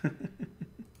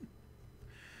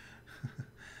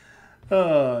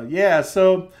 Yeah,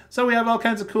 so we have all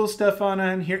kinds of cool stuff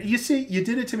on here. You see, you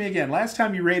did it to me again. Last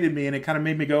time you rated me, and it kind of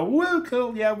made me go, woo,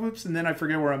 cool, yeah, whoops, and then I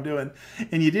forget what I'm doing.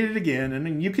 And you did it again,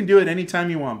 and you can do it anytime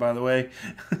you want, by the way.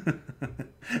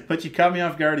 But you caught me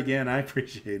off guard again. I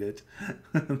appreciate it.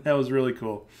 That was really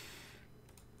cool.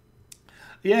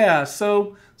 Yeah,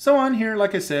 so on here,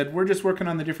 like I said, we're just working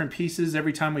on the different pieces.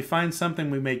 Every time we find something,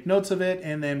 we make notes of it,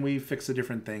 and then we fix the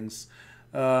different things.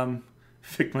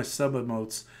 Fix my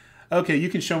sub-emotes. Okay, you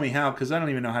can show me how, because I don't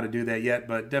even know how to do that yet,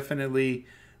 but definitely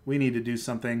we need to do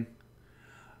something.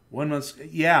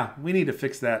 Yeah, we need to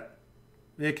fix that.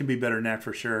 It can be better than that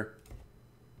for sure.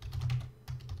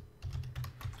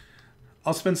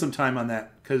 I'll spend some time on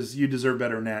that, because you deserve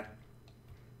better than that.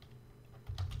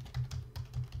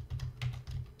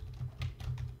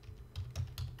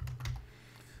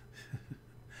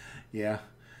 Yeah.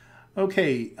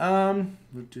 Okay.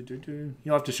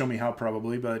 You'll have to show me how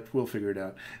probably, but we'll figure it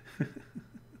out.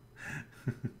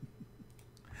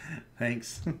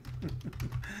 Thanks.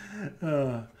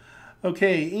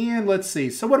 Okay, and let's see.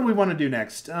 So what do we want to do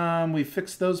next? We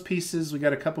fixed those pieces. We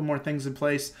got a couple more things in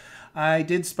place. I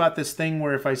did spot this thing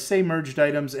where if I say merged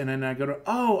items and then I go to...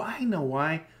 Oh, I know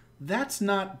why. That's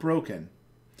not broken.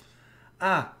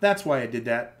 Ah, that's why I did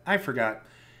that. I forgot.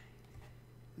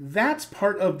 That's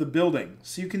part of the building.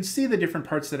 So you can see the different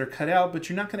parts that are cut out, but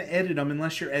you're not going to edit them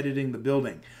unless you're editing the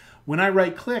building. When I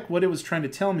right click, what it was trying to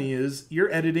tell me is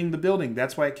you're editing the building.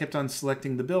 That's why it kept on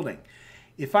selecting the building.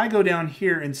 If I go down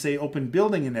here and say open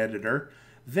building in editor,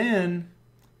 then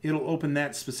it'll open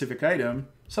that specific item.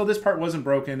 So this part wasn't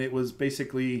broken. It was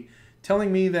basically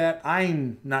telling me that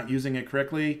I'm not using it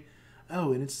correctly.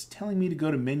 Oh, and it's telling me to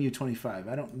go to menu 25.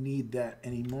 I don't need that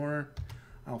anymore.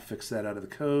 I'll fix that out of the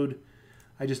code.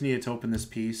 I just needed to open this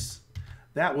piece.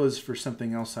 That was for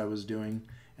something else I was doing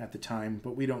at the time,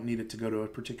 but we don't need it to go to a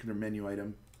particular menu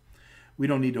item. We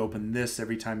don't need to open this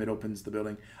every time it opens the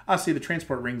building. Ah, see, the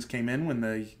transport rings came in when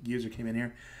the user came in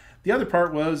here. The other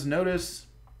part was, notice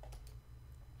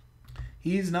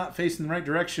He's not facing the right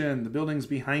direction. The building's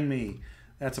behind me.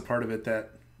 That's a part of it that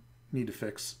I need to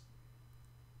fix.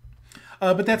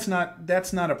 But that's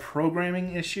not a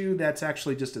programming issue. That's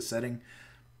actually just a setting.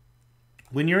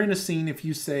 When you're in a scene, if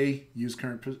you say use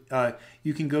current,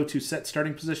 you can go to set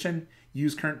starting position,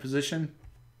 use current position.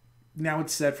 Now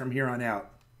it's set from here on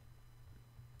out.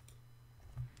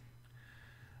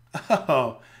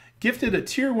 Oh, gifted a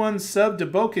tier 1 sub to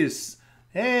Bocus.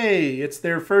 Hey, it's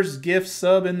their first gift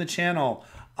sub in the channel.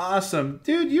 Awesome.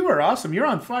 Dude, you are awesome. You're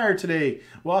on fire today.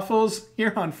 Waffles,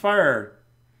 you're on fire.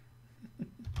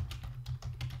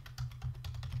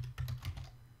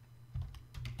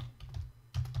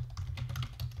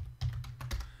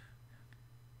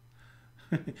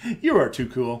 You are too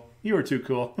cool. You are too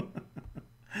cool.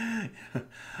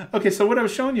 Okay, so what I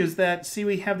was showing you is that, see,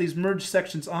 we have these merge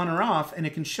sections on or off, and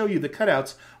it can show you the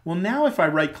cutouts. Well, now if I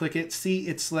right-click it, see,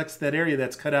 it selects that area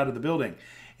that's cut out of the building.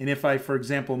 And if I, for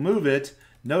example, move it,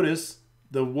 notice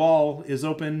the wall is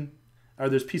open, or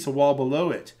there's a piece of wall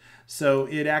below it. So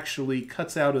it actually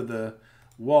cuts out of the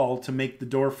wall to make the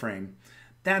door frame.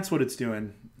 That's what it's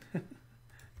doing.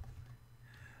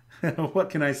 What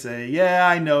can I say? Yeah,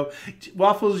 I know.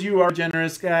 Waffles, you are a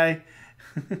generous guy.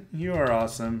 You are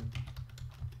awesome.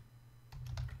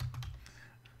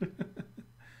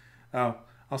 Oh,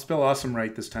 I'll spell awesome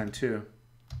right this time too.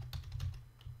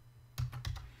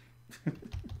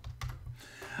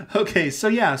 Okay, so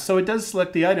yeah, so it does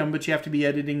select the item, but you have to be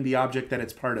editing the object that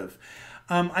it's part of.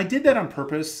 I did that on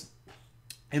purpose,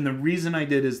 and the reason I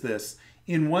did is this.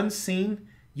 In one scene,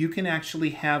 you can actually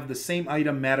have the same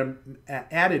item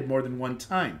added more than one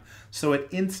time. So it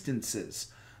instances.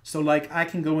 So like I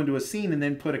can go into a scene and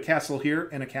then put a castle here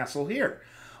and a castle here.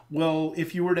 Well,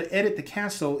 if you were to edit the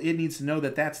castle, it needs to know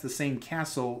that that's the same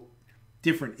castle,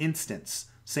 different instance.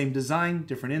 Same design,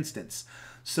 different instance.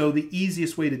 So the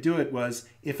easiest way to do it was,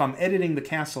 if I'm editing the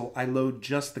castle, I load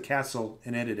just the castle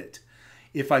and edit it.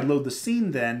 If I load the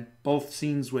scene then, both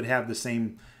scenes would have the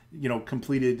same, you know,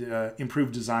 completed,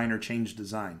 improved design or changed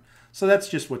design. So that's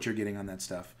just what you're getting on that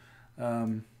stuff.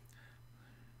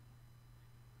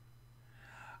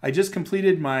 I just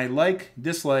completed my like,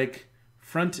 dislike,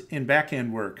 front and back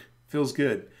end work. Feels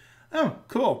good. Oh,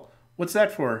 cool. What's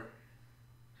that for?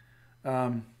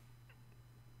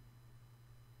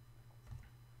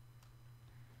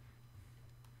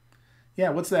 Yeah,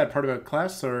 what's that? Part of a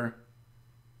class or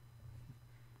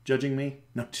judging me?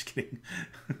 No, just kidding.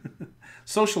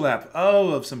 Social app.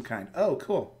 Oh, of some kind. Oh,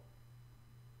 cool.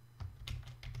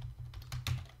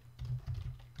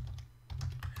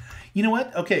 You know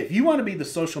what? Okay, if you want to be the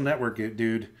social network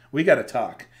dude, we got to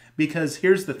talk. Because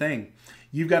here's the thing.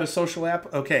 You've got a social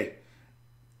app? Okay.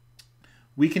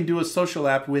 We can do a social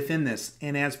app within this.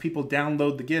 And as people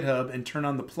download the GitHub and turn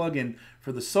on the plugin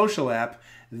for the social app,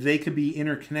 they could be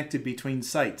interconnected between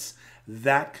sites.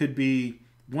 That could be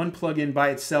one plugin by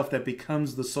itself that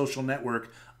becomes the social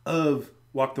network of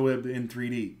WalkTheWeb in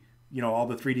 3D. You know, all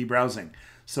the 3D browsing.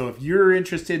 So if you're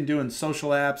interested in doing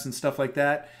social apps and stuff like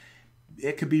that,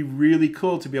 it could be really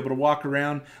cool to be able to walk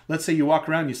around. Let's say you walk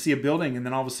around, you see a building, and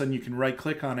then all of a sudden you can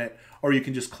right-click on it, or you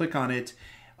can just click on it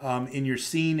in your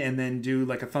scene and then do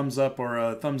like a thumbs up or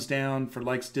a thumbs down for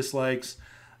likes, dislikes.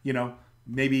 You know,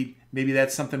 maybe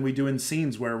that's something we do in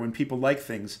scenes where when people like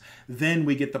things, then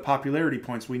we get the popularity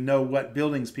points. We know what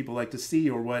buildings people like to see,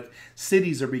 or what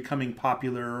cities are becoming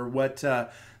popular, or what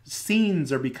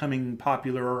scenes are becoming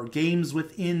popular, or games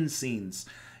within scenes,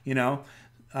 you know.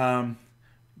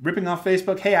 Ripping off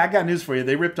Facebook, hey, I got news for you.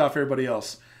 They ripped off everybody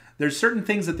else. There's certain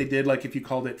things that they did, like if you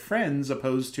called it friends,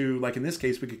 opposed to, like in this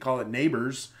case, we could call it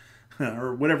neighbors,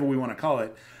 or whatever we want to call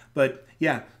it. But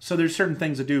yeah, so there's certain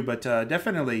things to do, but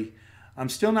definitely, I'm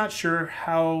still not sure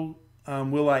how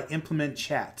will I implement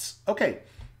chats. Okay,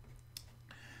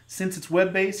 since it's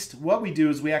web-based, what we do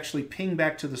is we actually ping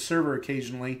back to the server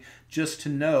occasionally just to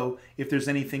know if there's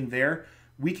anything there.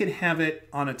 We could have it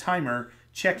on a timer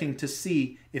checking to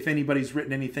see if anybody's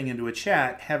written anything into a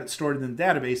chat, have it stored in the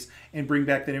database, and bring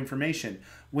back that information.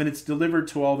 When it's delivered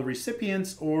to all the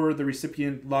recipients, or the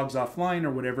recipient logs offline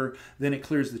or whatever, then it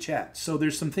clears the chat. So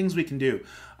there's some things we can do.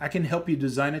 I can help you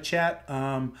design a chat.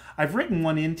 I've written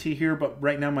one into here, but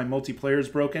right now my multiplayer is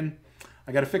broken.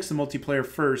 I got to fix the multiplayer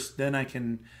first, then I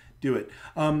can do it.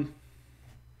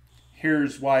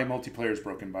 Here's why multiplayer is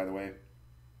broken, by the way.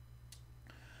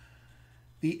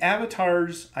 The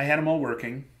avatars, I had them all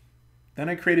working. Then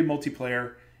I created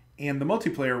multiplayer, and the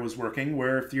multiplayer was working,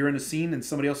 where if you're in a scene and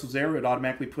somebody else was there, it would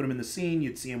automatically put them in the scene.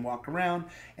 You'd see them walk around.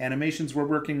 Animations were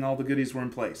working. All the goodies were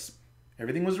in place.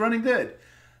 Everything was running good.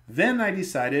 Then I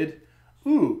decided,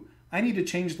 ooh, I need to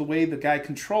change the way the guy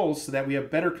controls so that we have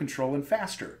better control and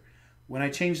faster. When I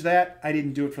changed that, I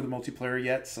didn't do it for the multiplayer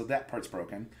yet, so that part's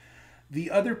broken. The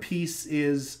other piece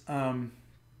is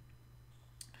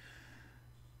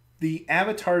the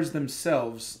avatars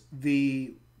themselves.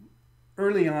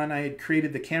 Early on, I had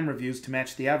created the camera views to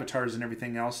match the avatars and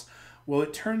everything else. Well,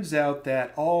 it turns out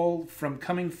that all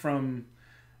coming from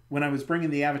when I was bringing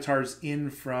the avatars in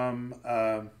from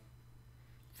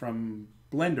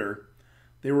Blender,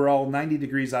 they were all 90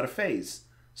 degrees out of phase.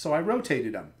 So I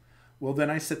rotated them. Well,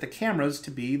 then I set the cameras to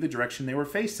be the direction they were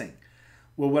facing.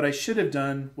 Well, what I should have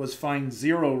done was find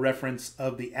 0 reference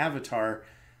of the avatar,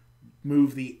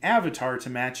 move the avatar to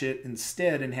match it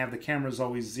instead, and have the cameras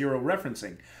always 0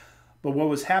 referencing. But what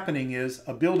was happening is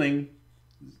a building,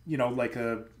 you know, like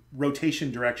a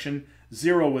rotation direction,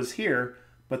 0 was here,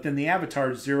 but then the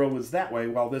avatar 0 was that way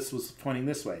while this was pointing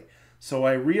this way. So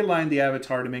I realigned the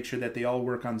avatar to make sure that they all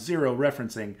work on 0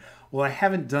 referencing. Well, I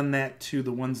haven't done that to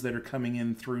the ones that are coming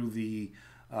in through the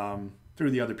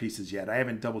other pieces yet. I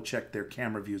haven't double checked their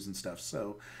camera views and stuff.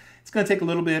 So it's going to take a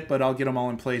little bit, but I'll get them all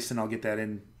in place and I'll get that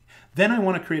in. Then I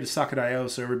want to create a socket IO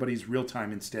so everybody's real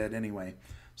time instead anyway.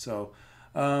 So,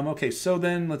 okay, so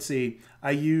then let's see.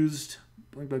 I used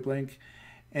blank, blank, blank,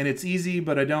 and it's easy,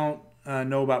 but I don't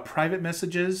know about private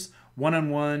messages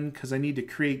one-on-one because I need to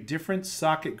create different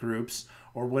socket groups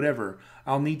or whatever.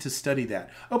 I'll need to study that.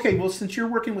 Okay, well, since you're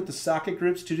working with the socket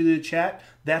groups to do the chat,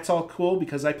 that's all cool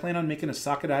because I plan on making a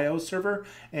socket IO server,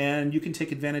 and you can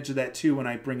take advantage of that too when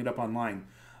I bring it up online.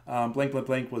 Blank, blank,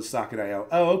 blank was socket IO.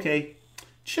 Oh, okay.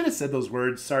 Should have said those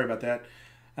words. Sorry about that.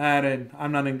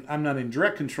 I'm not in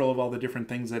direct control of all the different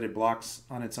things that it blocks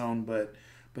on its own, but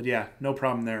yeah, no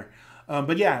problem there.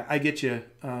 But yeah, I get you.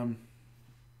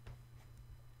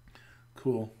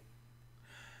 Cool.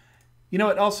 You know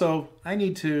what? Also, I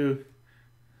need to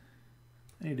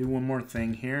do one more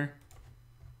thing here.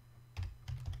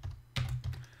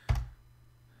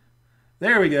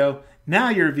 There we go. Now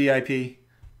you're a VIP.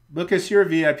 Lucas, you're a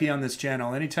VIP on this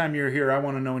channel. Anytime you're here, I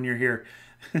want to know when you're here.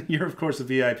 You're, of course, a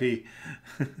VIP.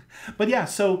 But yeah,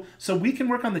 so we can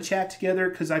work on the chat together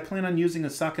because I plan on using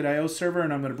a socket IO server,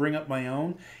 and I'm going to bring up my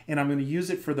own, and I'm going to use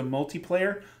it for the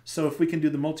multiplayer. So if we can do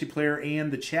the multiplayer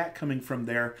and the chat coming from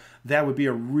there, that would be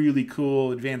a really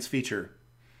cool advanced feature.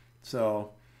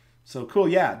 So cool.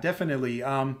 Yeah, definitely.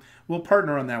 We'll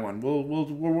partner on that one.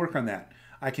 We'll work on that.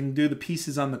 I can do the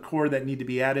pieces on the core that need to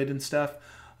be added and stuff.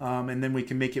 And then we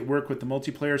can make it work with the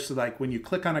multiplayer. So like when you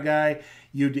click on a guy,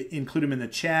 you'd include him in the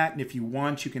chat. And if you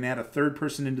want, you can add a third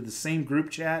person into the same group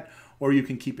chat, or you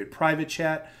can keep it private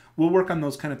chat. We'll work on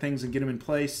those kind of things and get them in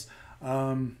place.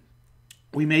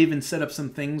 We may even set up some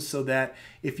things so that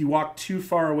if you walk too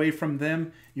far away from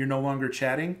them, you're no longer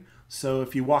chatting. So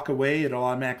if you walk away, it'll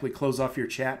automatically close off your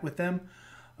chat with them.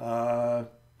 I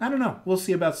don't know. We'll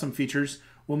see about some features.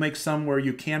 We'll make some where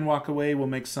you can walk away. We'll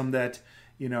make some that,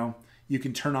 you know, you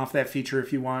can turn off that feature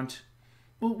if you want.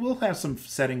 We'll have some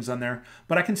settings on there,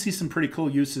 but I can see some pretty cool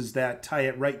uses that tie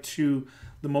it right to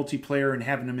the multiplayer and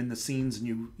having them in the scenes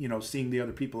and you know, seeing the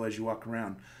other people as you walk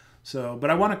around. So, but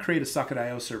I want to create a socket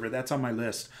IO server. That's on my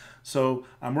list. So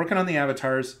I'm working on the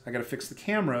avatars. I got to fix the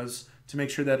cameras to make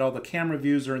sure that all the camera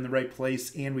views are in the right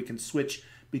place and we can switch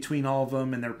between all of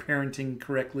them and they're parenting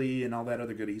correctly and all that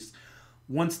other goodies.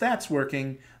 Once that's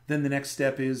working, then the next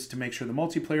step is to make sure the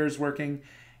multiplayer is working.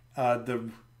 The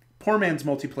poor man's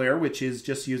multiplayer, which is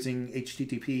just using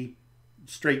HTTP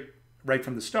straight right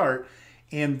from the start.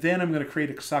 And then I'm going to create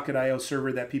a socket IO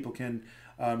server that people can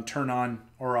turn on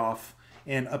or off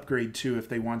and upgrade to if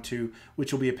they want to,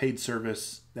 which will be a paid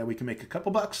service that we can make a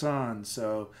couple bucks on.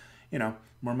 So, you know,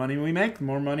 more money we make, the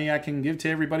more money I can give to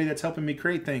everybody that's helping me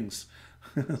create things.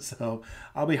 So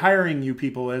I'll be hiring you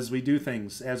people as we do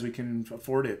things, as we can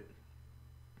afford it.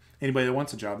 Anybody that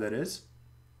wants a job, that is.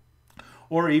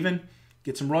 Or even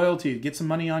get some royalty, get some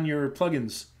money on your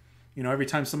plugins. You know, every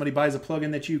time somebody buys a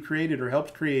plugin that you created or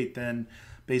helped create, then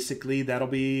basically that'll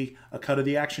be a cut of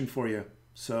the action for you.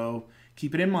 So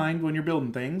keep it in mind when you're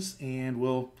building things, and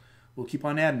we'll keep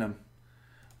on adding them.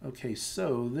 Okay,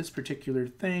 so this particular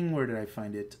thing, where did I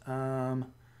find it?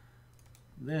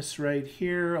 This right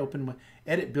here, open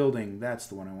edit building. That's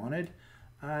the one I wanted.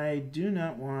 I do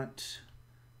not want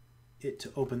it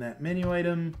to open that menu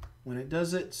item when it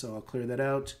does it, so I'll clear that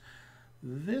out.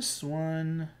 This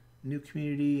one, new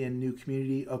community and new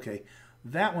community. Okay,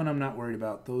 that one I'm not worried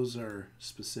about. Those are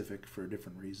specific for a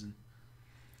different reason.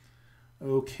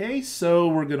 Okay, so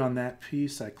we're good on that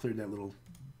piece. I cleared that little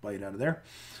bite out of there.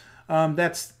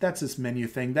 That's this menu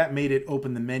thing. That made it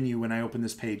open the menu when I open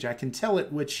this page. I can tell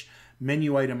it which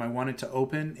menu item I want it to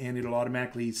open, and it'll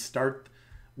automatically start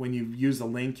when you use a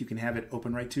link, you can have it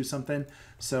open right to something.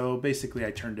 So basically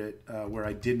I turned it where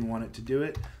I didn't want it to do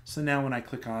it. So now when I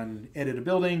click on edit a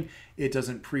building, it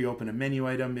doesn't pre-open a menu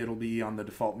item. It'll be on the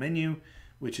default menu,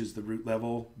 which is the root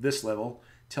level, this level,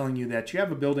 telling you that you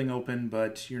have a building open,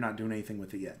 but you're not doing anything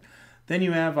with it yet. Then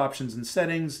you have options and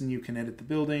settings, and you can edit the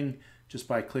building just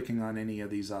by clicking on any of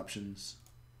these options.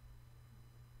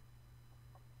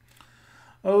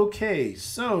 Okay,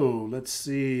 so let's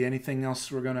see, anything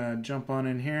else we're gonna jump on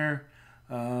in here?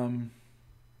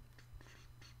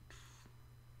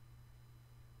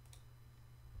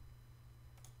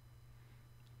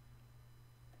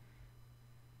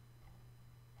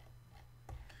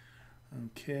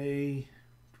 Okay.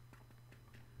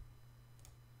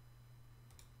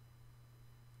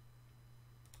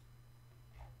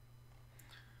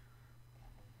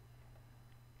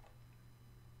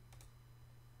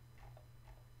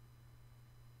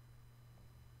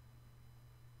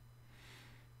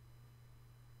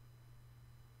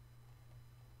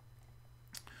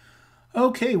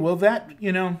 Okay, well that,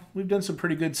 we've done some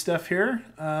pretty good stuff here.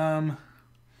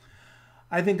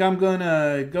 I think I'm going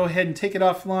to go ahead and take it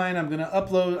offline. I'm going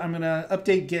to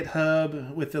update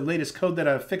GitHub with the latest code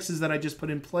fixes that I just put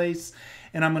in place.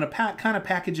 And I'm going to kind of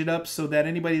package it up so that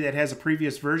anybody that has a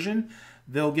previous version,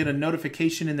 they'll get a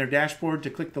notification in their dashboard to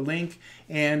click the link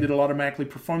and it'll automatically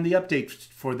perform the update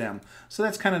for them. So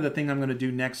that's kind of the thing I'm going to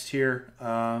do next here.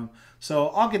 So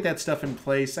I'll get that stuff in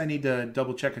place. I need to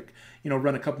double check,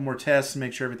 run a couple more tests and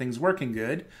make sure everything's working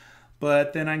good.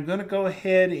 But then I'm going to go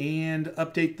ahead and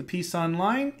update the piece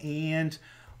online and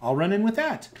I'll run in with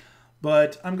that.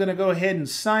 But I'm going to go ahead and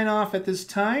sign off at this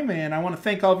time. And I want to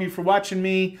thank all of you for watching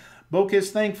me. Bokus,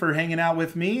 thanks for hanging out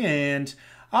with me. And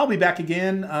I'll be back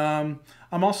again.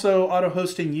 I'm also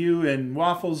auto-hosting you and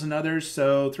Waffles and others.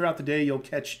 So throughout the day, you'll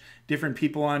catch different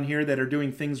people on here that are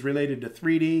doing things related to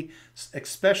 3D,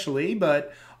 especially,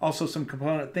 but also some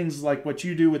component things like what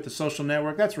you do with the social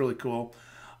network. That's really cool.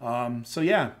 So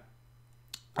yeah.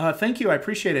 Thank you. I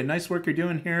appreciate it. Nice work you're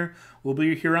doing here. We'll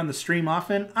be here on the stream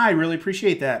often. I really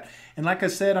appreciate that. And like I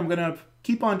said, I'm going to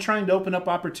keep on trying to open up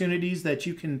opportunities that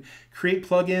you can create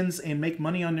plugins and make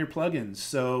money on your plugins.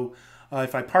 So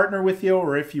if I partner with you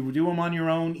or if you do them on your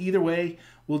own, either way,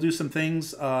 we'll do some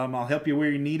things. I'll help you where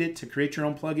you need it to create your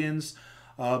own plugins.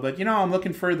 But I'm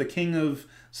looking for the king of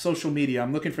social media.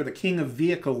 I'm looking for the king of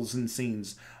vehicles and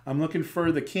scenes. I'm looking for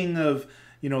the king of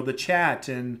the chat,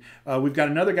 and we've got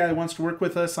another guy that wants to work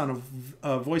with us on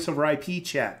a voice over IP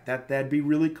chat. That'd be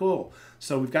really cool.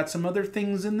 So we've got some other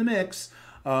things in the mix.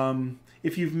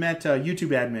 If you've met YouTube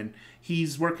admin,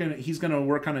 he's going to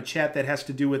work on a chat that has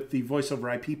to do with the voice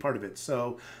over IP part of it.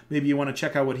 So maybe you want to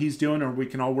check out what he's doing, or we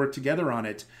can all work together on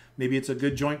it. Maybe it's a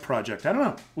good joint project. I don't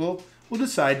know. We'll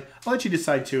decide. I'll let you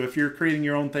decide too. If you're creating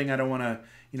your own thing, I don't want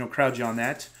to crowd you on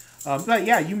that. But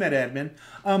yeah, you met admin.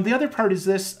 The other part is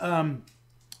this.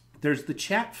 There's the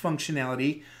chat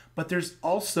functionality, but there's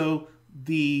also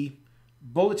the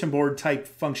bulletin board type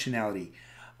functionality.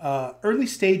 Early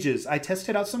stages, I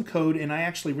tested out some code and I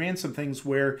actually ran some things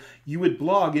where you would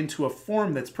blog into a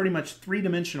form that's pretty much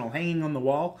three-dimensional, hanging on the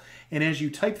wall. And as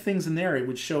you type things in there, it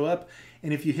would show up.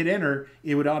 And if you hit enter,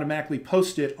 it would automatically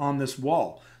post it on this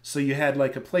wall. So you had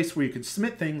like a place where you could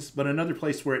submit things, but another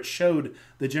place where it showed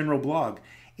the general blog.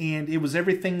 And it was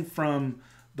everything from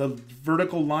the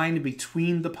vertical line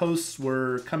between the posts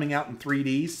were coming out in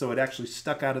 3D, so it actually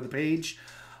stuck out of the page.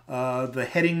 The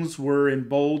headings were in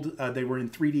bold. They were in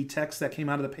 3D text that came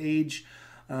out of the page.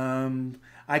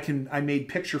 I made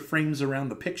picture frames around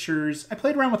the pictures. I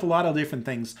played around with a lot of different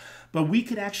things, but we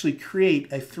could actually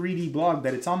create a 3D blog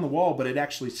that it's on the wall, but it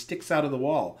actually sticks out of the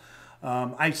wall.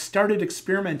 I started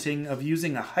experimenting of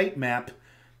using a height map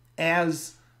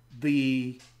as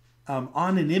the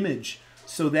on an image,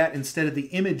 so that instead of the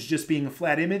image just being a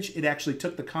flat image, it actually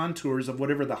took the contours of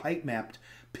whatever the height mapped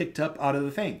picked up out of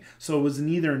the thing. So it was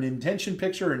either an intention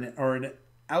picture or an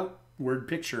outward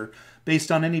picture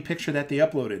based on any picture that they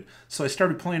uploaded. So I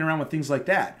started playing around with things like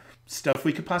that. Stuff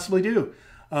we could possibly do.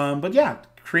 But yeah,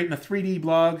 creating a 3D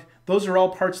blog, those are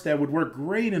all parts that would work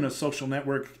great in a social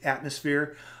network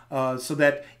atmosphere, so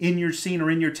that in your scene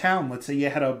or in your town, let's say you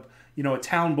had a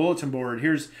town bulletin board,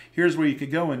 here's where you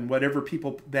could go, and whatever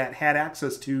people that had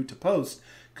access to post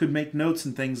could make notes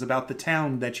and things about the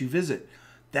town that you visit.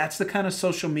 That's the kind of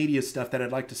social media stuff that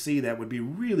I'd like to see that would be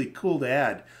really cool to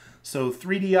add. So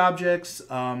 3D objects,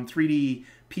 3D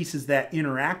pieces that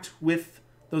interact with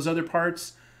those other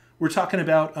parts. We're talking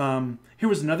about, here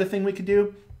was another thing we could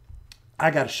do. I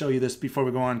got to show you this before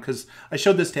we go on, because I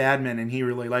showed this to admin and he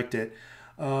really liked it.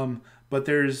 But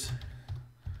there's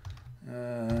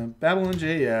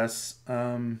Babylon.js.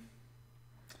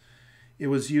 it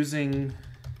was using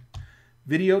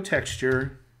video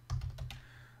texture,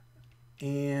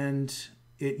 and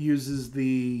it uses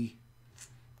the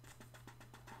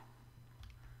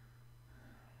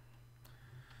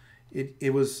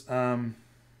it was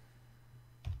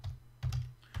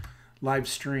live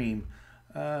stream.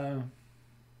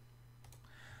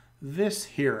 This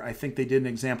here, I think they did an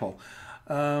example.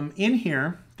 In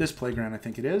here, this playground, I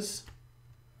think it is.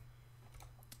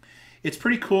 It's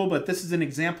pretty cool, but this is an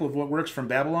example of what works from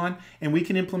Babylon, and we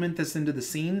can implement this into the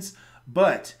scenes,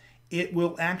 but it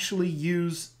will actually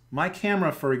use my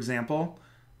camera, for example.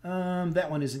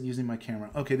 That one isn't using my camera.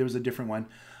 Okay, there was a different one.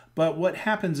 But what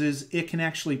happens is it can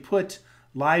actually put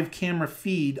live camera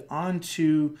feed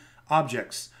onto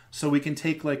objects. So we can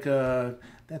take like a,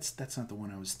 that's not the one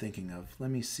I was thinking of.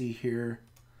 Let me see here.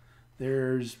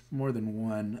 There's more than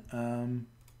one.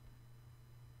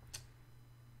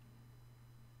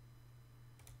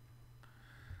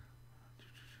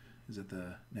 Is it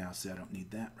the, now see, I don't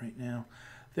need that right now.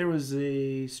 There was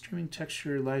a streaming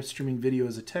texture, live streaming video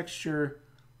as a texture.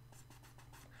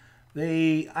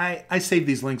 I saved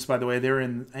these links, by the way. They're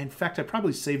in fact, I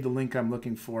probably saved the link I'm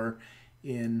looking for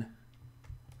in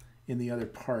the other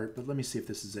part, but let me see if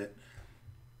this is it.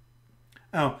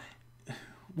 Oh,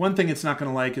 one thing it's not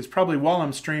going to like is probably while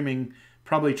I'm streaming,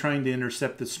 probably trying to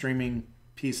intercept the streaming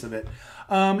piece of it.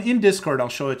 In Discord, I'll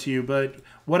show it to you, but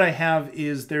what I have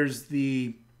is there's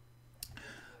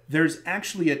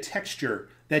actually a texture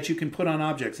that you can put on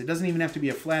objects. It doesn't even have to be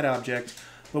a flat object,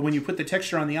 but when you put the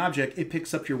texture on the object, it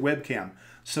picks up your webcam.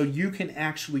 So you can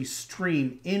actually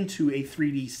stream into a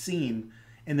 3D scene,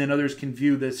 and then others can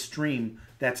view the stream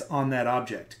that's on that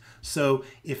object. So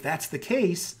if that's the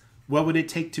case, what would it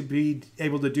take to be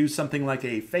able to do something like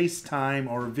a FaceTime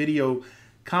or a video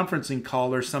conferencing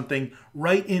call or something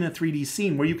right in a 3D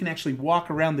scene where you can actually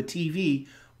walk around the TV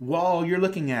while you're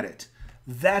looking at it?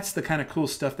 That's the kind of cool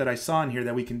stuff that I saw in here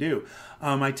that we can do.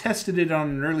 I tested it on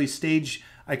an early stage.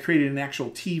 I created an actual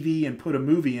TV and put a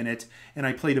movie in it, and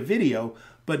I played a video,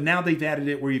 but now they've added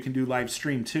it where you can do live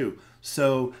stream too.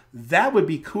 So that would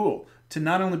be cool to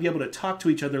not only be able to talk to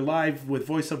each other live with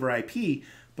voice over IP,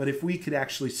 but if we could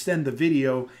actually send the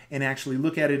video and actually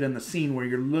look at it in the scene where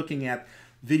you're looking at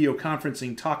video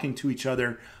conferencing, talking to each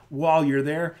other while you're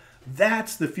there,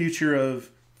 that's the future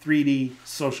of 3D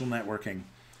social networking.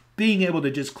 Being able to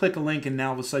just click a link and now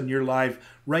all of a sudden you're live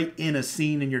right in a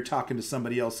scene and you're talking to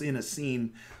somebody else in a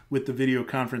scene with the video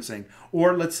conferencing.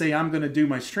 Or let's say I'm going to do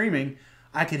my streaming,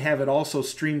 I could have it also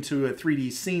stream to a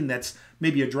 3D scene that's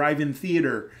maybe a drive-in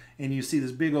theater, and you see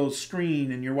this big old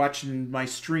screen and you're watching my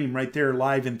stream right there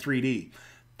live in 3D.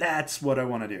 That's what I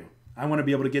want to do. I want to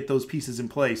be able to get those pieces in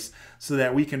place so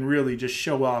that we can really just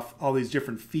show off all these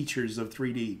different features of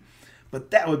 3D. But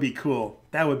that would be cool.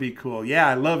 That would be cool. Yeah,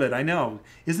 I love it. I know.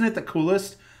 Isn't it the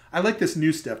coolest? I like this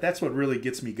new stuff. That's what really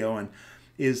gets me going,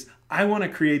 is I want to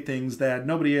create things that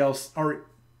nobody else, or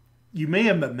you may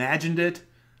have imagined it,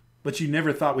 but you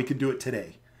never thought we could do it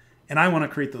today. And I want to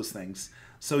create those things.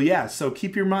 So yeah, so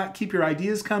keep your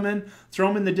ideas coming. Throw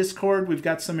them in the Discord. We've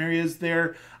got some areas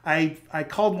there. I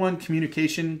called one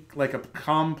communication, like a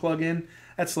comm plugin.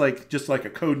 That's like just like a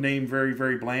code name, very,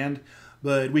 very bland.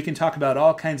 But we can talk about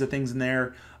all kinds of things in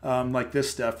there, like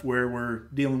this stuff where we're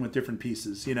dealing with different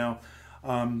pieces, you know,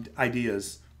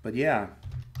 ideas. But yeah.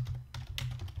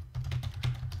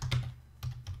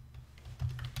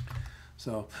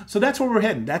 So that's where we're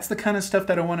heading. That's the kind of stuff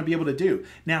that I want to be able to do.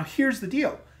 Now, here's the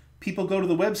deal. People go to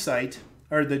the website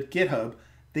or the GitHub,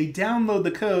 they download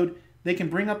the code, they can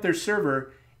bring up their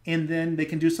server, and then they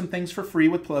can do some things for free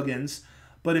with plugins.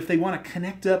 But if they want to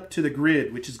connect up to the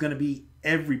grid, which is going to be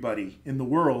everybody in the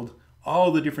world,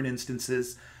 all the different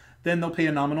instances, then they'll pay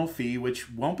a nominal fee,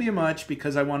 which won't be much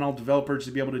because I want all developers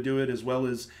to be able to do it as well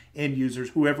as end users,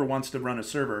 whoever wants to run a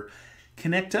server,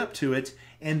 connect up to it,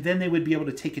 and then they would be able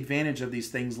to take advantage of these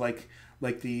things like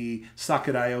the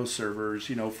Socket.io servers,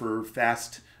 you know, for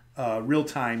fast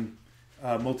real-time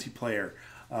multiplayer.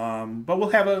 But we'll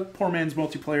have a poor man's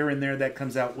multiplayer in there that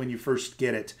comes out when you first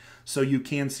get it, so you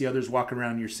can see others walk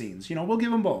around your scenes. You know, we'll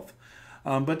give them both.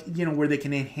 But, you know, where they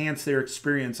can enhance their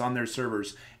experience on their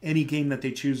servers. Any game that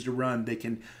they choose to run, they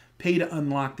can pay to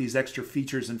unlock these extra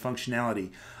features and functionality.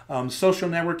 Social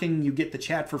networking, you get the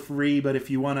chat for free, but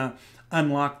if you want to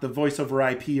unlock the voice over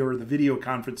IP or the video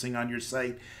conferencing on your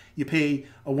site, you pay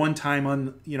a one-time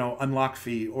unlock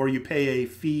fee, or you pay a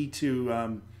fee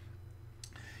to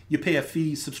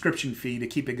subscription fee to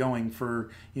keep it going for,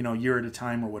 you know, a year at a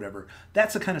time or whatever.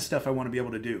 That's the kind of stuff I want to be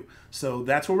able to do. So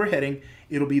that's where we're heading.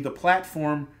 It'll be the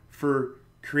platform for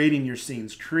creating your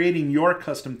scenes, creating your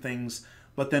custom things,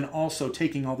 but then also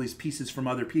taking all these pieces from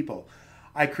other people.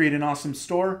 I create an awesome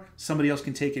store. Somebody else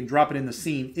can take it and drop it in the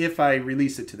scene if I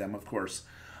release it to them, of course.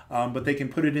 But they can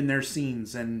put it in their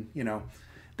scenes and, you know,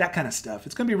 that kind of stuff.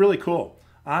 It's going to be really cool.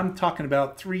 I'm talking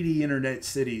about 3D internet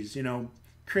cities, you know,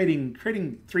 creating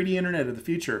 3D internet of the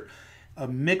future. A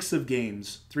mix of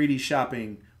games, 3D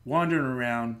shopping, wandering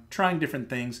around, trying different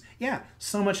things. Yeah,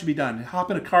 so much to be done. Hop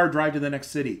in a car, drive to the next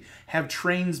city. Have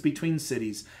trains between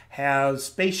cities. Have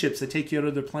spaceships that take you to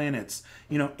other planets.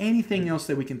 You know, anything else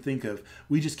that we can think of.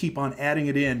 We just keep on adding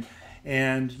it in.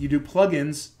 And you do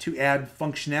plugins to add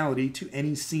functionality to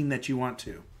any scene that you want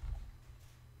to.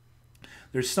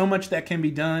 There's so much that can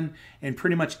be done, and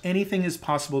pretty much anything is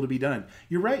possible to be done.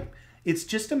 You're right. It's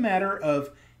just a matter of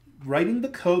writing the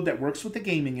code that works with the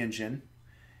gaming engine.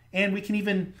 And we can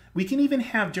even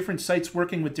have different sites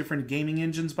working with different gaming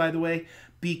engines, by the way,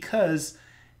 because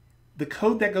the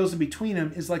code that goes in between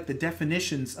them is like the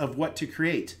definitions of what to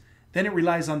create. Then it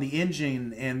relies on the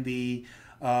engine and the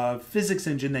physics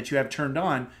engine that you have turned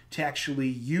on to actually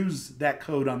use that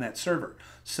code on that server.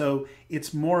 So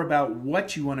it's more about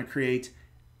what you want to create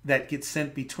that gets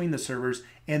sent between the servers,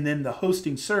 and then the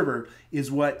hosting server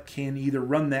is what can either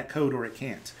run that code or it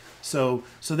can't. So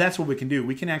that's what we can do.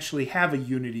 We can actually have a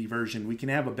Unity version. We can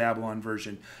have a Babylon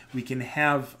version. We can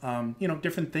have you know,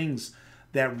 different things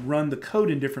that run the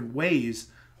code in different ways,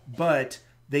 but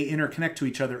they interconnect to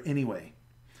each other anyway.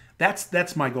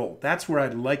 That's my goal. That's where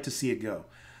I'd like to see it go.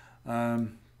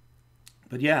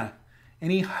 But yeah,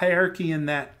 any hierarchy in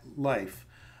that life.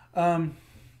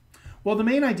 Well, the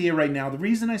main idea right now, the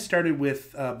reason I started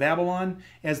with Babylon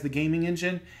as the gaming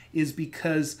engine is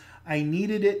because I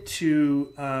needed it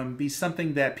to be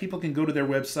something that people can go to their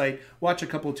website, watch a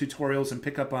couple of tutorials, and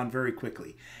pick up on very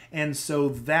quickly. And so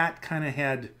that kind of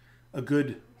had a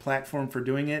good platform for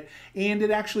doing it. And it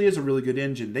actually is a really good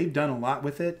engine. They've done a lot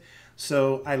with it.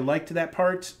 So I liked that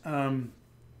part.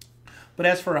 But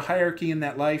as for a hierarchy in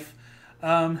that life,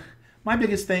 my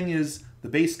biggest thing is the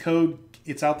base code.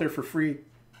 It's out there for free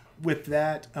with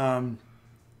that. And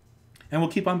we'll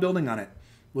keep on building on it.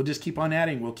 We'll just keep on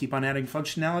adding. We'll keep on adding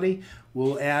functionality.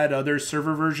 We'll add other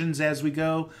server versions as we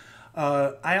go.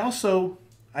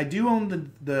 I do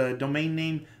own the domain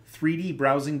name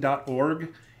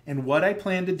 3dbrowsing.org. And what I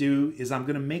plan to do is I'm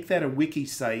going to make that a wiki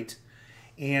site.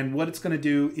 And what it's going to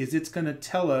do is it's going to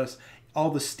tell us all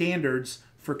the standards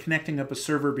for connecting up a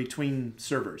server between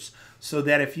servers. So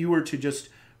that if you were to just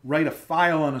write a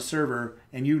file on a server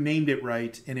and you named it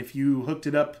right, and if you hooked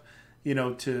it up, you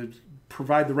know, to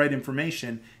provide the right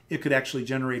information, it could actually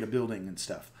generate a building and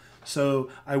stuff. So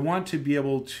I want to be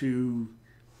able to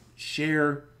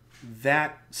share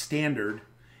that standard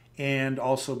and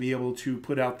also be able to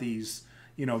put out these,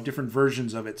 you know, different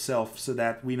versions of itself so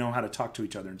that we know how to talk to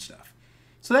each other and stuff.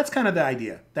 So that's kind of the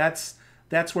idea. That's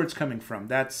where it's coming from.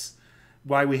 That's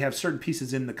why we have certain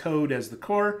pieces in the code as the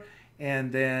core,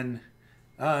 and then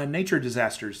nature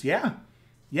disasters. Yeah,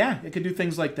 it could do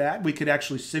things like that. We could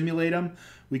actually simulate them.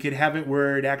 We could have it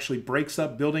where it actually breaks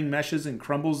up building meshes and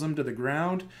crumbles them to the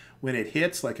ground when it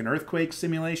hits, like an earthquake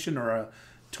simulation or a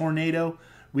tornado.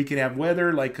 We could have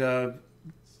weather like a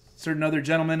certain other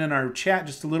gentleman in our chat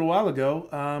just a little while ago.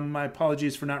 My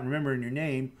apologies for not remembering your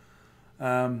name.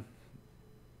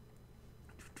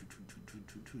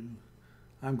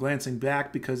 I'm glancing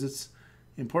back because it's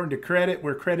important to credit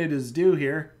where credit is due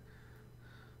here.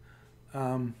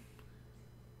 Anathu.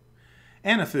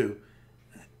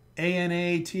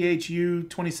 ANATHU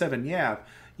 27. Yeah,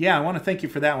 I want to thank you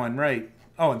for that one. Right.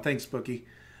 Oh, and thanks, Bookie.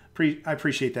 I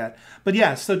appreciate that. But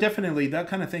yeah, so definitely that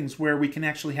kind of things where we can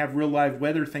actually have real live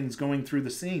weather things going through the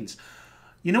scenes.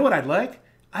 You know what I'd like?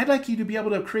 I'd like you to be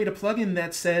able to create a plugin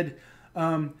that said,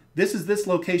 this is this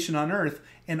location on Earth,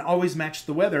 and always match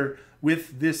the weather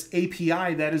with this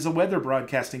API that is a weather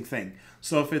broadcasting thing.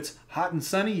 So if it's hot and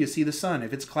sunny, you see the sun.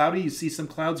 If it's cloudy, you see some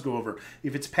clouds go over.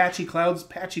 If it's patchy clouds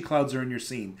are in your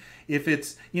scene. If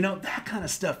it's, you know, that kind of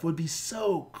stuff would be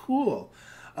so cool.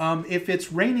 If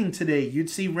it's raining today, you'd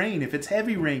see rain. If it's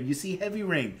heavy rain, you see heavy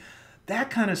rain.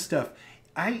 That kind of stuff.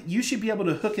 You should be able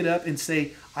to hook it up and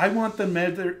say, I want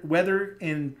the weather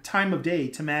and time of day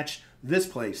to match this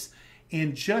place.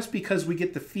 And just because we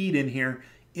get the feed in here,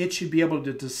 it should be able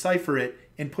to decipher it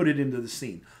and put it into the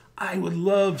scene. I would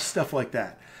love stuff like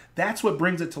that. That's what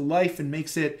brings it to life and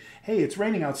makes it, hey, it's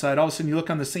raining outside. All of a sudden you look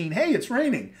on the scene, hey, it's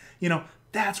raining. You know,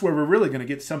 that's where we're really going to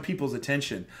get some people's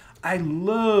attention. I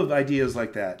love ideas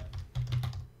like that.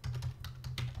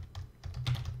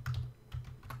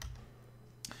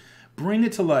 Bring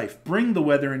it to life. Bring the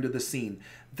weather into the scene.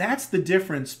 That's the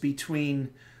difference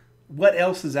between what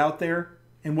else is out there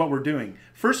and what we're doing.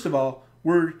 First of all,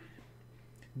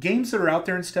 games that are out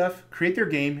there and stuff create their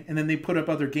game, and then they put up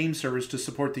other game servers to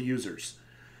support the users.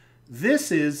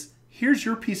 This is, here's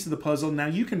your piece of the puzzle. Now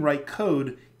you can write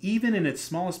code even in its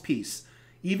smallest piece.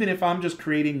 Even if I'm just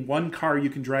creating one car you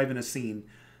can drive in a scene,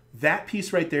 that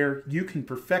piece right there, you can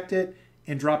perfect it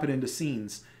and drop it into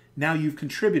scenes. Now you've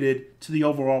contributed to the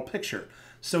overall picture.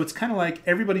 So it's kind of like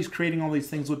everybody's creating all these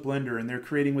things with Blender, and they're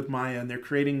creating with Maya, and they're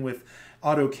creating with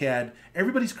AutoCAD.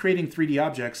 Everybody's creating 3D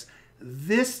objects.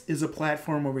 This is a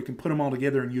platform where we can put them all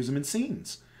together and use them in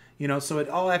scenes. You know, so it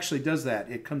all actually does that.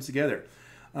 It comes together.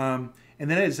 And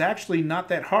then it's actually not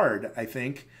that hard, I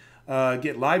think.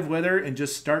 Get live weather and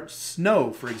just start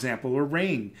snow, for example, or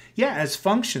rain. Yeah, as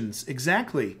functions,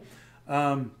 exactly.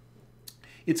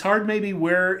 It's hard maybe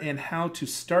where and how to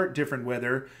start different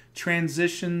weather,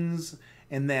 transitions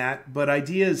and that, but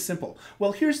idea is simple.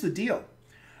 Well, here's the deal.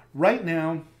 Right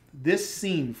now, this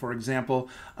scene, for example,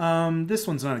 this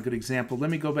one's not a good example. Let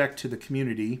me go back to the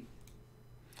community.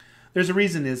 There's a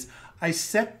reason is I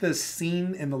set the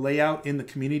scene and the layout in the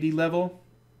community level,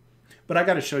 but I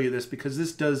got to show you this because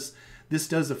this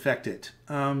does affect it.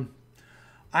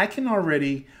 I can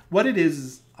already, what it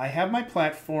is I have my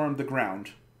platform, the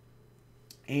ground,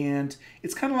 and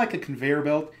it's kind of like a conveyor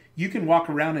belt. You can walk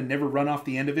around and never run off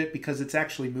the end of it because it's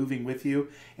actually moving with you.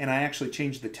 And I actually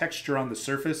changed the texture on the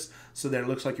surface so that it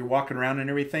looks like you're walking around and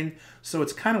everything. So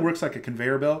it kind of works like a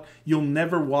conveyor belt. You'll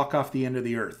never walk off the end of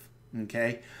the earth,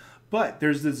 okay? But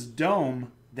there's this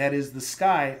dome that is the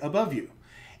sky above you.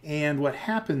 And what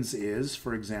happens is,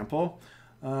 for example,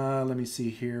 let me see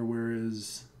here, where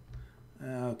is,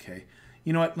 okay.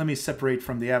 You know what, let me separate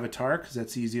from the avatar because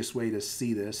that's the easiest way to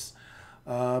see this.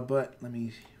 But let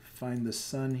me find the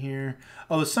sun here.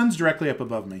 Oh, the sun's directly up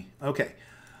above me. Okay.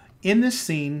 In this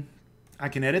scene, I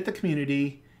can edit the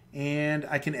community and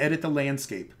I can edit the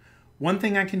landscape. One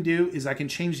thing I can do is I can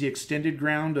change the extended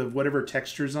ground of whatever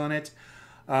texture's on it.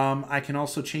 I can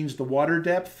also change the water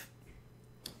depth.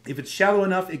 If it's shallow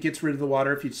enough, it gets rid of the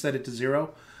water if you set it to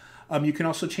 0. You can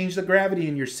also change the gravity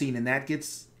in your scene, and that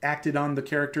gets acted on the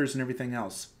characters and everything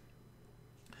else.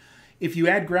 If you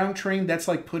add ground terrain, that's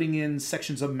like putting in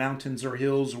sections of mountains or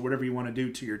hills or whatever you want to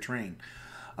do to your terrain.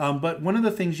 But one of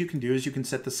the things you can do is you can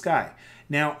set the sky.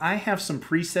 Now, I have some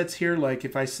presets here, like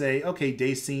if I say, okay,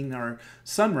 day scene or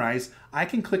sunrise, I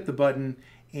can click the button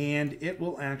and it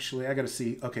will actually, I got to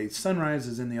see, okay, sunrise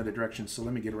is in the other direction, so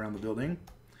let me get around the building.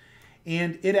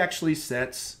 And it actually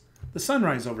sets the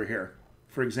sunrise over here,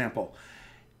 for example.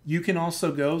 You can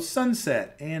also go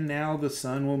sunset, and now the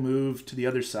sun will move to the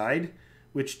other side,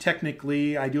 which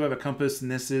technically I do have a compass,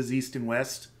 and this is east and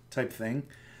west type thing.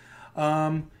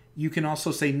 You can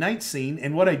also say night scene,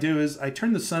 and what I do is I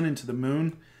turn the sun into the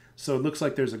moon, so it looks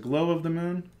like there's a glow of the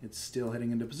moon. It's still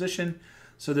heading into position.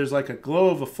 So there's like a glow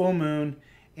of a full moon,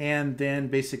 and then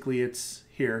basically it's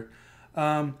here.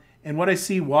 And what I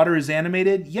see, water is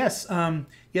animated. Yes,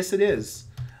 yes it is.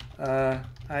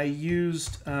 I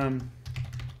used a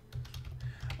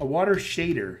water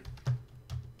shader.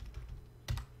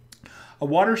 A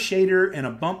water shader and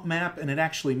a bump map, and it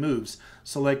actually moves.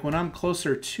 So like when I'm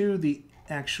closer to the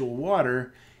actual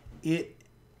water, it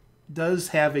does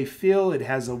have a fill, it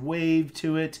has a wave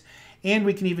to it, and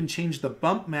we can even change the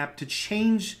bump map to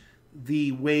change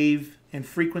the wave and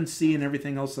frequency and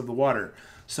everything else of the water.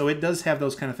 So it does have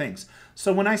those kind of things.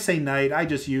 So when I say night, I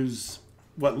just use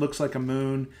what looks like a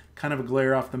moon, kind of a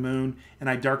glare off the moon, and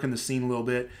I darken the scene a little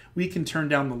bit. We can turn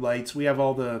down the lights. We have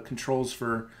all the controls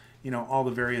for, you know, all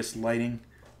the various lighting.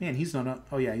 Man, he's not,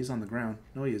 oh yeah, he's on the ground.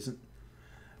 No, he isn't.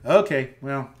 Okay,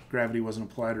 well, gravity wasn't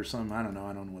applied or something. I don't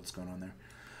know what's going on there.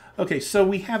 Okay, so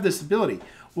we have this ability.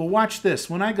 Well, watch this.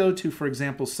 When I go to, for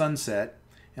example, sunset,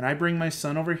 and I bring my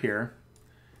sun over here,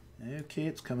 okay,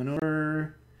 it's coming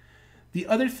over. The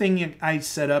other thing I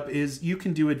set up is you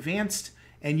can do advanced,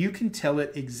 and you can tell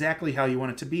it exactly how you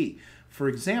want it to be. For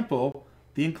example,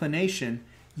 the inclination,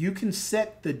 you can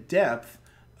set the depth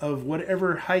of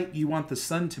whatever height you want the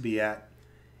sun to be at,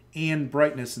 and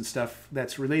brightness and stuff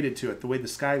that's related to it, the way the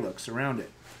sky looks around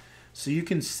it. So you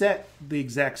can set the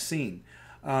exact scene.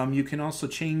 You can also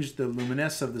change the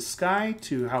luminescence of the sky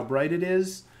to how bright it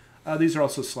is. These are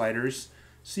also sliders,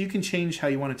 so you can change how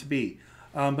you want it to be.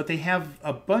 But they have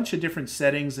a bunch of different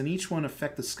settings, and each one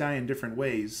affect the sky in different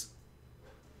ways.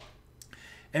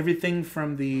 Everything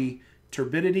from the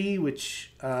turbidity,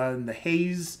 which the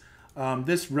haze,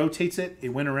 this rotates it. It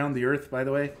went around the Earth, by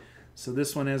the way. So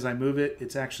this one, as I move it,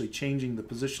 it's actually changing the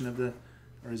position of the,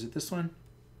 or is it this one?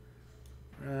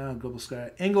 Global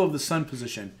sky, angle of the sun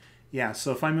position. Yeah,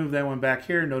 so if I move that one back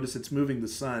here, notice it's moving the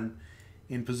sun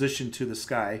in position to the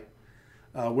sky,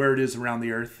 where it is around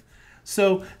the Earth.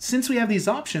 So since we have these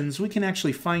options, we can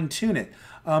actually fine tune it.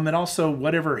 And also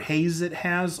whatever haze it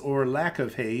has or lack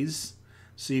of haze.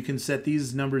 So you can set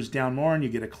these numbers down more and you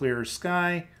get a clearer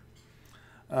sky.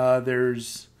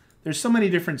 There's so many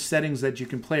different settings that you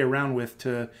can play around with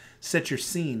to set your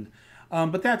scene.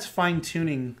 But that's fine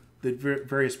tuning the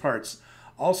various parts.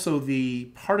 Also the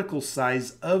particle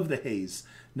size of the haze.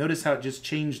 Notice how it just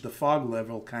changed the fog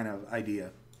level kind of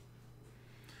idea.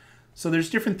 So there's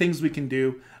different things we can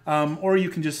do. Or you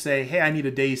can just say, hey, I need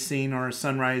a day scene or a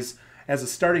sunrise as a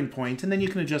starting point, and then you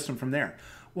can adjust them from there.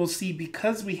 Well, see,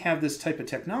 because we have this type of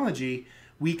technology,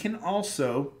 we can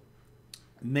also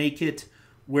make it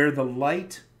where the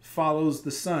light follows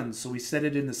the sun. So we set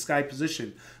it in the sky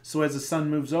position. So as the sun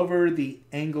moves over, the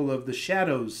angle of the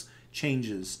shadows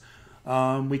changes.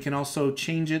 We can also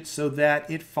change it so that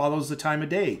it follows the time of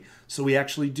day. So we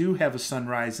actually do have a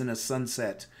sunrise and a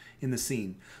sunset in the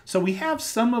scene. So we have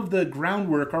some of the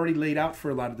groundwork already laid out for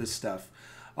a lot of this stuff.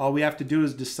 All we have to do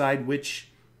is decide which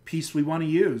piece we want to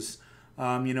use.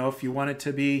 You know, if you want it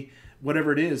to be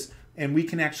whatever it is, and we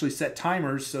can actually set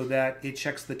timers so that it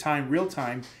checks the time real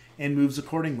time and moves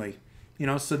accordingly. You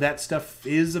know, so that stuff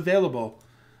is available.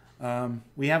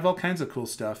 We have all kinds of cool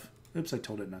stuff. Oops, I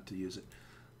told it not to use it.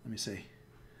 Let me see.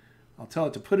 I'll tell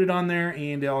it to put it on there,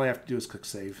 and all I have to do is click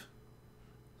save.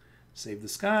 Save the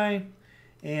sky,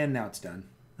 and now it's done.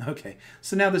 Okay,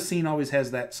 so now the scene always has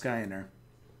that sky in there.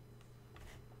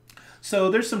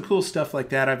 So there's some cool stuff like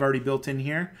that I've already built in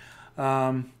here.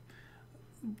 Like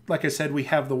I said, we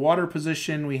have the water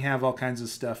position. We have all kinds of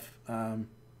stuff. Let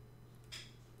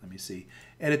me see.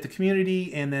 Edit the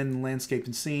community and then landscape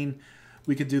and scene.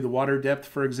 We could do the water depth,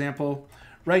 for example.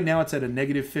 Right now it's at a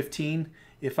 -15.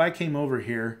 If I came over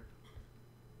here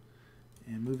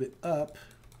and move it up,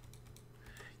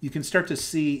 you can start to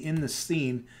see in the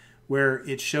scene where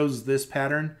it shows this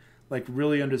pattern, like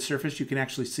really under the surface. You can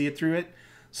actually see it through it.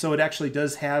 So it actually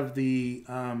does have the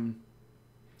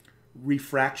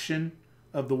refraction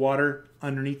of the water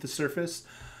underneath the surface.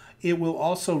 It will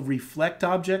also reflect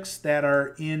objects that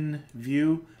are in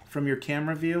view from your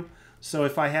camera view. So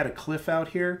if I had a cliff out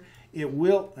here, it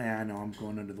will, I know I'm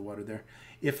going under the water there.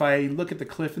 If I look at the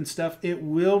cliff and stuff, it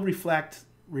will reflect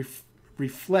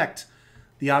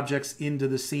the objects into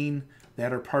the scene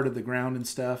that are part of the ground and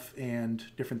stuff and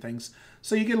different things.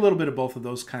 So you get a little bit of both of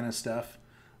those kind of stuff.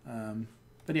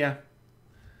 But yeah,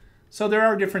 so there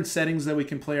are different settings that we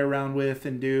can play around with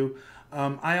and do.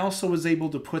 I also was able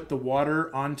to put the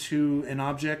water onto an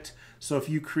object. So if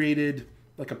you created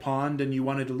like a pond and you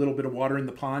wanted a little bit of water in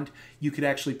the pond, you could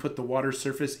actually put the water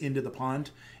surface into the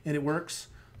pond and it works.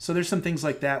 So there's some things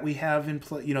like that we have in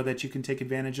play, you know, that you can take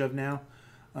advantage of now.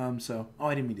 Oh,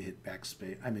 I didn't mean to hit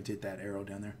backspace. I meant to hit that arrow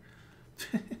down there.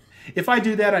 If I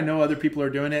do that, I know other people are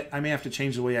doing it. I may have to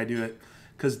change the way I do it,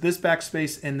 because this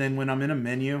backspace, and then when I'm in a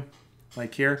menu,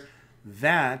 like here,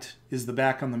 that is the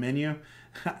back on the menu.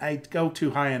 I go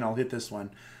too high and I'll hit this one.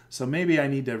 So maybe I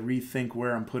need to rethink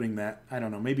where I'm putting that. I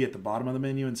don't know. Maybe at the bottom of the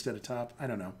menu instead of top. I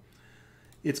don't know.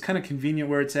 It's kind of convenient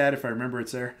where it's at if I remember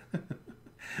it's there.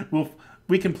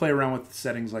 We can play around with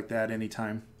settings like that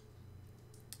anytime.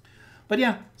 But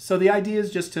yeah, so the idea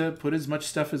is just to put as much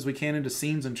stuff as we can into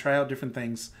scenes and try out different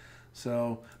things.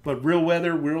 So, but real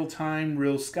weather, real time,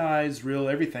 real skies, real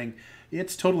everything,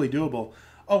 it's totally doable.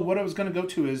 Oh, what I was going to go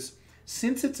to is,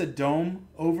 since it's a dome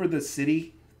over the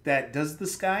city that does the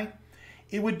sky,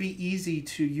 it would be easy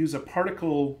to use a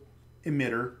particle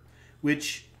emitter,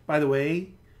 which, by the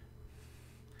way,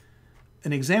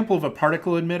 an example of a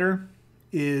particle emitter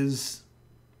is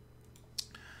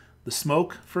the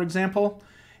smoke, for example.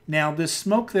 Now, this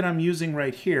smoke that I'm using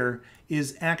right here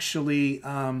is actually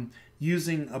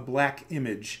using a black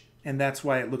image, and that's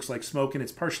why it looks like smoke, and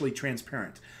it's partially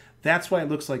transparent. That's why it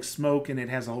looks like smoke, and it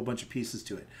has a whole bunch of pieces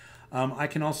to it. I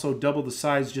can also double the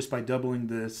size just by doubling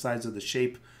the size of the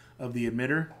shape of the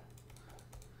emitter.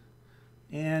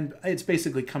 And it's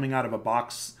basically coming out of a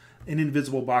box, an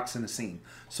invisible box in a scene.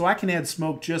 So I can add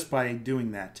smoke just by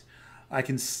doing that. I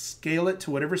can scale it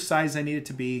to whatever size I need it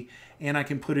to be, and I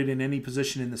can put it in any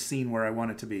position in the scene where I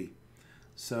want it to be.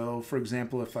 So, for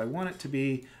example, if I want it to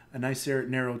be a nice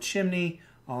narrow chimney,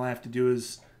 all I have to do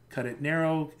is cut it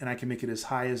narrow, and I can make it as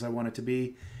high as I want it to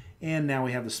be. And now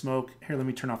we have the smoke. Here, let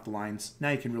me turn off the lines. Now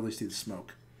you can really see the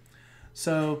smoke.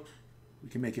 So we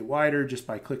can make it wider just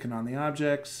by clicking on the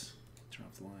objects. Turn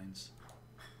off the lines.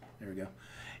 There we go.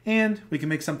 And we can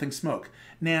make something smoke.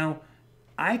 Now,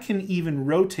 I can even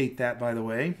rotate that, by the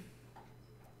way,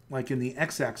 like in the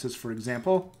x-axis, for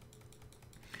example,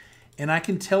 and I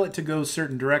can tell it to go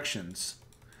certain directions.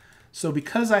 So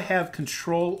because I have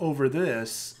control over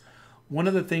this, one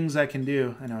of the things I can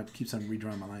do, I know it keeps on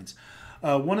redrawing my lines.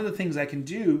 One of the things I can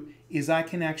do is I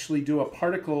can actually do a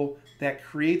particle that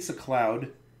creates a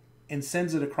cloud and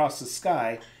sends it across the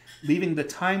sky, leaving the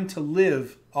time to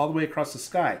live all the way across the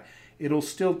sky. It'll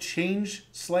still change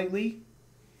slightly.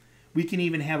 We can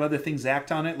even have other things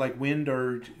act on it, like wind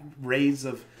or rays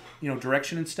of,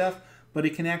 direction and stuff. But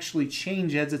it can actually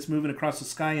change as it's moving across the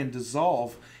sky and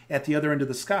dissolve at the other end of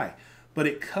the sky. But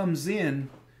it comes in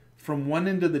from one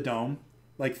end of the dome,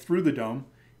 like through the dome,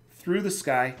 through the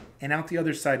sky, and out the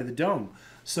other side of the dome.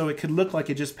 So it could look like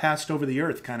it just passed over the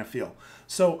earth kind of feel.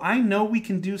 So I know we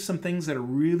can do some things that are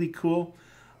really cool.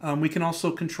 We can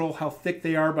also control how thick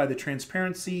they are by the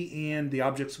transparency and the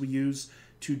objects we use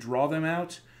to draw them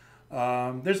out.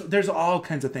 There's all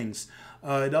kinds of things.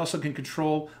 It also can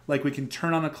control, like we can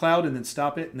turn on a cloud and then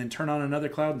stop it, and then turn on another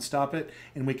cloud and stop it,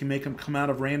 and we can make them come out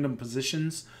of random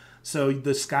positions. So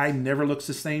the sky never looks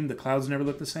the same, the clouds never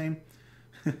look the same.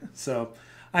 So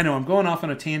I know I'm going off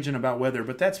on a tangent about weather,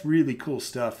 but that's really cool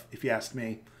stuff if you ask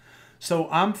me. So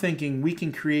I'm thinking we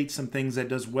can create some things that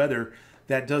does weather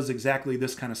that does exactly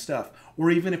this kind of stuff. Or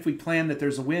even if we plan that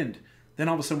there's a wind, then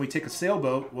all of a sudden we take a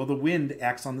sailboat, well, the wind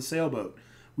acts on the sailboat.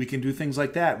 We can do things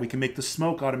like that. We can make the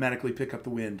smoke automatically pick up the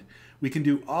wind. We can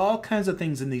do all kinds of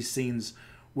things in these scenes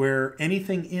where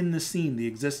anything in the scene, the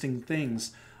existing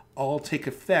things, all take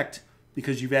effect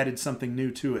because you've added something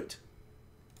new to it.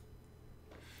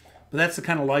 But that's the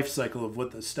kind of life cycle of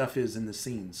what the stuff is in the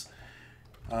scenes.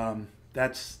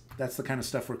 That's the kind of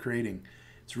stuff we're creating.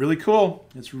 It's really cool.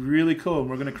 It's really cool, and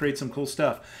we're going to create some cool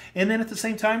stuff. And then at the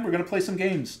same time, we're going to play some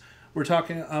games. We're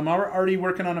talking. I'm already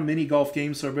working on a mini golf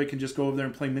game, so everybody can just go over there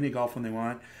and play mini golf when they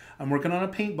want. I'm working on a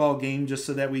paintball game just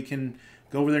so that we can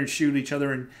go over there and shoot each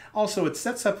other. And also, it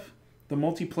sets up the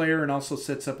multiplayer and also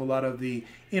sets up a lot of the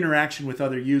interaction with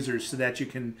other users so that you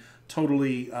can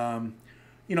totally,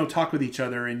 talk with each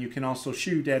other, and you can also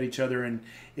shoot at each other. And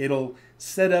it'll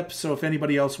set up so if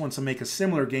anybody else wants to make a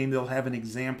similar game, they'll have an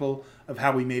example of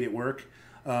how we made it work.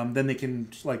 Then they can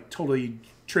totally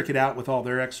trick it out with all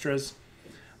their extras.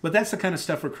 But that's the kind of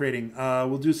stuff we're creating.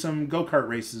 We'll do some go-kart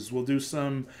races. We'll do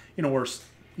some,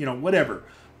 whatever.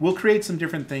 We'll create some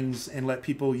different things and let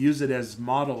people use it as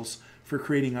models for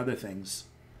creating other things.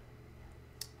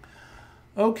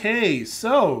 Okay,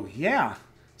 so yeah,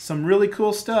 some really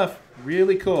cool stuff.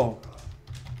 Really cool.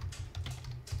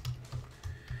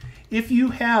 If you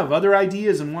have other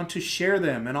ideas and want to share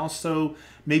them and also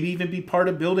maybe even be part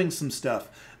of building some stuff,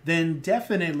 then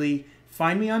definitely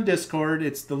find me on Discord.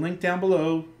 It's the link down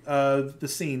below the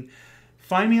scene.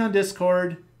 Find me on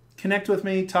Discord, connect with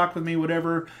me, talk with me,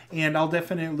 whatever, and I'll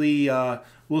definitely,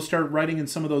 we'll start writing in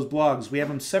some of those blogs. We have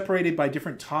them separated by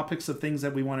different topics of things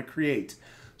that we want to create.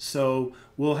 So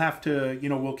we'll have to,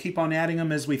 we'll keep on adding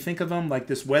them as we think of them, like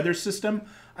this weather system.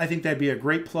 I think that'd be a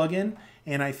great plugin,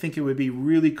 and I think it would be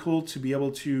really cool to be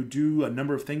able to do a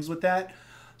number of things with that.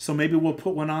 So maybe we'll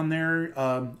put one on there.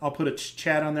 I'll put a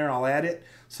chat on there. I'll add it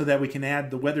so that we can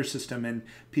add the weather system and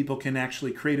people can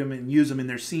actually create them and use them in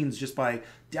their scenes just by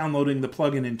downloading the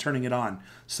plugin and turning it on.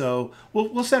 So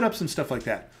we'll set up some stuff like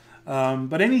that.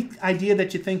 But any idea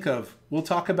that you think of, we'll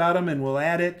talk about them and we'll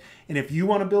add it. And if you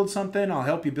want to build something, I'll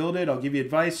help you build it. I'll give you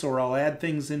advice, or I'll add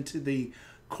things into the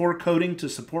core coding to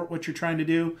support what you're trying to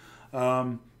do.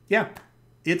 Yeah,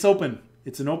 it's open.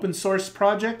 It's an open source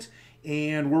project,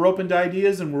 and we're open to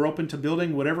ideas, and we're open to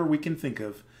building whatever we can think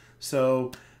of.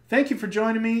 So thank you for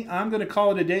joining me. I'm going to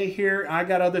call it a day here. I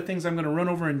got other things I'm going to run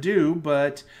over and do,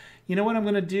 but you know what I'm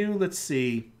going to do? Let's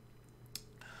see.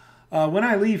 When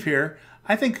I leave here,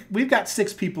 I think we've got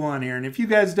 6 people on here, and if you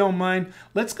guys don't mind,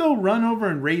 let's go run over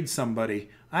and raid somebody.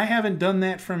 I haven't done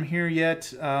that from here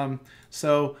yet,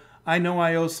 so I know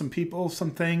I owe some people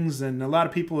some things, and a lot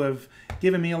of people have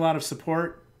given me a lot of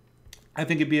support. I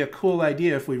think it'd be a cool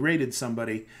idea if we raided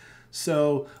somebody.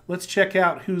 So let's check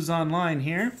out who's online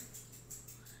here.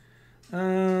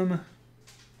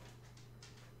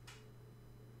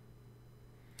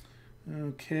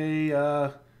 Okay,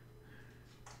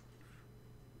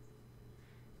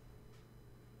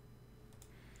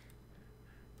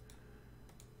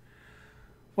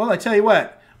 well, I tell you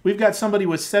what, we've got somebody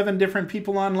with 7 different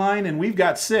people online, and we've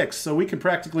got 6, so we can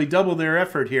practically double their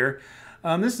effort here.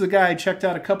 This is a guy I checked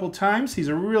out a couple times. He's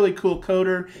a really cool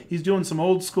coder. He's doing some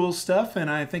old school stuff, and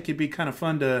I think it'd be kind of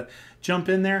fun to jump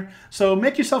in there. So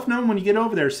make yourself known when you get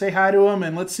over there. Say hi to him,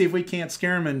 and let's see if we can't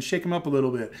scare him and shake him up a little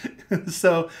bit.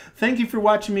 So thank you for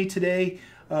watching me today.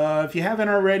 If you haven't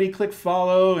already, click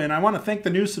follow, and I want to thank the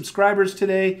new subscribers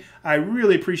today. I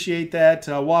really appreciate that.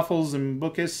 Waffles and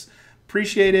Bookus,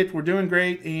 appreciate it. We're doing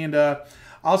great, and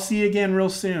I'll see you again real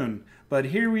soon. But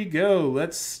here we go.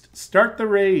 Let's start the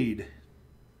raid.